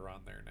trader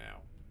on there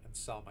now and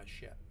sell my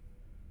shit.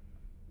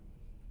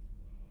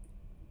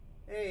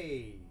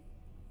 Hey!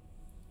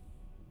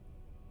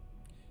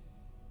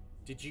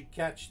 Did you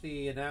catch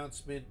the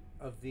announcement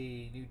of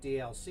the new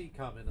DLC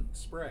coming in the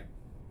spring?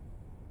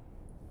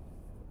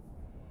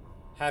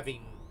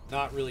 Having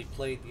not really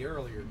played the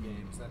earlier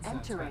games, that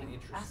sounds kind of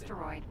interesting.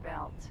 Asteroid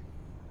belt.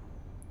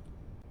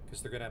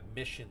 Because they're going to have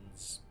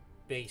missions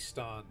based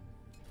on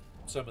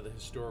some of the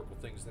historical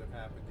things that have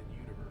happened in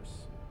the universe.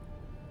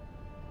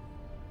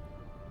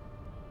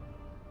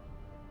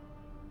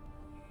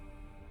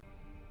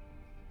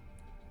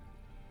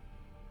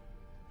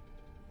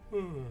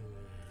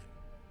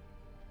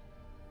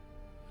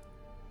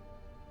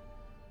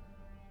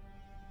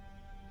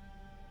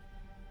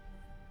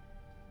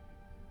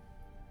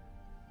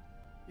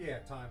 Yeah,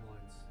 timelines.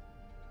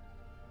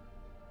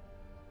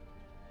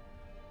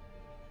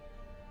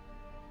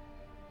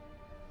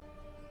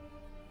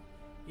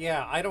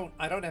 Yeah, I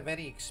don't have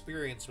any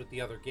experience with the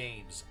other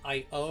games.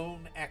 I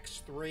own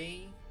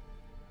X3,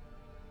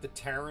 the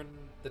Terran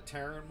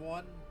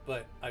one,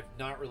 but I've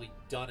not really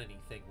done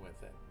anything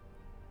with it.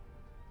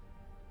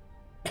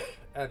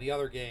 The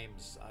other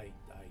games I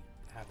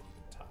haven't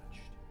even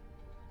touched.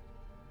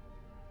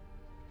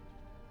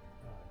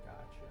 Oh,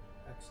 gotcha.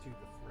 X2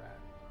 the threat.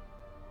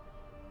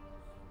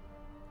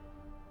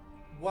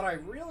 What I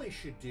really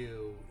should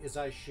do is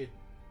I should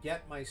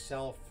get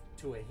myself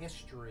to a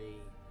history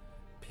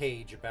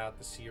page about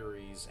the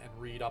series and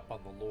read up on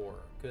the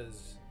lore,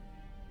 because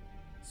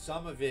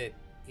some of it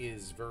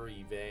is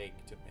very vague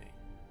to me.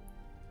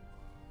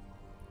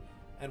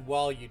 And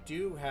while you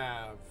do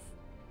have...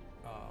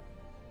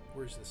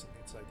 where's this in the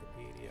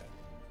encyclopedia?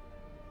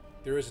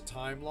 There is a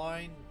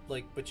timeline,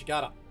 but you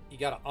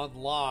gotta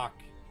unlock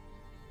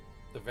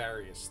the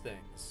various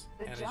things.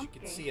 And as you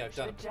can see, I've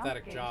done a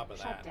pathetic job of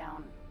that.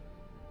 Down.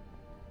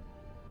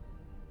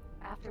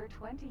 After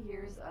 20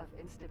 years of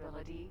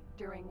instability,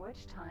 during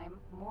which time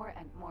more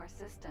and more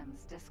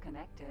systems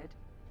disconnected,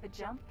 The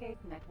jump gate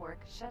network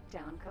shut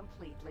down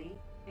completely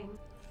in...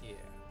 Yeah.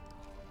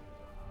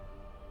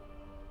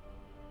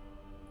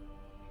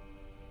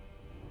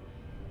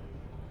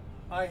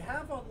 I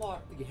have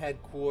unlocked the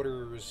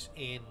headquarters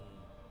in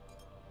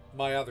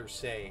my other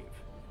save.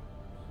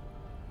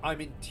 I'm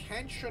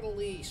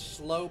intentionally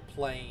slow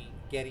playing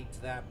getting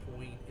to that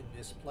point in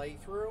this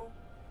playthrough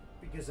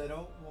because I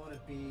don't want to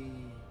be...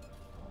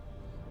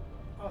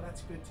 Oh,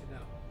 that's good to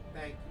know.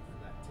 Thank you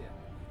for that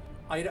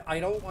tip. I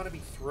don't want to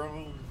be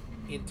thrown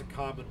into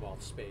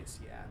Commonwealth space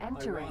yet.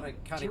 Entering I want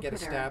to kind of get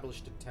Jupiter.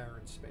 established in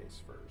Terran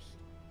space first.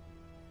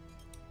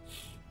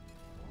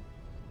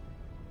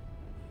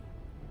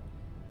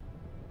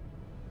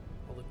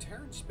 Well, the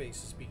Terran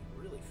space is being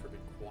really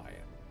friggin'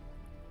 quiet.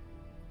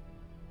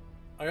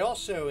 I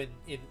also,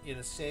 in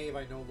a save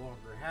I no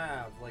longer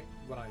have, like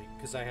when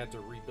because I had to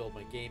rebuild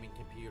my gaming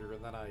computer,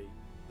 and then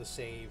the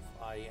save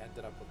I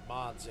ended up with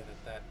mods in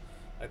it that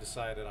I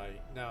decided I'm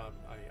not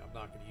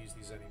going to use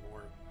these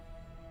anymore.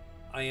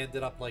 I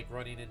ended up like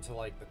running into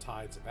like the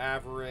Tides of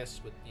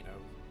Avarice with, you know,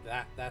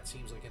 that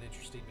seems like an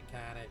interesting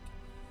mechanic,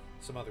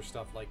 some other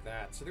stuff like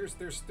that. So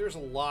there's a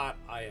lot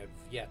I have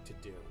yet to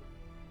do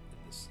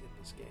in this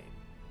game.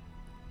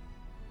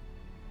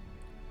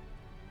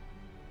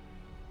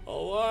 A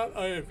lot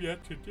I have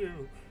yet to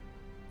do.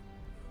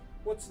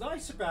 What's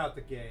nice about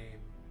the game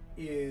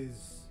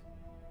is,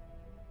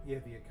 yeah,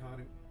 the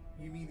economy.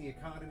 You mean the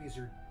economies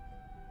are...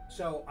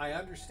 So I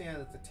understand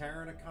that the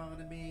Terran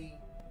economy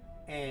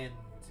and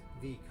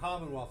the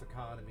Commonwealth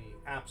economy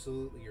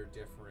absolutely are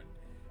different.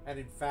 And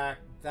in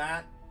fact,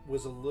 that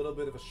was a little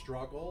bit of a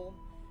struggle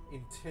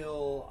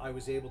until I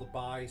was able to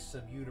buy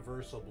some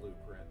universal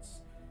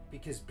blueprints.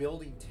 Because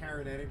building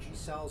Terran energy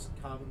cells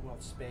in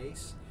Commonwealth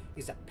space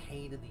is a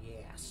pain in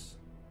the ass.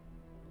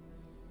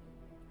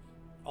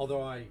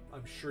 Although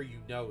I'm sure you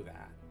know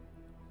that.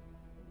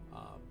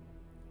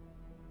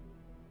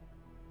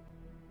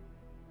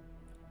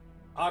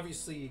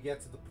 Obviously, you get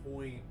to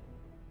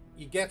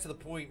the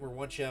point where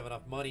once you have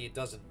enough money, it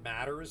doesn't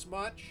matter as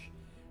much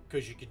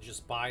because you can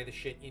just buy the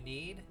shit you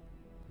need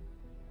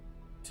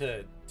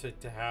to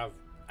have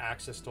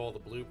access to all the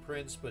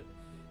blueprints. But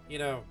you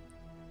know,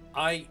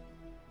 I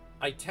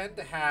tend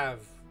to have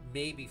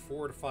maybe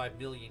 4 to 5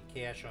 million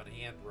cash on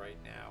hand right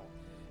now,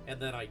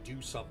 and then I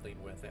do something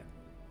with it.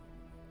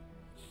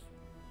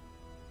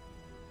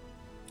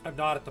 I'm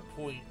not at the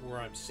point where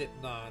I'm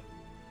sitting on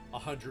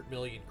 100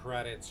 million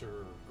credits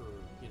or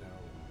you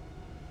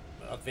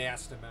know, a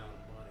vast amount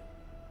of money.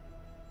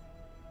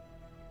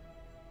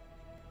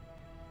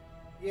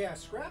 Yeah,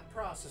 scrap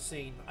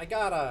processing. I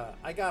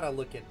gotta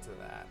look into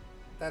that.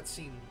 That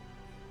seemed...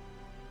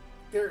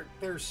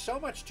 There's so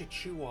much to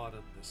chew on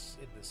in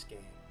this game.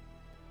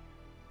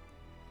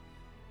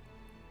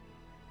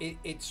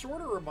 It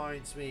sort of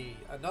reminds me,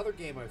 another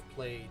game I've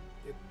played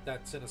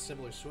that's in a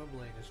similar swim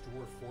lane is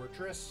Dwarf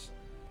Fortress,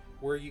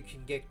 where you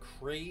can get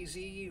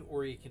crazy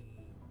or you can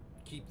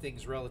keep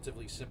things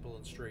relatively simple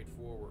and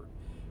straightforward.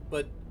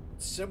 But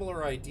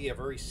similar idea,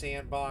 very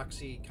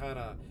sandboxy, kind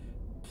of,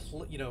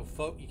 you know,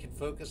 you can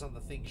focus on the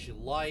things you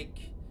like,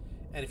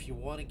 and if you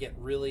want to get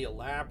really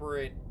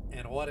elaborate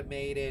and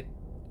automated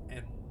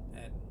and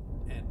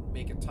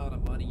make a ton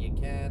of money, you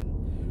can,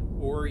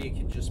 or you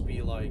can just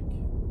be like,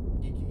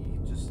 you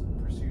can just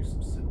pursue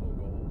some simple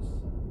goals.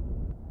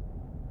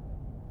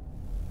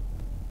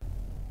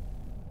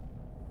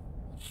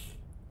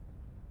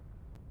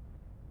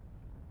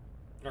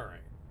 All right.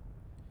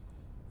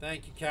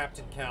 Thank you,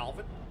 Captain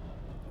Calvin.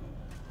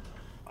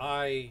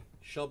 I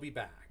shall be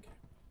back.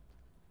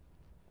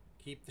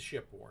 Keep the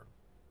ship warm.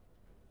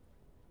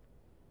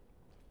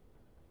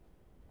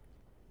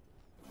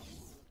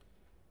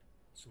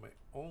 So my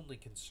only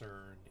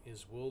concern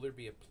is, will there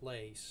be a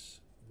place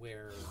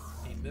where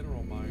a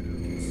mineral miner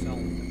can sell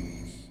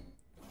things?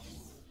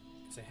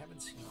 Because I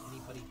haven't seen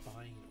anybody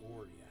buying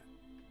ore yet.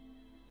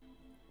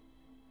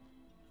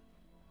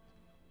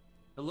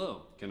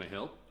 Hello, can I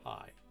help?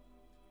 Hi.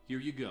 Here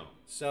you go.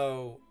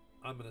 So,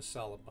 I'm going to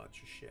sell a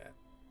bunch of shit.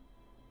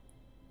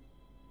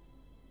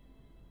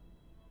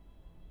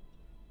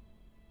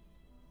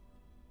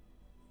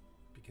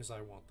 Because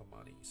I want the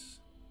monies.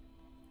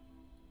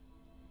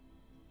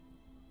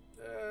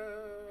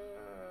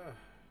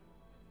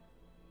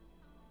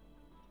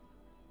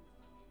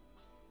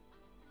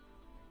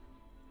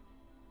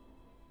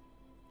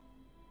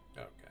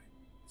 Okay.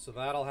 So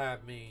that'll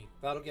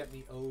get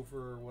me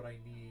over what I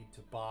need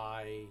to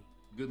buy.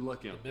 Good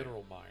luck out the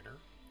mineral miner.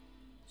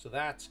 So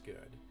that's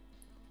good.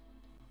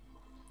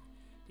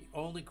 The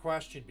only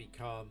question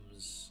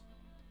becomes,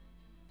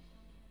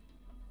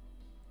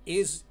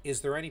 is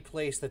there any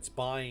place that's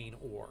buying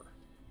ore?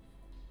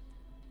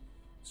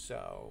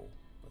 So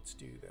let's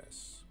do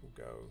this. We'll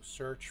go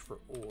search for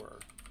ore.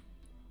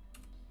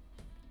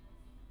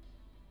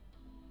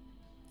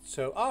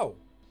 So, oh,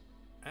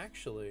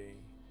 actually,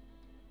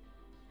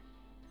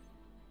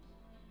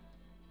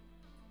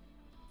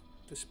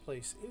 this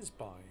place is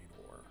buying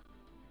ore.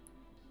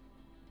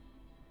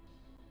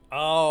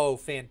 Oh,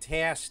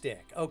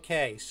 fantastic.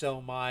 Okay, so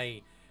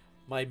my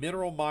My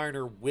mineral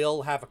miner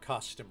will have a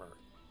customer.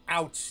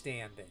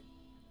 Outstanding.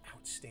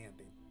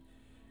 Outstanding.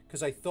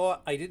 Because I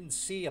thought I didn't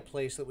see a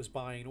place that was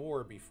buying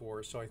ore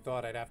before, so I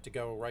thought I'd have to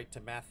go right to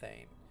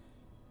methane.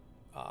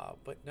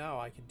 But no,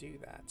 I can do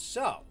that.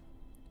 So,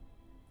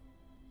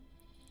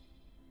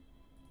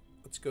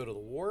 let's go to the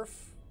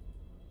wharf.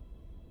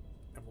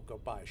 And we'll go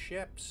buy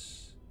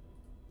ships.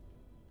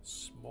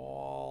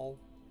 Small.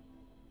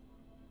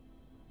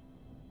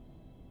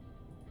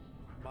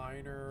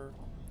 Miner.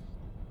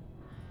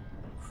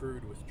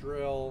 Crude with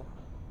drill.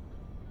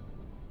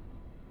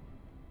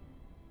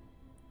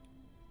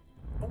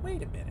 Oh,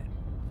 wait a minute.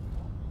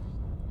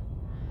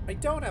 I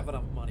don't have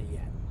enough money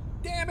yet.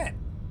 Damn it!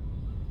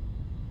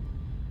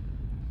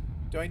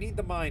 Do I need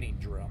the mining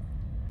drill?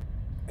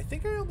 I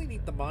think I only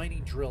need the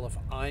mining drill if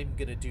I'm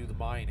gonna do the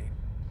mining.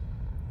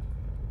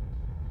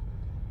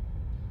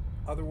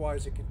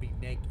 Otherwise, it can be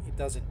it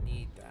doesn't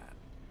need that.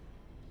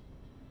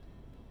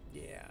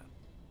 Yeah.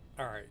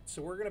 Alright,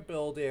 so we're gonna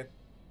build it.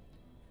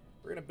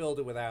 We're gonna build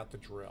it without the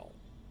drill.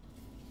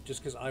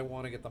 Just because I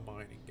want to get the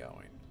mining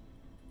going.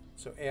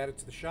 So add it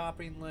to the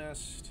shopping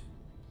list.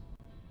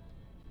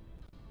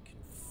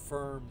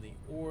 Confirm the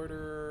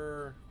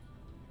order.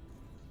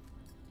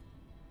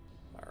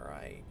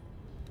 Alright.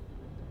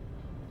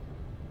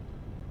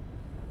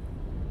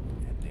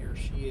 And there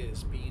she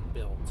is, being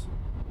built.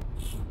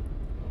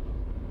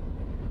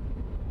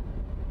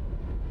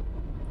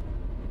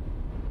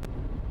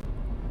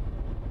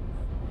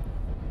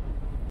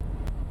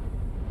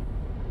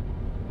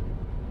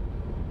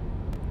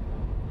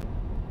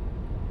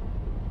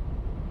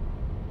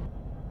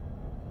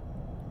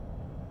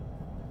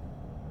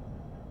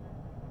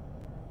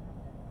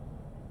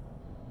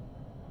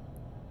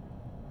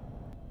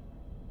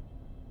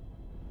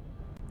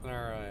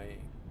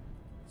 Alright.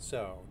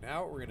 So,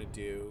 now what we're going to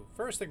do...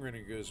 First thing we're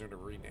going to do is we're going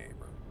to rename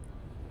her.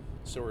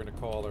 So we're going to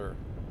call her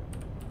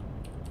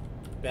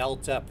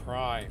Belta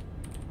Prime.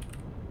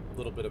 A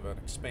little bit of an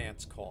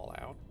expanse call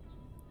out.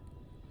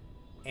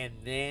 And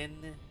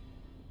then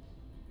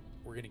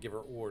we're going to give her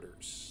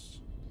orders.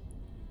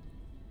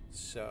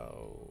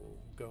 So,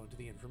 go into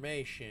the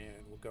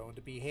information. We'll go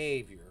into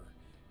behavior.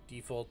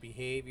 Default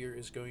behavior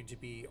is going to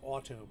be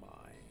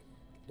auto-mine.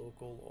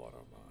 Local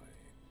auto-mine.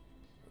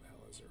 Where the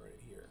hell is it right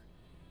here?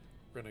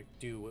 We're going to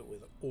do it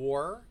with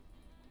ore.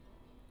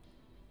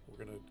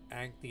 We're going to...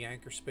 The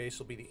anchor space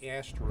will be the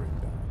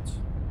asteroid belt.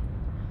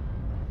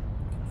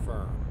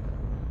 Confirm.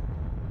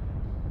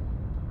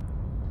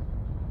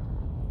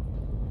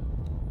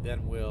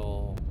 Then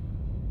we'll...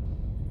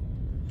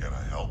 Can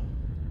I help?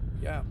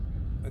 Yeah.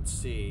 Let's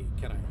see.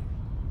 Can I...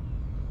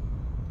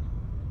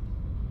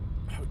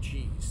 Oh,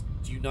 geez.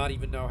 Do you not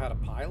even know how to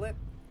pilot?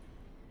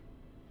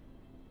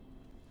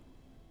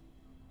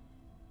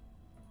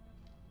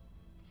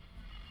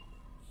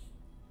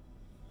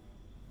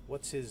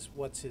 What's his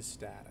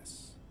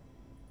status?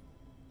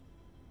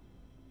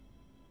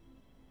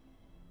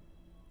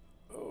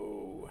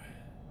 Oh.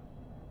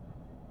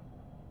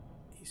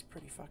 He's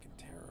pretty fucking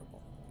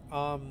terrible.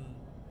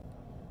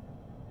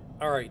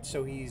 Alright,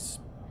 so he's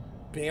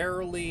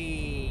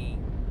barely...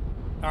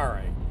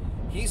 Alright.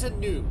 He's a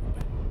noob.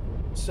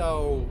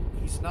 So,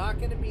 he's not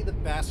going to be the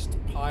best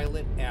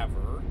pilot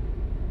ever.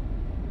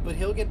 But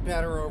he'll get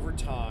better over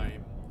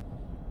time.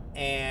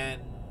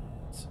 And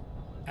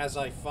as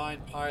I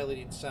find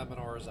piloting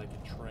seminars, I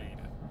can train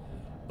him.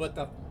 But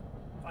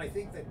I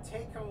think the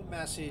take-home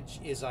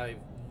message is I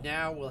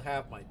now will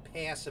have my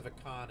passive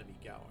economy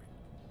going.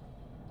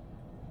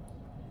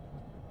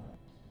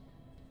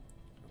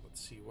 Let's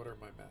see, what are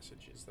my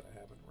messages that I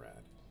haven't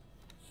read?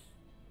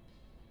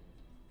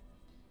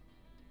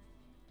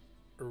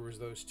 Or was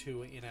those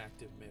 2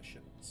 inactive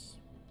missions?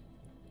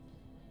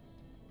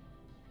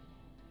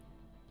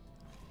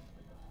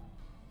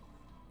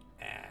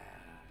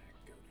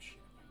 Go to ship.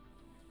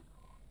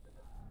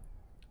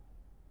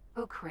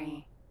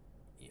 Ukri.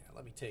 Yeah,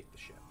 let me take the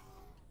ship.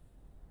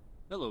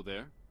 Hello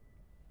there.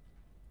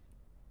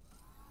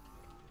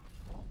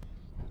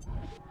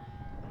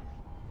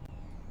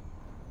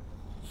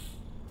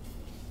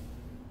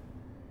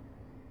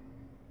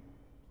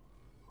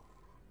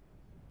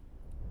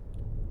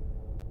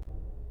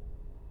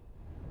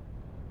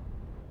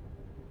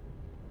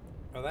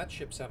 Oh, that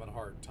ship's having a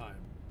hard time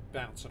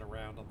bouncing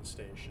around on the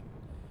station.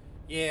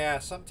 Yeah,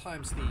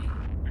 sometimes the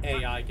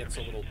AI gets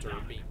a little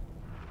derpy.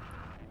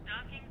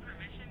 Docking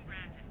permission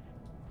granted.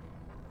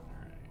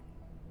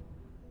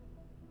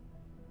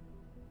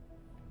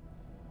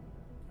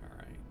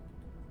 Alright.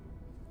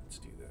 Let's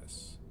do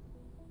this.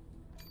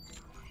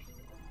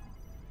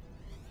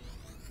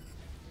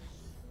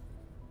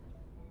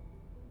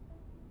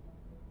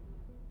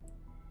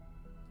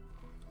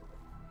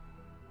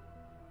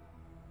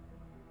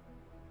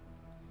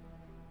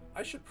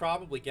 I should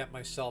probably get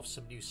myself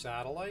some new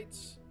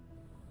satellites.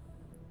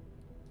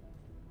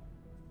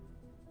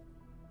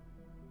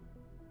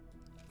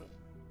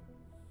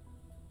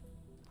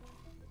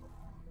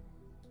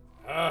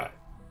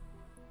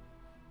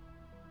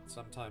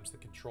 Sometimes the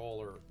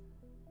controller,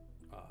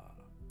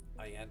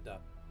 I end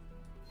up...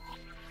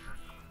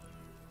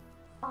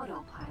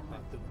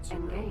 Autopilot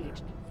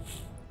engaged.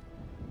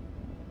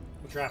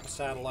 We'll drop a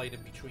satellite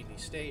in between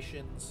these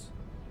stations.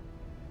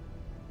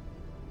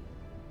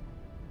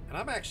 And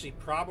I'm actually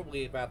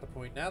probably about the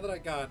point now that I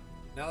got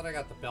the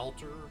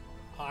belter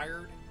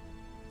hired.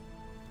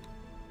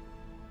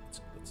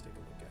 Let's take a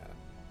look at him.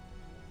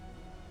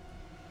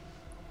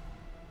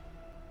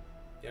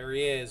 There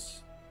he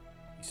is.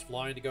 He's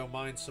flying to go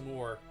mine some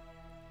more.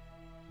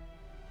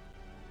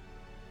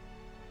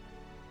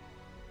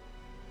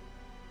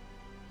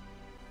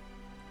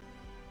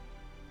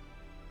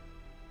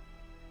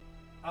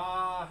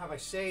 Have I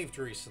saved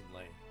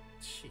recently?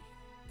 Gee,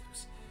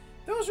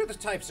 those are the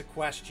types of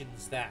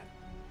questions that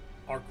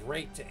are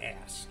great to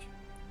ask.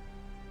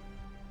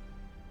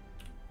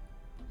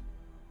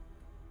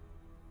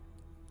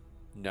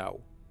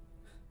 No.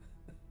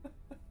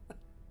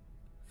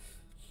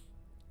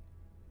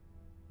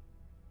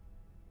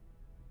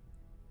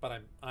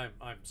 But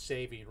I'm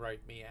saving right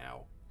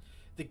meow.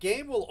 The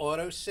game will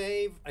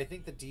auto-save. I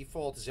think the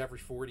default is every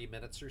 40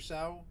 minutes or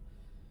so.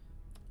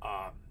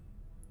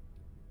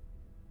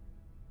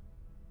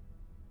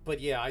 But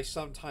yeah, I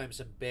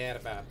sometimes am bad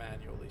about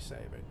manually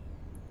saving.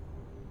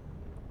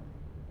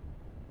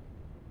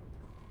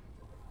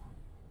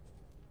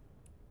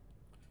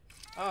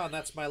 Oh, and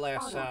that's my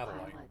last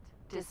satellite.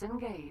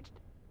 Disengaged.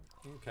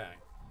 Okay.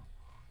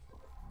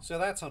 So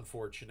that's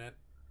unfortunate.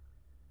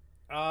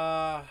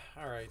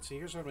 Alright, so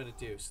here's what I'm going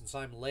to do. Since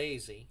I'm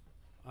lazy,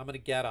 I'm going to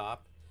get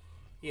up.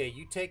 Yeah,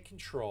 you take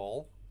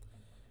control.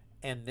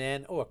 And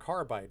then, oh, a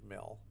carbide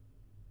mill.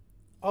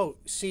 Oh,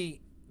 see,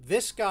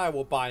 this guy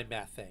will buy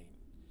methane.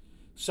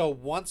 So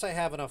once I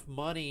have enough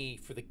money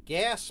for the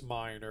gas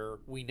miner,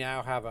 we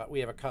have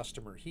a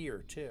customer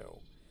here too.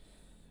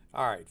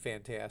 All right,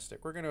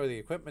 fantastic. We're going to go to the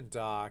equipment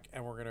dock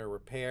and we're going to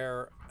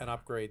repair and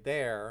upgrade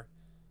there.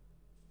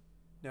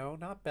 No,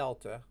 not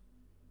Belta.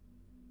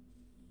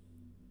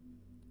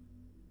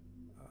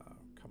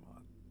 Come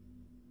on.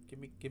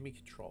 Give me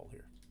control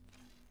here.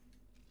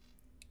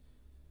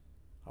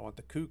 I want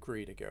the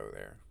kukri to go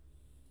there.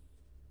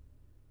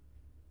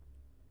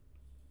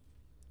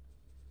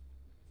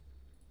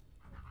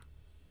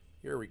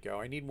 Here we go.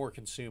 I need more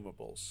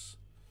consumables.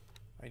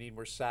 I need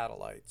more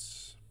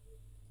satellites.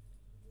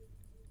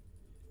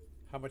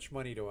 How much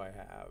money do I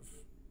have?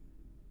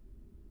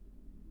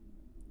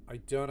 I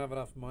don't have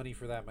enough money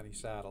for that many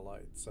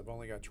satellites. I've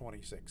only got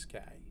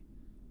 26K.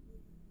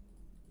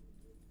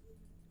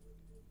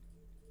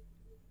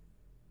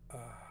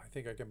 I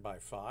think I can buy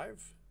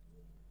 5.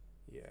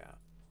 Yeah.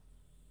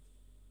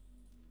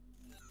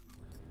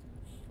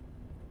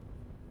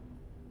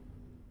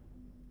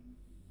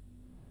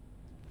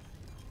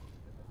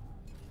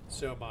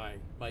 So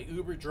my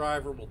Uber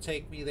driver will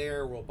take me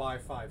there. We'll buy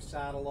 5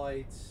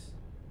 satellites.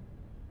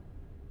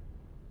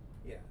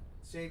 Yeah,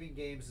 saving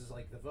games is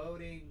like the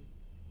voting,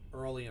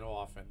 early and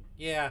often.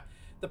 Yeah,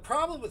 the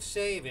problem with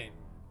saving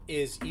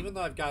is even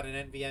though I've got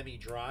an NVMe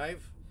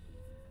drive,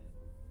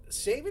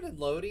 saving and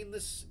loading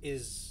this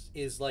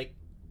is like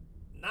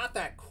not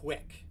that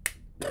quick.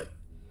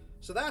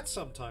 So that's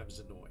sometimes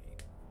annoying.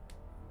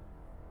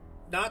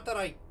 Not that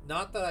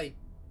I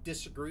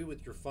disagree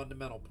with your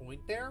fundamental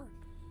point there,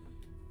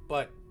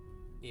 but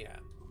yeah,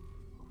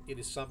 it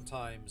is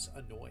sometimes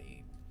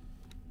annoying.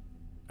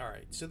 All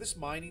right, so this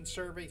mining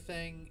survey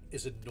thing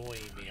is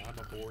annoying me. I'm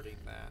aborting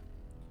that.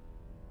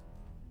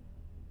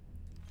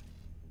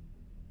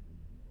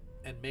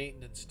 And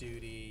maintenance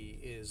duty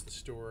is the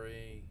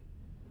story.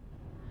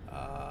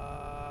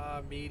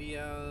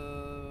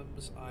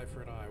 Mediums, eye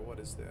for an eye. What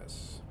is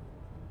this?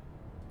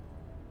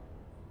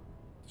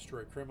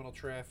 Destroy criminal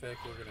traffic.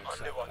 We're going to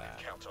accept that.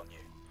 I can count on you.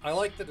 I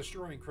like the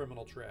destroying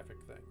criminal traffic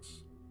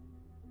things.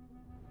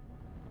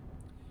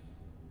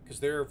 Because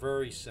they're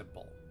very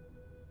simple.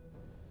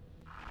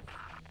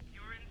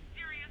 You're in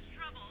serious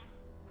trouble.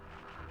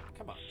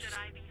 Come on. Should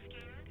I be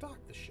scared? Dock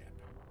the ship.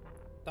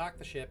 Dock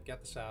the ship,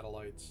 get the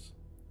satellites.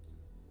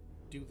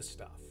 Do the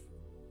stuff.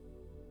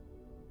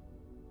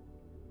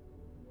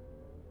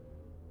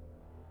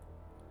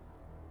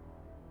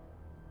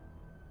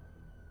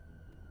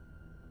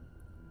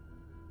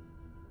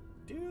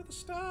 Do the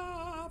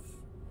stuff.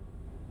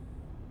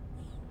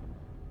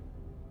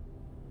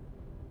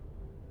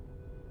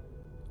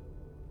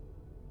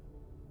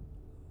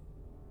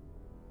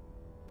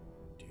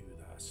 Do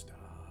the stuff.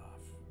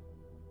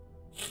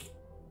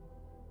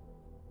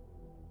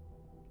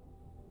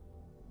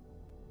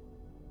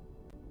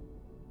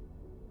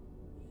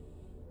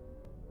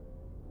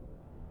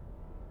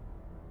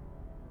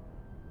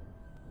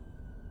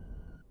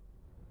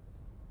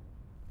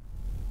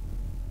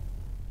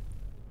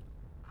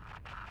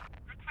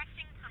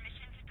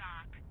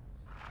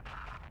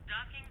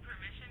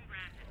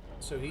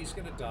 So he's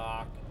going to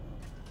dock.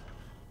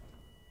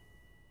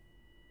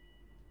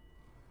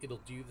 It'll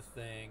do the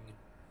thing.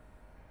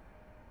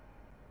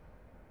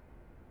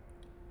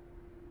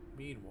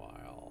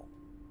 Meanwhile,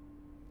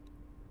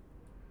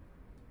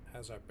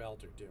 how's our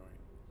belter doing?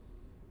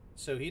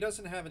 So he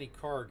doesn't have any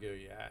cargo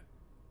yet.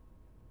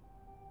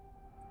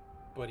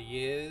 But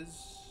he is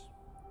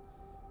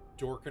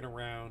dorking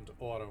around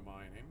auto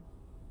mining.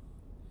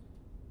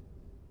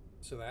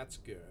 So that's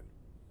good.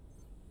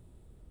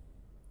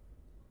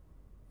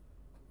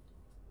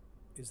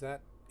 Is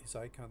that his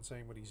icon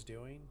saying what he's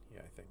doing?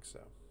 Yeah, I think so.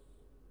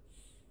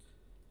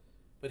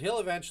 But he'll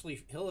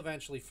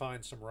eventually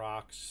find some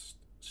rocks,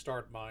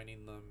 start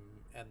mining them,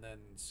 and then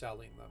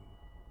selling them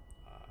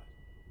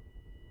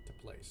to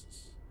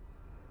places.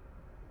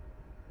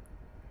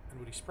 And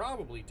what he's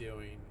probably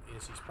doing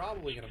is he's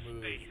probably going to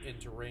move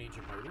into range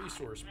of my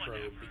resource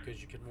probe,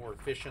 because you can more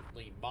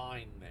efficiently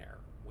mine there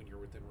when you're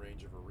within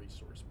range of a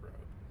resource probe.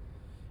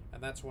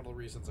 And that's one of the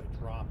reasons I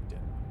dropped it.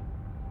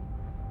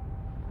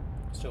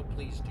 So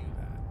please do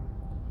that.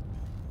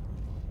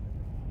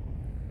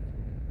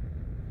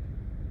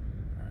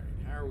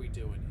 Alright, how are we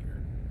doing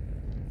here?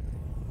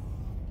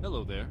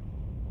 Hello there.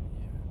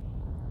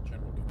 Yeah,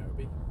 General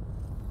Kenobi.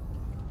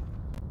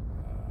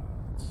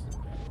 Let's see.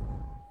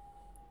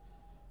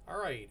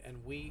 Alright, and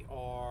we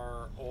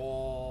are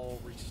all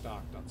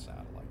restocked on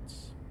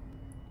satellites.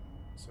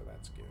 So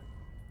that's good.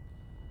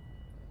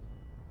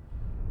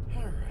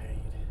 Alright.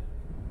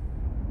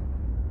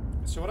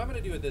 So what I'm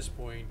going to do at this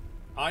point,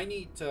 I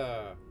need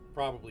to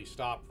probably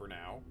stop for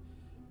now,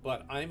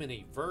 but I'm in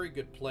a very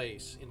good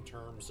place in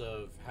terms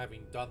of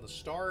having done the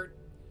start.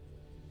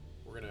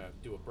 We're going to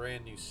do a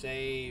brand new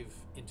save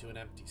into an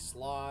empty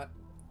slot.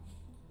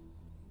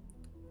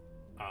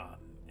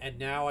 And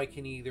now I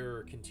can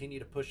either continue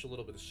to push a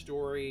little bit of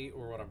story,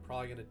 or what I'm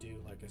probably going to do,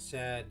 like I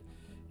said,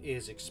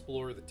 is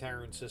explore the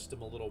Terran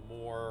system a little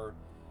more,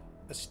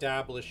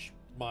 establish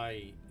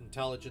my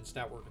intelligence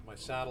network with my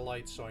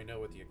satellites so I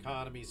know what the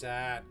economy's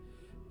at,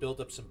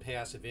 build up some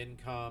passive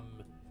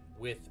income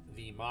with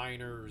the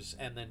miners,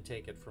 and then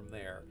take it from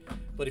there.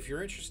 But if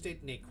you're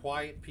interested in a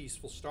quiet,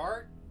 peaceful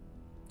start,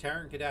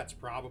 Terran Cadet's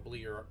probably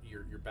your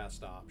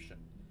best option,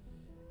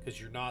 because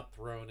you're not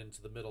thrown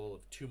into the middle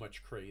of too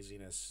much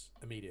craziness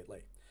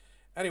immediately.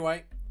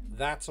 Anyway,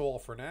 that's all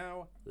for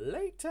now.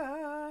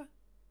 Later!